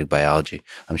 synthetic biology.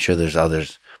 I'm sure there's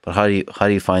others, but how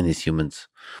do you find these humans?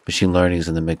 Machine learning is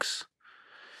in the mix.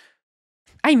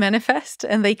 I manifest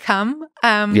and they come.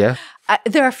 There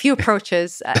are a few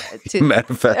approaches to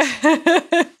manifest.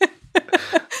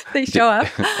 They show up.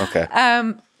 Okay.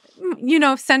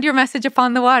 Send your message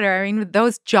upon the water. I mean,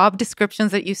 those job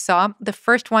descriptions that you saw, the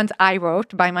first ones I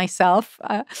wrote by myself.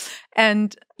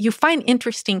 And you find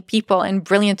interesting people and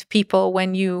brilliant people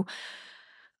when you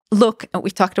look, we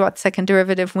talked about second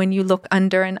derivative, when you look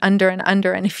under and under and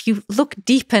under. And if you look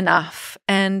deep enough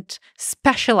and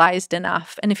specialized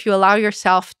enough, and if you allow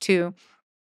yourself to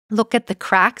look at the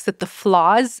cracks, at the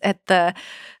flaws, at the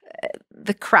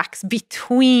cracks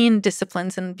between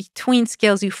disciplines and between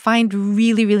skills, you find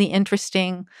really, really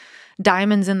interesting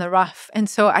diamonds in the rough. And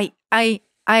so I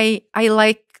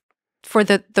like for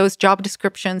those job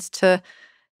descriptions to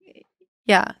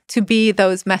be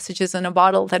those messages in a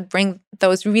bottle that bring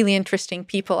those really interesting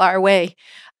people our way.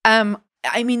 I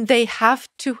mean, they have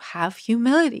to have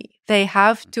humility. They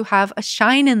have to have a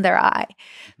shine in their eye.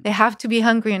 They have to be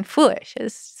hungry and foolish,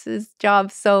 as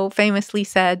Jobs so famously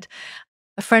said.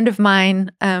 A friend of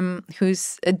mine,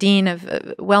 who's a dean of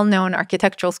a well-known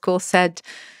architectural school, said,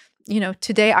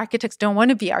 today architects don't want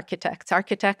to be architects.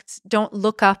 Architects don't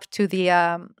look up to the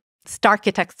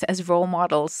starchitects as role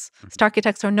models.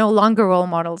 Starchitects are no longer role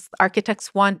models.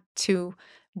 Architects want to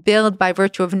build by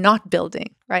virtue of not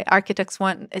building, right? Architects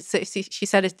want, she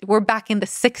said, we're back in the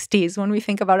 60s when we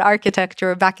think about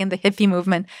architecture, back in the hippie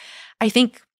movement. I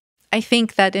think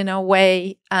that in a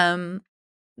way,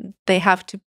 they have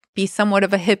to be somewhat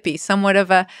of a hippie, somewhat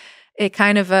of a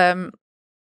kind of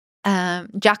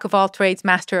jack of all trades,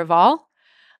 master of all.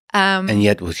 And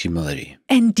yet with humility.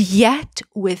 And yet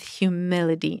with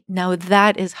humility. Now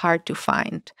that is hard to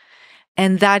find.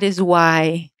 And that is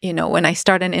why, when I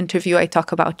start an interview, I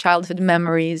talk about childhood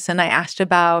memories, and I asked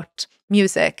about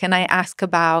music, and I ask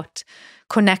about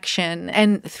connection.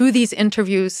 And through these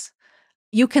interviews,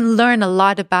 you can learn a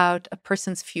lot about a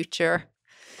person's future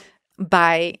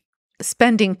by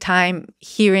spending time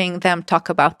hearing them talk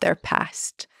about their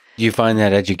past. Do you find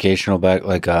that educational back,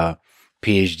 like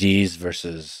PhDs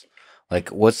versus, like,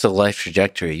 what's the life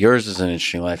trajectory? Yours is an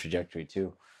interesting life trajectory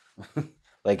too.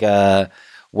 Like,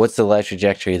 what's the life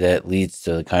trajectory that leads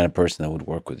to the kind of person that would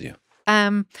work with you?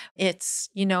 It's,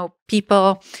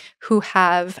 people who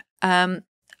have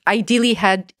ideally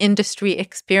had industry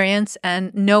experience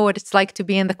and know what it's like to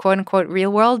be in the quote unquote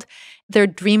real world. They're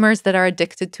dreamers that are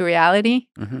addicted to reality,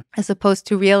 as opposed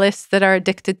to realists that are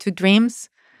addicted to dreams,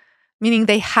 meaning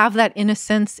they have that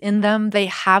innocence in them. They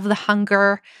have the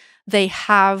hunger. They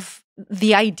have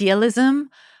the idealism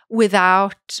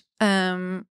without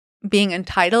being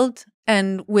entitled,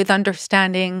 and with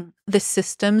understanding the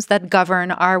systems that govern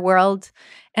our world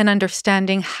and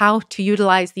understanding how to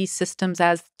utilize these systems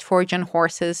as Trojan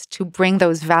horses to bring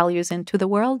those values into the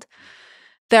world.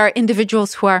 There are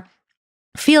individuals who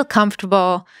feel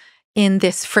comfortable in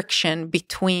this friction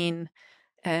between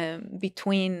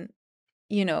highly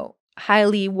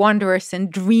wondrous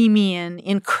and dreamy and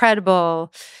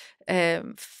incredible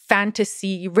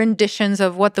fantasy renditions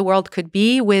of what the world could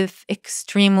be, with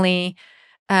extremely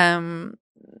and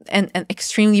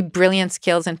extremely brilliant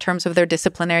skills in terms of their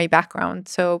disciplinary background.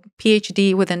 So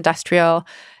PhD with industrial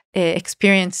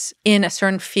experience in a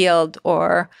certain field,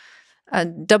 or a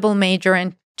double major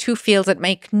in two fields that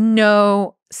make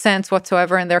no sense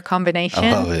whatsoever in their combination.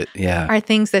 I love it. Yeah. Are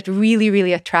things that really,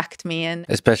 really attract me. And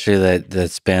especially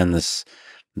that span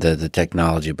the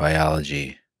technology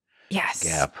biology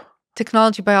gap.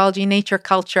 Technology, biology, nature,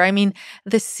 culture. I mean,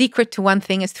 the secret to one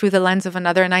thing is through the lens of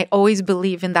another. And I always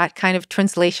believe in that kind of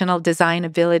translational design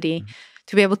ability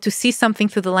to be able to see something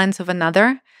through the lens of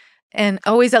another, and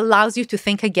always allows you to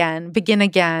think again, begin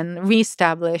again,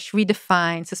 reestablish,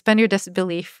 redefine, suspend your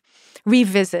disbelief,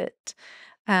 revisit.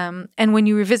 And when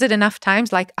you revisit enough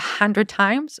times, like 100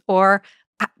 times or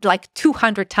like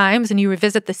 200 times, and you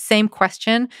revisit the same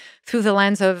question through the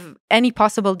lens of any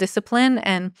possible discipline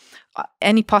and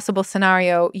any possible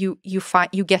scenario, you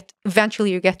get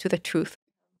to the truth.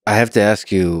 I have to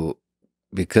ask you,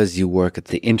 because you work at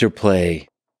the interplay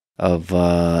of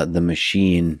the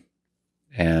machine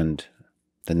and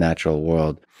the natural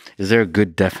world, is there a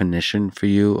good definition for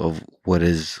you of what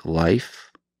is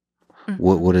life?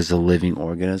 What is a living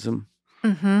organism?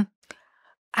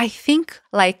 I think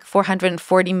like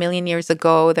 440 million years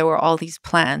ago, there were all these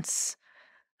plants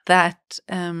that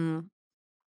the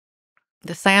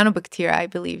cyanobacteria, I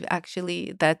believe,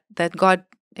 actually, that God,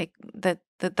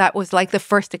 that was like the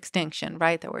first extinction,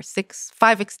 right? There were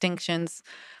 5 extinctions.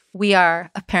 We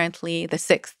are apparently the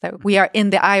 6th. We are in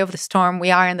the eye of the storm.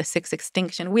 We are in the 6th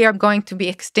extinction. We are going to be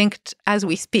extinct as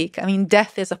we speak. I mean,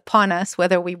 death is upon us,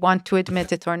 whether we want to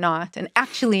admit it or not. And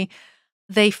actually,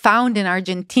 they found in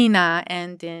Argentina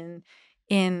and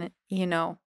in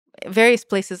various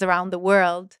places around the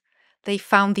world, they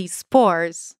found these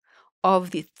spores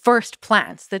of the first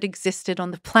plants that existed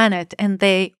on the planet, and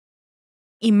they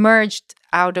emerged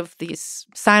out of these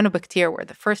cyanobacteria, were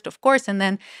the first, of course, and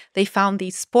then they found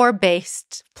these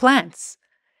spore-based plants.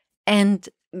 And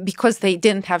because they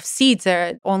didn't have seeds,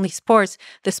 they're only spores,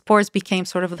 the spores became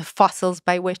sort of the fossils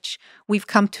by which we've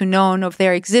come to know of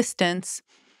their existence.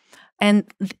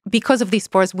 And because of these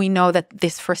spores, we know that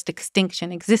this first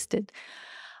extinction existed.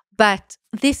 But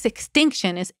this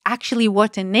extinction is actually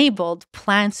what enabled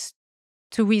plants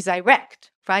to resurrect,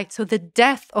 right? So the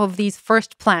death of these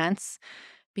first plants,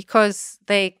 because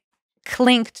they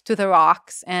clinked to the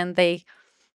rocks and they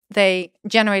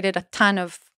generated a ton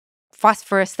of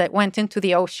phosphorus that went into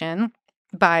the ocean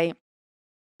by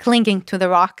clinging to the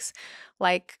rocks,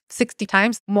 like 60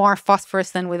 times more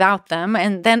phosphorus than without them.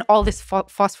 And then all this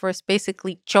phosphorus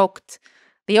basically choked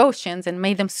the oceans and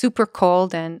made them super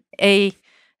cold and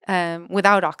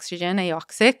without oxygen,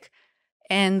 aoxic.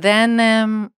 And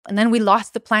then we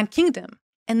lost the plant kingdom.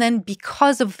 And then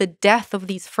because of the death of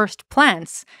these first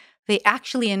plants, they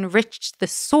actually enriched the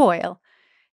soil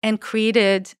and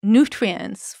created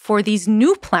nutrients for these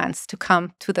new plants to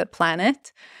come to the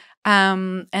planet.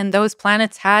 And those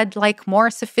planets had like more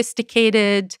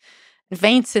sophisticated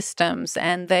vein systems,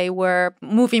 and they were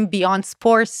moving beyond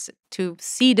spores to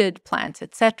seeded plants,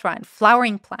 etc., and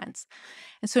flowering plants.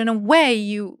 And so in a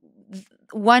way,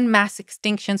 one mass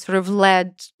extinction sort of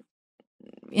led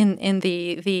in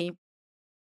the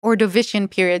Ordovician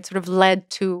period sort of led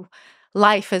to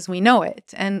life as we know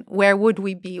it. And where would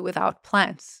we be without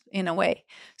plants, in a way?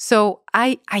 So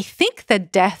I think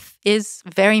that death is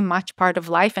very much part of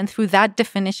life. And through that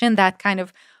definition, that kind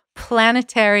of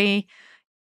planetary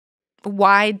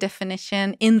wide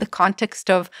definition in the context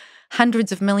of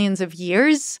hundreds of millions of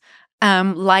years,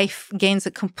 life gains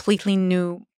a completely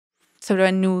new, sort of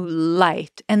a new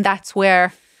light. And that's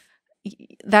when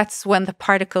the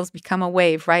particles become a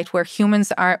wave, right? Where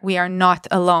we are not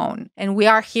alone. And we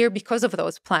are here because of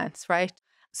those plants, right?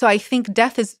 So I think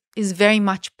death is very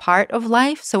much part of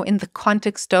life. So in the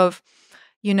context of,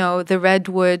 the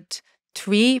redwood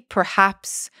tree,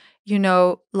 perhaps,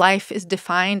 life is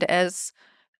defined as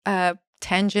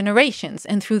 10 generations.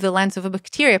 And through the lens of a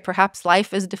bacteria, perhaps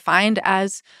life is defined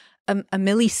as a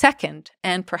millisecond.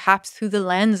 And perhaps through the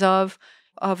lens of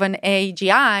an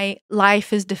AGI,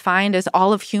 life is defined as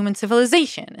all of human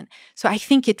civilization. And so I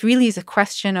think it really is a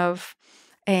question of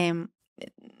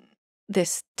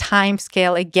this time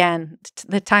scale again,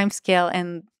 the time scale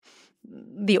and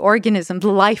the organism, the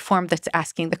life form that's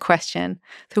asking the question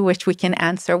through which we can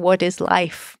answer what is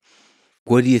life.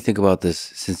 What do you think about this?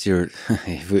 Since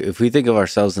if we think of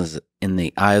ourselves as in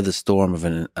the eye of the storm of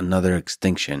another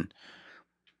extinction,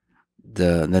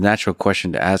 the natural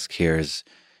question to ask here is: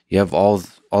 you have all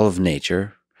of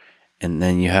nature, and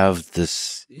then you have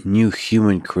this new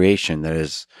human creation that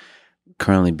is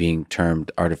currently being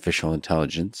termed artificial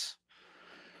intelligence.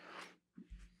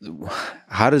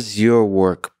 How does your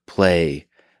work play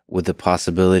with the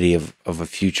possibility of a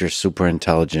future super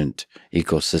intelligent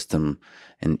ecosystem,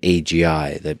 an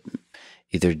AGI that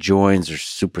either joins or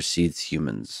supersedes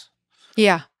humans?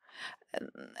 Yeah.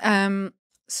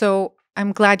 So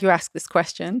I'm glad you asked this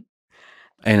question.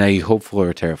 And are you hopeful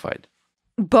or terrified?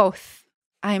 Both.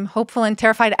 I'm hopeful and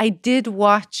terrified. I did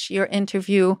watch your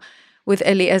interview with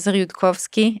Eliezer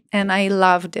Yudkowsky, and I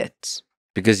loved it.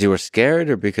 Because you were scared,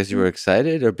 or because you were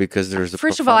excited, or because there's a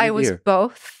First of all, I was here?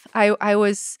 both. I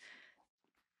was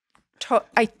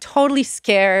totally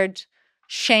scared,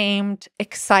 shamed,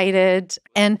 excited,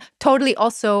 and totally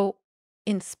also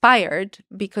inspired,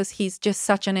 because he's just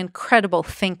such an incredible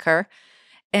thinker.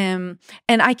 And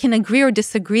I can agree or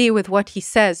disagree with what he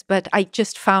says, but I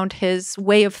just found his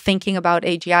way of thinking about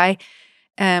AGI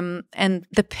and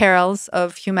the perils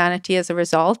of humanity as a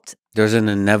result. There's an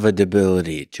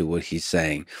inevitability to what he's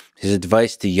saying. His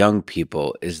advice to young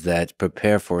people is that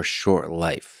prepare for a short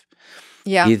life.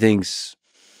 Yeah. He thinks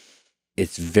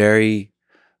it's very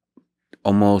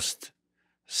almost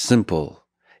simple.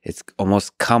 It's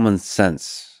almost common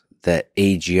sense that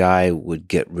AGI would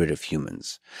get rid of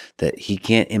humans, that he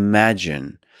can't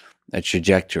imagine a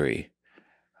trajectory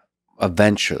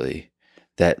eventually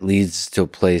that leads to a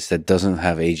place that doesn't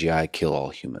have AGI kill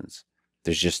all humans.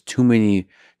 There's just too many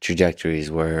trajectories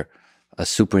where a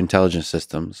super intelligent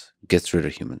systems gets rid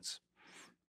of humans,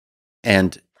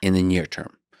 and in the near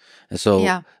term. And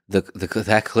so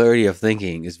that clarity of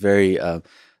thinking is very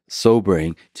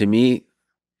sobering to me.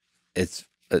 It's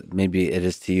maybe it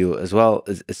is to you as well.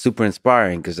 It's super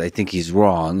inspiring because I think he's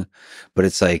wrong, but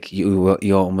it's like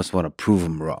you almost want to prove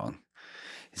him wrong.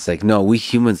 It's like, no, we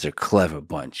humans are a clever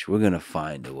bunch. We're going to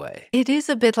find a way. It is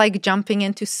a bit like jumping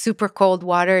into super cold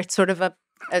water. It's sort of a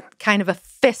kind of a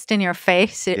fist in your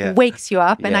face. It wakes you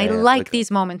up. And I like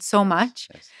these moments so much.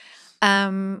 Yes.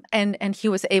 And he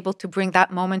was able to bring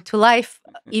that moment to life,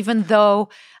 even though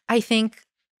I think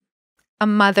a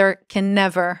mother can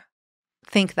never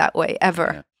think that way,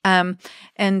 ever. Yeah.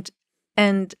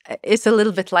 And it's a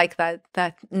little bit like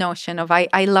that notion of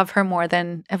I love her more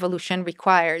than evolution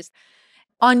requires.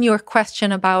 On your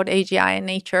question about AGI and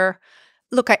nature,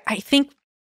 look, I think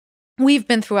we've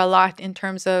been through a lot in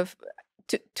terms of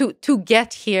to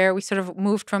get here. We sort of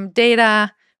moved from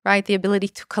data, right, the ability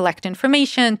to collect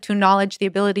information, to knowledge, the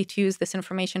ability to use this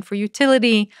information for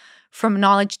utility, from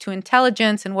knowledge to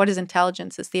intelligence. And what is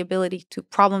intelligence? Is the ability to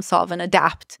problem solve and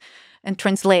adapt and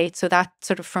translate. So that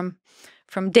sort of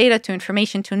from data to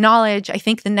information to knowledge. I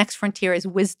think the next frontier is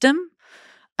wisdom.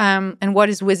 And what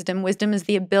is wisdom? Wisdom is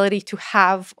the ability to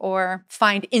have or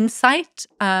find insight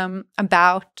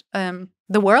about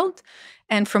the world,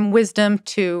 and from wisdom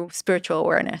to spiritual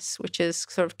awareness, which is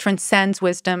sort of transcends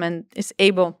wisdom and is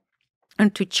able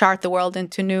to chart the world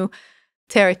into new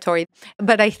territory.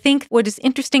 But I think what is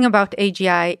interesting about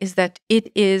AGI is that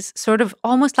it is sort of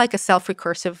almost like a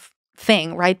self-recursive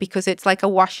thing, right? Because it's like a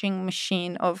washing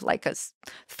machine of like a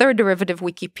third derivative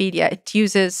Wikipedia. It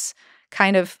uses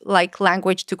kind of like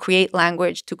language to create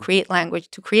language, to create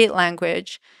language, to create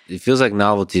language. It feels like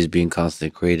novelty is being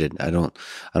constantly created.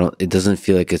 It doesn't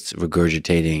feel like it's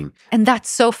regurgitating. And that's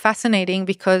so fascinating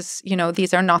because, you know,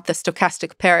 these are not the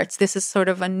stochastic parrots. This is sort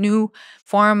of a new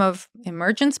form of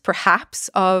emergence, perhaps,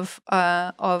 of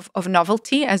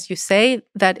novelty, as you say,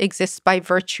 that exists by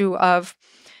virtue of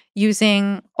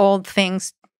using old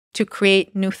things to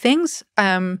create new things.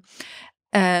 But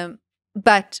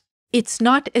it's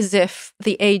not as if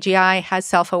the AGI has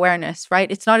self-awareness, right?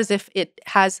 It's not as if it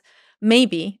has,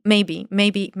 maybe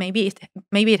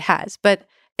it has, but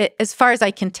as far as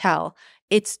I can tell,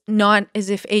 it's not as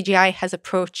if AGI has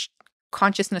approached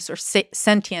consciousness or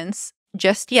sentience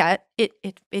just yet.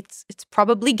 It's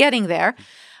probably getting there,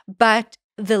 but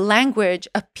the language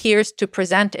appears to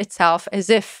present itself as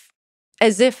if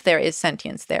there is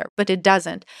sentience there, but it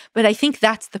doesn't. But I think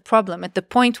that's the problem. At the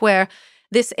point where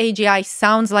this AGI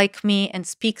sounds like me and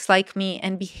speaks like me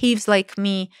and behaves like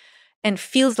me and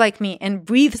feels like me and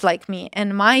breathes like me,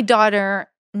 and my daughter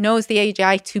knows the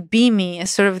AGI to be me,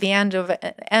 is sort of the end of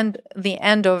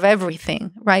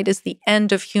everything, right? Is the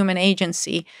end of human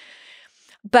agency.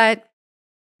 But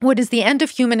what is the end of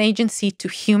human agency to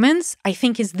humans, I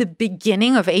think, is the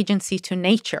beginning of agency to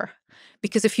nature.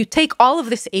 Because if you take all of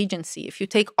this agency, if you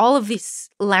take all of these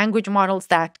language models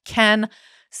that can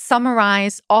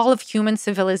summarize all of human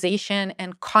civilization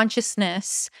and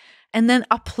consciousness, and then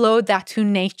upload that to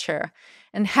nature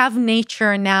and have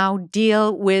nature now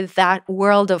deal with that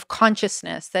world of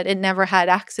consciousness that it never had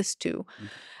access to.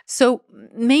 So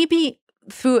maybe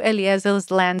through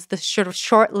Eliezer's lens, the sort of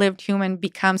short-lived human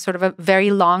becomes sort of a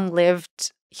very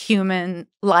long-lived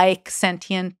human-like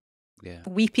sentient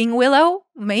weeping willow.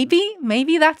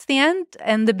 Maybe that's the end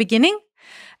and the beginning.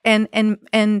 And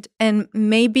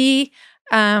maybe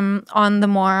on the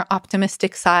more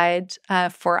optimistic side,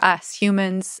 for us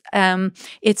humans,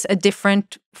 it's a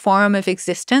different form of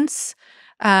existence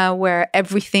where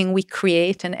everything we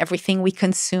create and everything we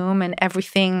consume and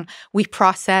everything we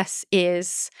process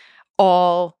is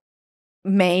all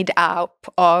made up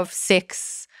of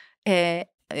six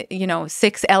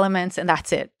elements, and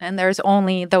that's it. And there's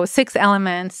only those 6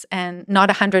 elements and not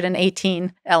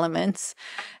 118 elements.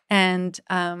 And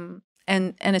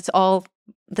it's all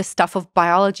the stuff of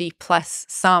biology plus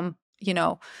some,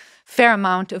 fair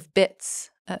amount of bits,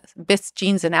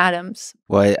 genes, and atoms.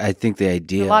 Well, I think the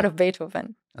idea... A lot of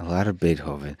Beethoven. I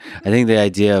think the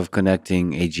idea of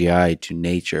connecting AGI to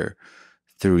nature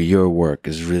through your work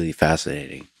is really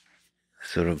fascinating.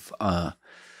 Sort of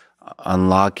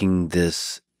unlocking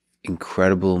this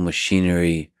incredible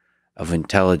machinery of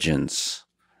intelligence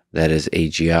that is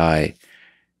AGI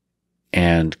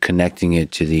and connecting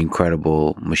it to the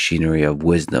incredible machinery of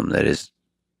wisdom that is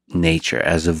nature,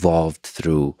 as evolved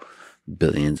through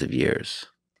billions of years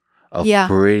of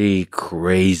pretty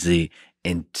crazy,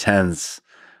 intense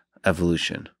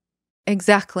evolution.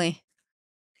 Exactly.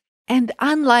 And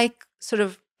unlike sort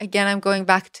of, again, I'm going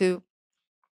back to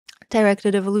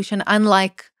directed evolution,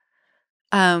 unlike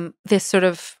this sort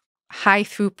of high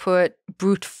throughput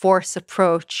brute force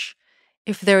approach,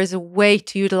 if there is a way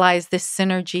to utilize this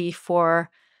synergy for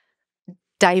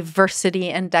diversity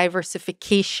and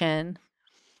diversification,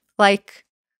 what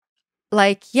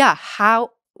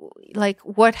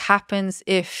happens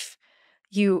if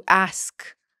you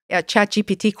ask a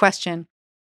ChatGPT question,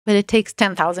 but it takes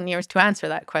 10,000 years to answer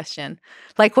that question?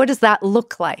 Like, what does that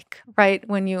look like, right?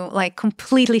 When you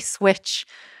completely switch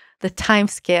the time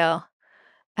scale,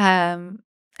 and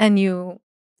you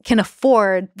can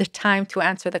afford the time to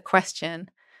answer the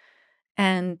question.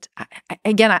 And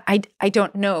I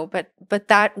don't know, but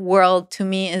that world to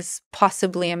me is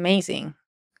possibly amazing.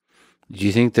 Do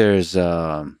you think there's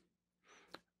because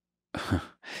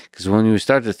when you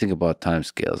start to think about time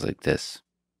scales like this,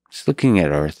 just looking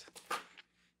at Earth,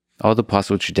 all the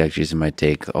possible trajectories it might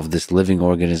take of this living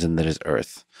organism that is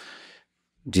Earth,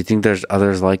 do you think there's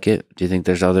others like it? Do you think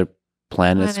there's other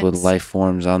planets with life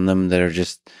forms on them that are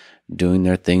just doing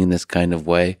their thing in this kind of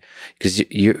way? Because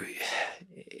you're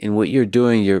in what you're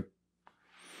doing, you're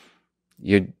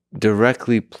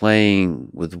directly playing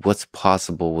with what's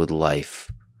possible with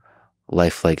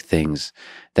lifelike things.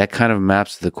 That kind of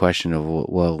maps to the question of,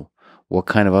 well, what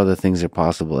kind of other things are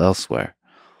possible elsewhere?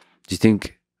 Do you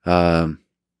think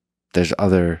there's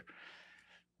other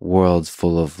worlds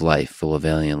full of life, full of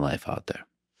alien life out there?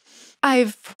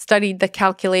 I've studied the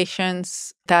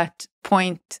calculations that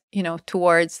point,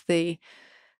 towards the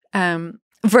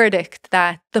verdict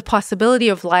that the possibility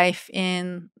of life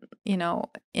in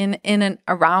and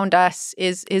around us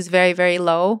is very, very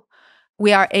low.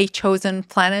 We are a chosen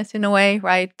planet in a way,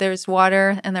 right? There's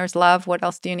water and there's love. What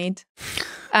else do you need?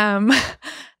 Um,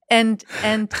 and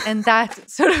that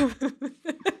sort of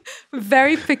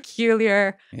very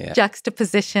peculiar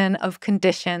juxtaposition of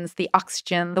conditions, the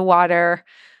oxygen, the water,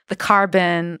 the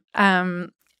carbon,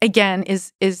 again,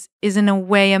 is in a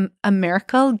way a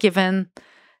miracle given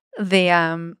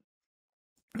the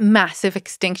massive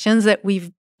extinctions that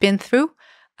we've been through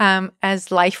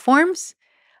as life forms.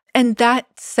 And that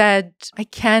said, I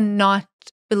cannot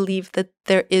believe that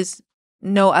there is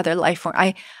no other life form.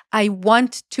 I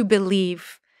want to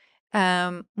believe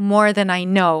more than I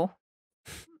know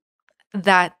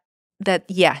that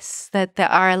yes, that there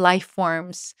are life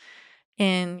forms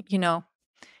in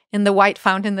the white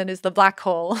fountain that is the black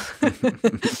hole,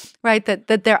 right?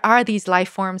 That there are these life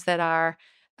forms that are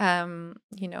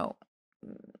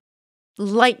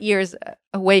light years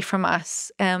away from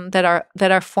us, that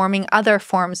are forming other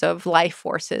forms of life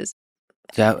forces.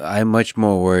 Yeah, I'm much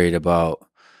more worried about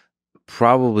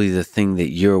probably the thing that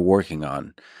you're working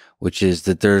on, which is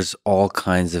that there's all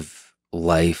kinds of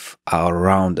life out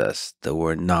around us that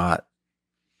we're not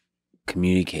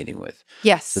communicating with.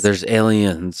 Yes. So there's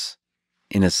aliens,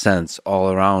 in a sense,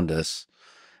 all around us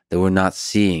that we're not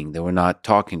seeing, that we're not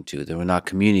talking to, that we're not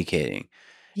communicating.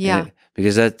 Yeah.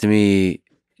 Because that to me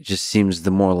just seems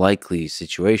the more likely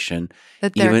situation.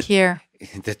 That they're here.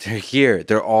 That they're here.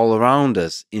 They're all around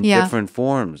us in different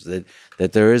forms. That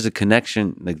there is a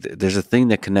connection. Like there's a thing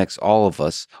that connects all of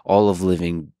us, all of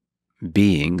living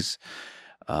beings,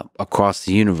 across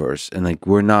the universe. And like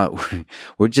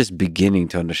we're just beginning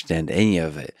to understand any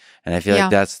of it. And I feel like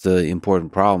that's the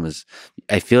important problem. Is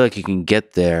I feel like you can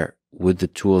get there with the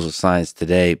tools of science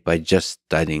today by just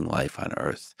studying life on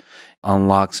Earth.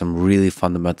 Unlock some really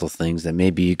fundamental things that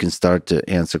maybe you can start to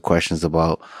answer questions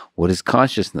about what is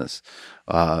consciousness.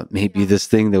 Maybe this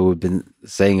thing that we've been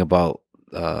saying about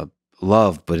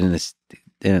love, but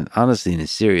honestly in a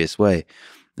serious way.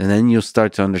 And then you'll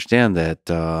start to understand that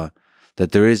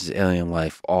that there is alien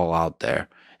life all out there,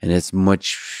 and it's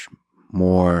much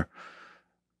more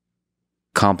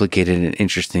complicated and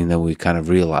interesting than we kind of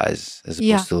realize, as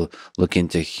opposed to look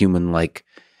into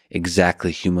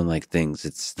exactly human-like things.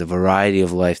 It's the variety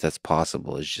of life that's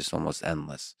possible is just almost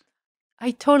endless.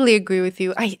 I totally agree with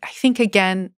you. I think,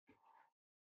 again,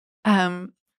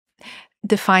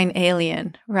 define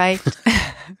alien, right?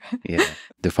 Yeah.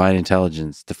 Define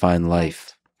intelligence, define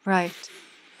life. Right.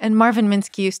 And Marvin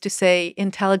Minsky used to say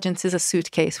intelligence is a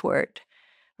suitcase word,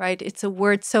 right? It's a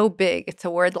word so big. It's a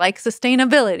word like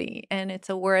sustainability, and it's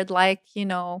a word like,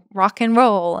 rock and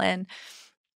roll, and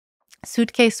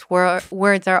suitcase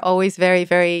words are always very,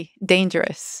 very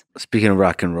dangerous. Speaking of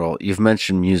rock and roll, you've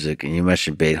mentioned music and you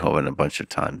mentioned Beethoven a bunch of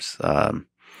times.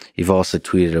 You've also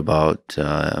tweeted about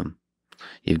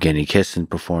Evgeny Kissin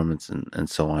performance and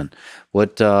so on.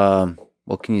 What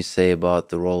can you say about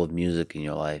the role of music in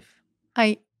your life?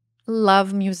 I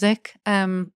love music.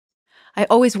 I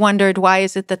always wondered, why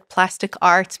is it that plastic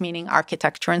arts, meaning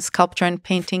architecture and sculpture and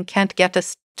painting, can't get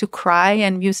us to cry,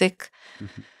 and music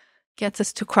gets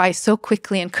us to cry so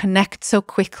quickly and connect so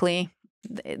quickly.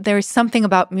 There is something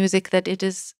about music that it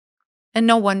is, and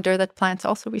no wonder that plants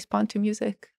also respond to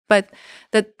music, but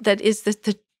that is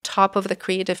the top of the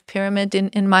creative pyramid,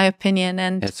 in my opinion.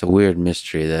 And it's a weird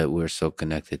mystery that we're so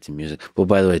connected to music. Well,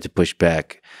 by the way, to push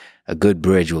back, a good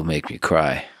bridge will make me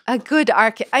cry. A good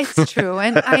it's true.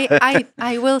 And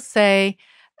I will say,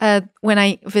 when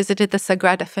I visited the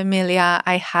Sagrada Familia,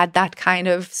 I had that kind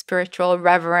of spiritual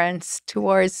reverence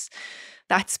towards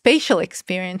that spatial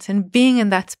experience, and being in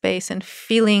that space and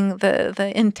feeling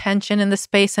the intention in the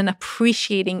space and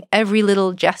appreciating every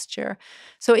little gesture.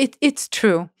 So it's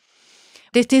true.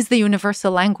 It is the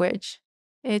universal language.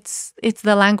 It's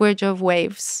the language of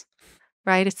waves,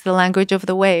 right? It's the language of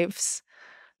the waves,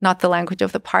 not the language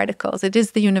of the particles. It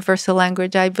is the universal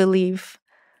language, I believe.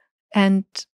 And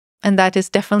that is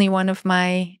definitely one of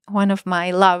my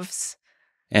loves.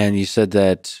 And you said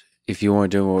that if you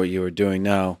weren't doing what you were doing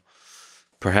now,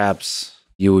 perhaps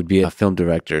you would be a film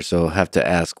director. So I have to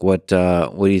ask, what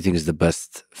do you think is the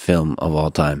best film of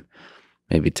all time?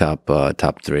 Maybe top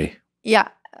 3. Yeah.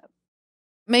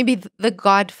 Maybe The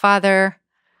Godfather.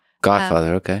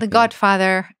 Okay. The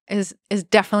Godfather is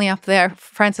definitely up there.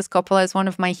 Francis Coppola is one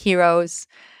of my heroes.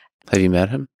 Have you met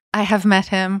him? I have met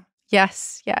him.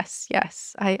 Yes.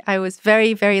 I was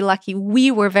very, very lucky.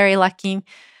 We were very lucky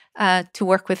to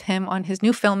work with him on his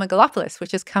new film, Megalopolis,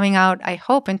 which is coming out, I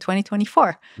hope, in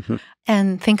 2024. Mhm.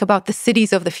 And think about the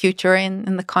cities of the future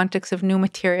in the context of new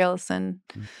materials and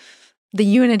the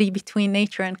unity between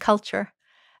nature and culture.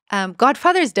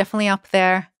 Godfather is definitely up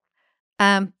there.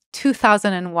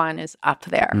 2001 is up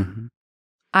there. Mhm.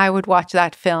 I would watch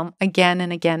that film again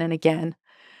and again and again.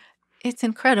 It's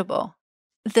incredible.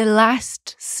 The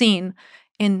last scene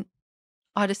in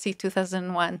Odyssey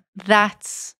 2001,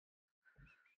 that's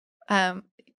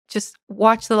just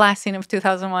watch the last scene of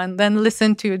 2001, then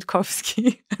listen to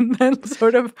Yudkowsky, and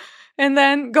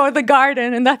then go to the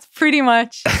garden. And that's pretty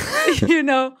much,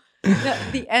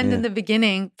 the end and the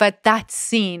beginning. But that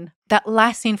scene, that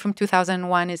last scene from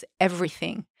 2001 is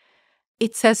everything.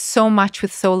 It says so much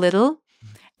with so little,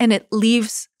 and it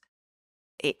leaves,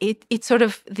 it's sort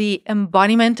of the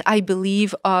embodiment, I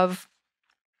believe, of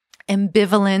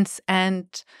ambivalence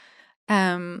and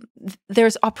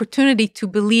there's opportunity to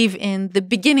believe in the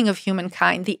beginning of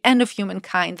humankind, the end of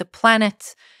humankind, the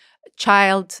planet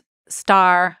child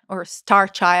star or star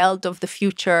child of the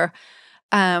future.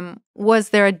 Was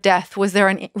there a death? Was there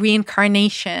a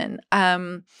reincarnation?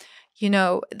 That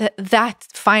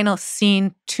final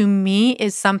scene to me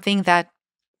is something that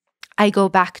I go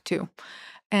back to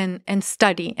and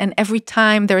study. And every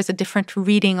time there is a different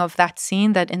reading of that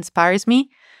scene that inspires me.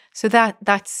 So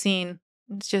that scene,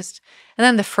 it's just, and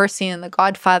then the first scene in The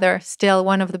Godfather, still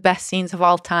one of the best scenes of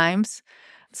all times.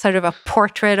 Sort of a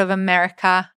portrait of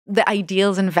America, the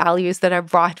ideals and values that are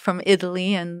brought from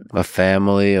Italy, and a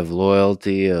family of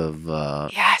loyalty, of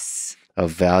yes,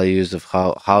 of values, of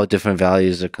how different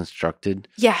values are constructed.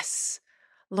 Yes,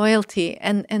 loyalty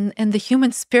and the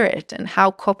human spirit, and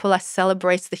how Coppola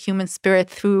celebrates the human spirit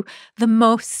through the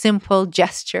most simple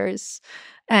gestures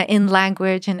in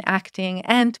language and acting.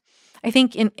 And I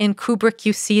think in Kubrick,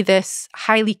 you see this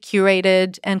highly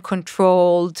curated and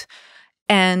controlled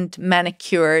and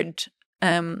manicured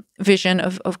vision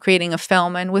of creating a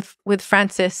film. And with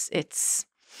Francis, it's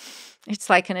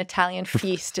like an Italian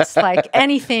feast. It's like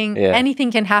anything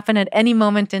can happen at any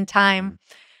moment in time.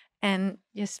 And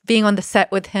just being on the set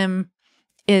with him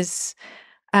is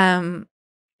an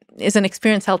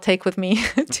experience I'll take with me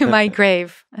to my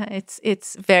grave.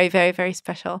 It's very, very, very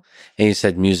special. And you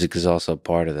said music is also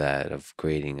part of that, of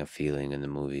creating a feeling in the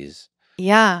movies.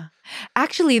 Yeah,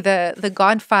 actually, the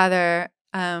Godfather,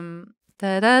 that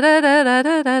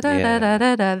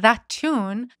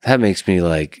tune, that makes me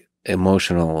like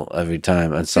emotional every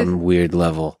time on some weird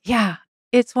level. Yeah,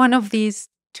 it's one of these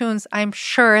tunes, I'm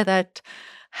sure, that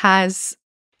has,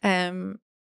 if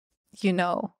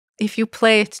you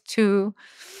play it to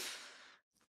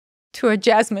a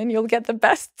jasmine, you'll get the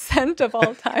best scent of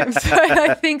all time. So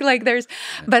I think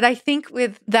but I think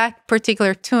with that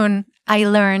particular tune, I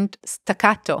learned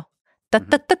staccato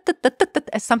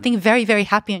as something very, very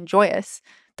happy and joyous.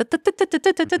 And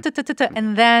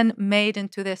then made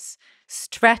into this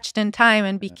stretched in time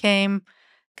and became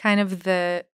kind of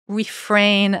the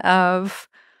refrain of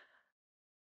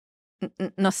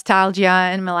nostalgia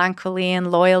and melancholy and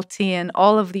loyalty and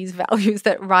all of these values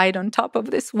that ride on top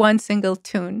of this one single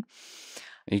tune.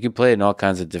 You can play it in all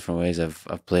kinds of different ways.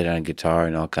 I've played it on guitar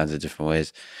in all kinds of different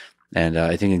ways. And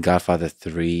I think in Godfather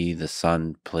 3, the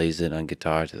son plays it on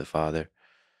guitar to the father.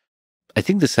 I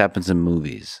think this happens in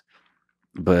movies,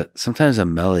 but sometimes a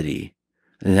melody,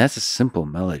 and that's a simple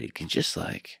melody, can just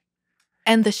like...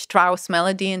 And the Strauss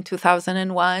melody in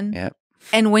 2001. Yeah.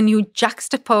 And when you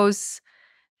juxtapose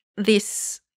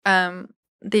these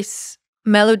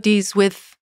melodies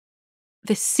with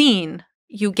the scene,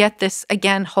 you get this,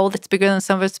 again, whole that's bigger than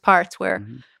some of its parts, where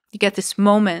you get this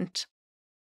moment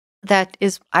that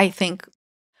is, I think,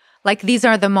 like, these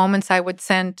are the moments I would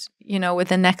send, with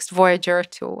the next Voyager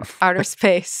to outer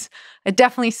space. I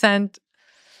definitely sent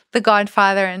The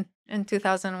Godfather in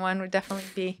 2001 would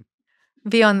definitely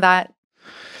be on that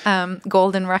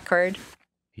golden record.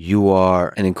 You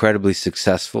are an incredibly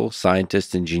successful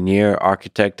scientist, engineer,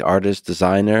 architect, artist,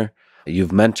 designer.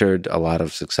 You've mentored a lot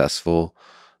of successful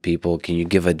people. Can you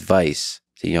give advice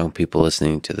to young people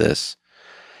listening to this,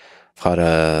 how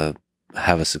to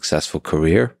have a successful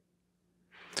career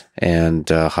and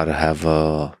how to have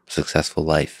a successful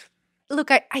life? Look,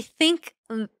 I think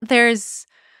there's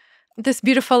this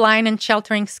beautiful line in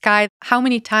Sheltering Sky. How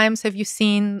many times have you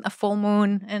seen a full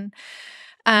moon and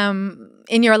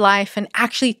in your life, and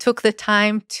actually took the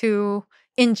time to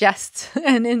ingest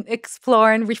and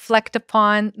explore and reflect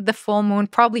upon the full moon?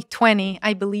 Probably 20,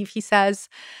 I believe he says.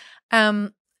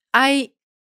 I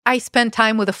spend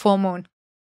time with a full moon.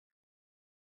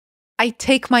 I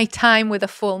take my time with a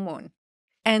full moon,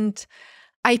 and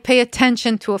I pay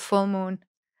attention to a full moon.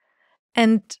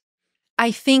 And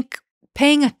I think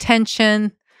paying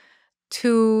attention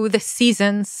to the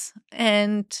seasons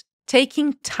and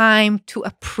taking time to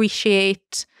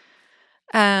appreciate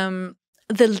the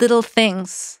little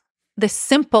things, the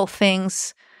simple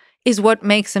things, is what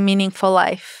makes a meaningful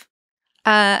life.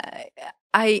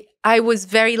 I was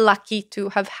very lucky to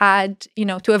have had,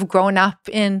 to have grown up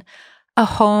in a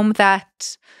home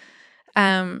that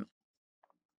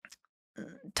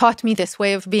taught me this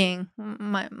way of being.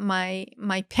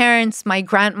 My parents, my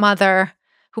grandmother,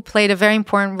 who played a very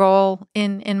important role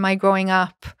in my growing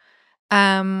up,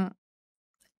 and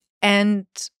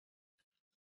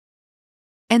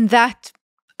that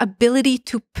ability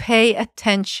to pay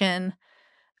attention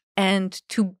and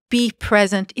to be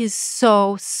present is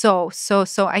so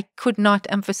I could not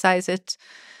emphasize it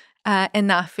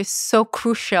enough. Is so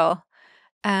crucial.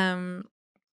 And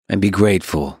be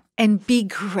grateful. And be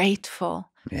grateful.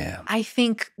 Yeah. I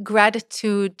think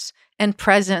gratitude and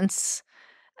presence,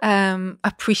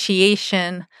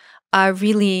 appreciation, are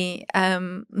really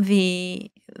the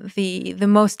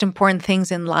most important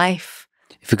things in life.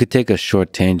 If you could take a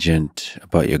short tangent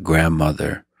about your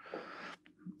grandmother,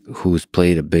 who's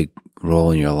played a big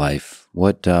role in your life,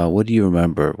 what do you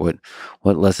remember? What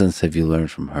lessons have you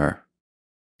learned from her?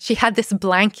 She had this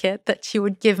blanket that she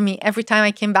would give me every time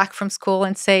I came back from school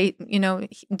and say,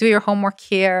 do your homework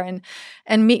here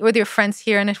and meet with your friends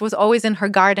here. And it was always in her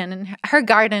garden. And her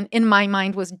garden, in my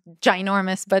mind, was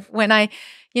ginormous. But when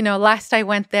last I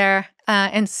went there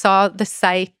and saw the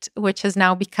site, which has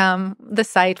now become the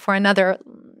site for another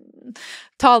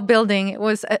tall building, it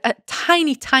was a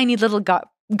tiny, tiny little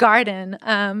garden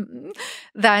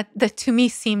that to me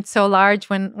seemed so large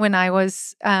when I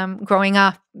was growing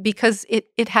up, because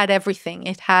it had everything.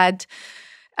 It had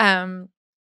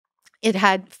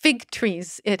fig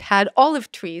trees, it had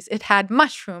olive trees, it had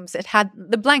mushrooms, it had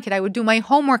the blanket. I would do my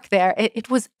homework there. It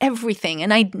was everything,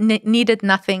 and I needed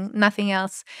nothing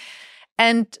else.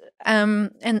 And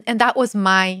that was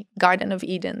my Garden of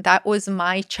Eden. That was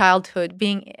my childhood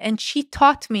and she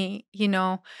taught me,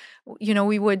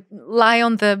 we would lie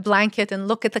on the blanket and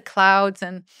look at the clouds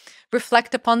and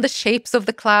reflect upon the shapes of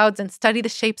the clouds and study the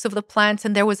shapes of the plants.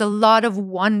 And there was a lot of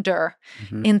wonder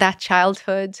in that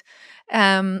childhood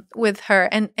with her.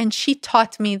 And she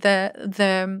taught me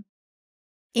the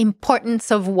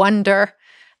importance of wonder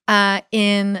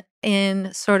in an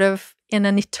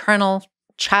eternal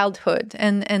childhood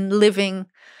and living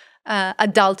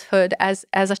adulthood as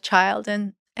a child.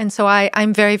 And so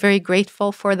I'm very, very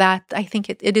grateful for that. I think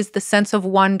it is the sense of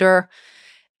wonder,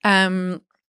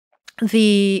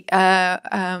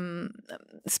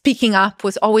 speaking up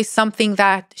was always something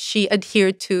that she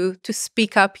adhered to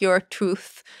speak up your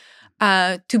truth,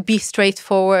 to be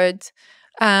straightforward,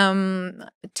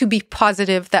 to be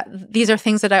positive. That these are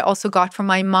things that I also got from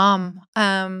my mom.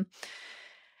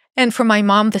 And for my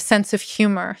mom, the sense of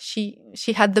humor. She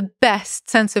had the best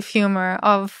sense of humor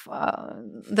of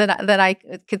that I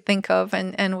could think of,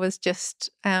 and was just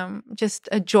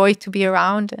a joy to be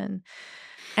around.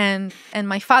 And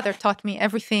my father taught me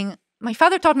everything. My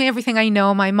father taught me everything I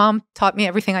know. My mom taught me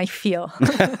everything I feel.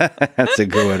 That's a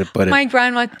good way to put it. My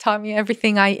grandma taught me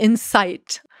everything I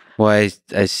incite. Well,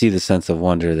 I see the sense of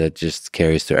wonder that just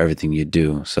carries through everything you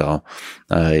do. So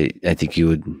I think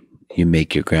you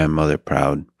make your grandmother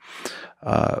proud.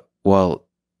 Well,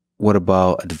 what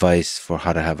about advice for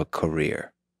how to have a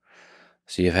career?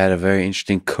 So you've had a very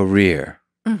interesting career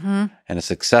and a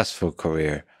successful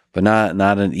career, but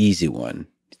not an easy one.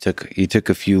 You took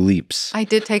a few leaps. I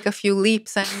did take a few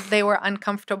leaps, and they were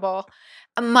uncomfortable.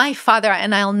 My father,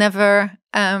 and I'll never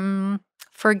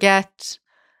forget,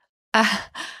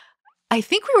 I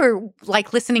think we were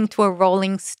like listening to a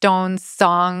Rolling Stones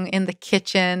song in the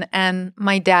kitchen, and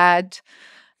my dad,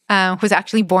 who's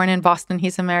actually born in Boston,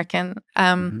 he's American,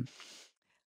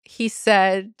 he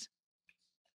said,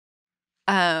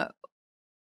 I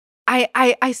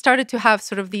started to have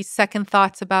sort of these second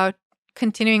thoughts about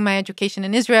continuing my education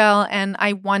in Israel, and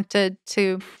I wanted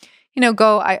to,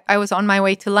 go. I was on my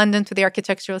way to London to the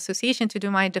Architectural Association to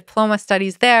do my diploma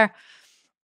studies there.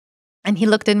 And he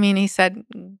looked at me and he said,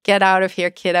 "Get out of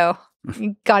here, kiddo.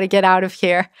 You got to get out of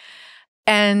here.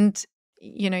 And,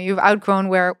 you've outgrown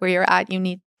where you're at. You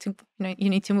need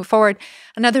to move forward."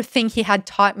 Another thing he had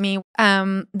taught me,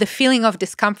 the feeling of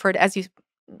discomfort, as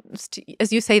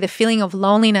you say, the feeling of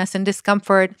loneliness and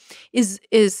discomfort is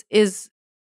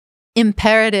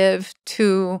imperative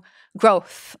to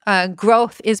growth.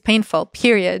 Growth is painful,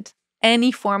 period.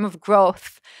 Any form of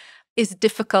growth is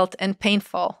difficult and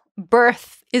painful.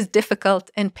 Birth is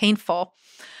difficult and painful.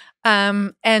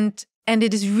 And And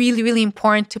it is really, really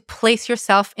important to place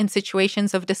yourself in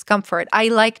situations of discomfort. I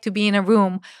like to be in a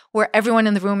room where everyone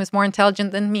in the room is more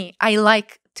intelligent than me. I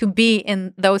like to be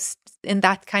in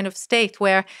that kind of state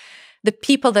where the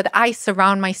people that I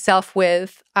surround myself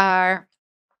with are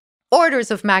orders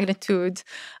of magnitude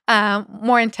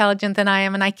more intelligent than I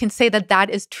am. And I can say that that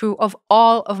is true of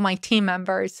all of my team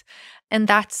members. And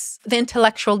that's the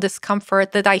intellectual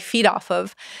discomfort that I feed off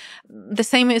of. The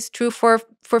same is true for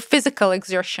physical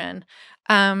exertion.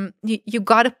 You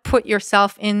got to put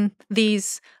yourself in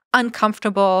these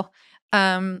uncomfortable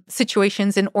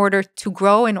situations in order to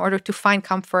grow, in order to find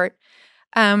comfort.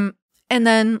 And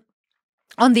then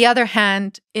on the other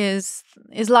hand is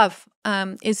love,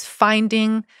 is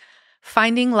finding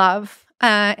love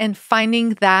and finding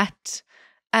that,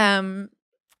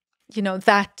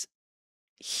 that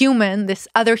human, this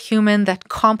other human that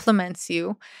complements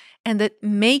you and that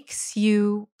makes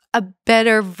you a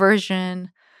better version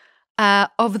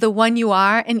of the one you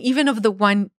are and even of the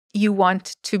one you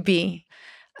want to be.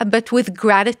 But with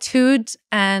gratitude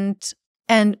and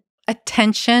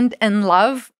attention and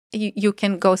love, you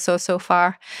can go so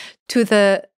far. To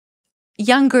the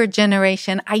younger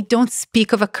generation, I don't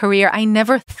speak of a career. I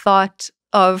never thought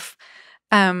of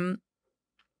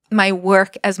my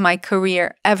work as my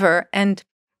career ever. And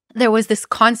there was this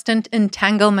constant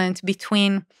entanglement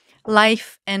between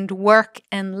life and work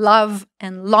and love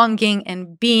and longing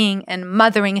and being and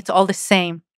mothering. It's all the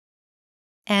same.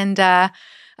 And I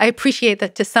appreciate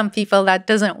that to some people that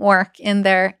doesn't work in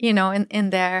their, in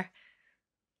their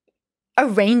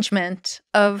arrangement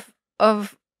of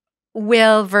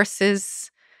will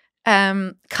versus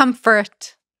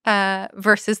comfort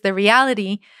versus the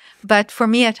reality. But for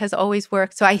me, it has always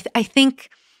worked. So I think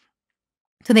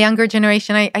to the younger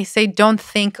generation, I say, don't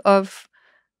think of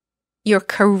your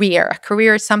career. A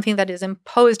career is something that is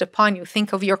imposed upon you.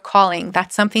 Think of your calling.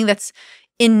 That's something that's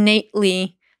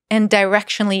innately and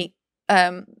directionally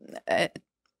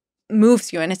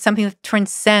moves you. And it's something that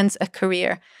transcends a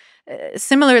career.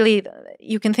 Similarly,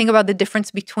 you can think about the difference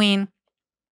between,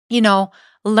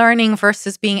 learning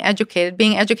versus being educated.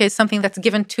 Being educated is something that's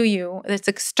given to you, that's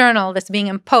external, that's being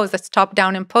imposed, that's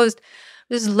top-down imposed.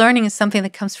 This learning is something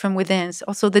that comes from within. It's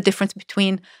also the difference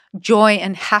between joy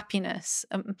and happiness.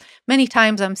 Many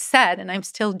times I'm sad and I'm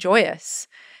still joyous.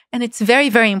 And it's very,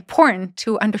 very important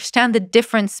to understand the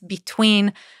difference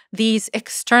between these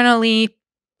externally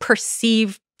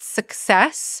perceived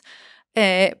success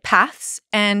paths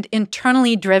and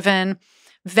internally driven,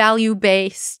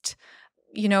 value-based,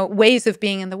 ways of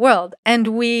being in the world. And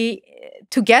we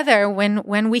together,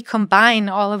 when we combine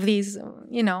all of these,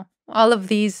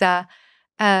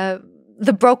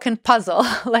 the broken puzzle,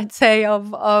 let's say,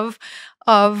 of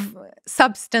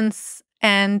substance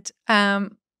and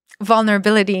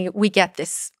vulnerability, we get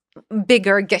this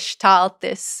bigger gestalt,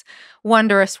 this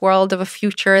wondrous world of a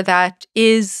future that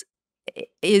is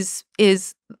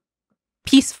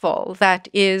peaceful, that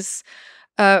is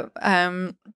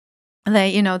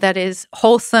that is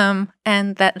wholesome,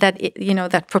 and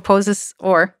that proposes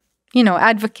or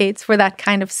advocates for that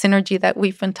kind of synergy that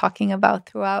we've been talking about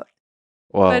throughout.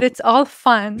 Well, but it's all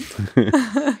fun.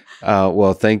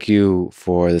 Well, thank you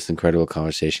for this incredible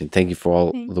conversation. Thank you for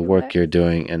all the work you're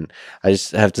doing. And I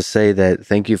just have to say that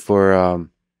thank you for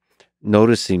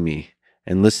noticing me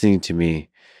and listening to me.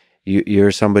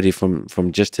 You're somebody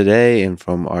from just today and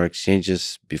from our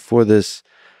exchanges before this.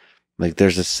 Like,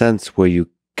 there's a sense where you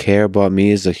care about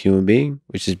me as a human being,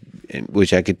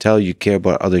 which I could tell you care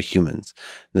about other humans.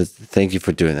 Thank you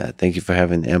for doing that. Thank you for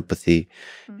having empathy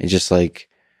and just like,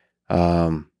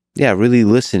 really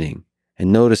listening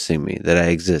and noticing me, that I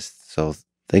exist. So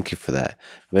thank you for that.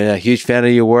 I've been a huge fan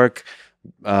of your work.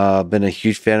 Been a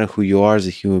huge fan of who you are as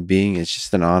a human being. It's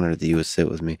just an honor that you would sit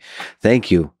with me.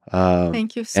 Thank you.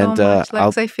 Thank you so much,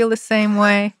 Lex. I feel the same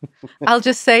way. I'll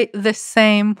just say the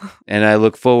same. And I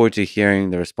look forward to hearing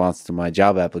the response to my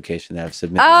job application that I've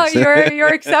submitted. Oh,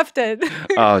 you're accepted.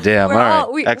 Oh, damn. All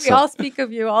right. We all speak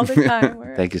of you all the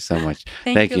time. Thank you so much.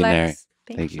 Thank you, Neri.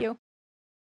 Thank you.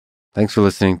 Thanks for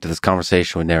listening to this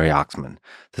conversation with Neri Oxman.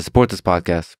 To support this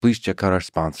podcast, please check out our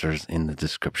sponsors in the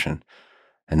description.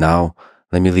 And now,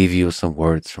 let me leave you with some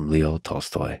words from Leo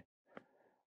Tolstoy.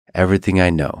 Everything I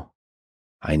know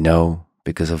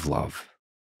because of love.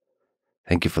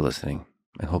 Thank you for listening.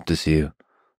 I hope to see you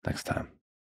next time.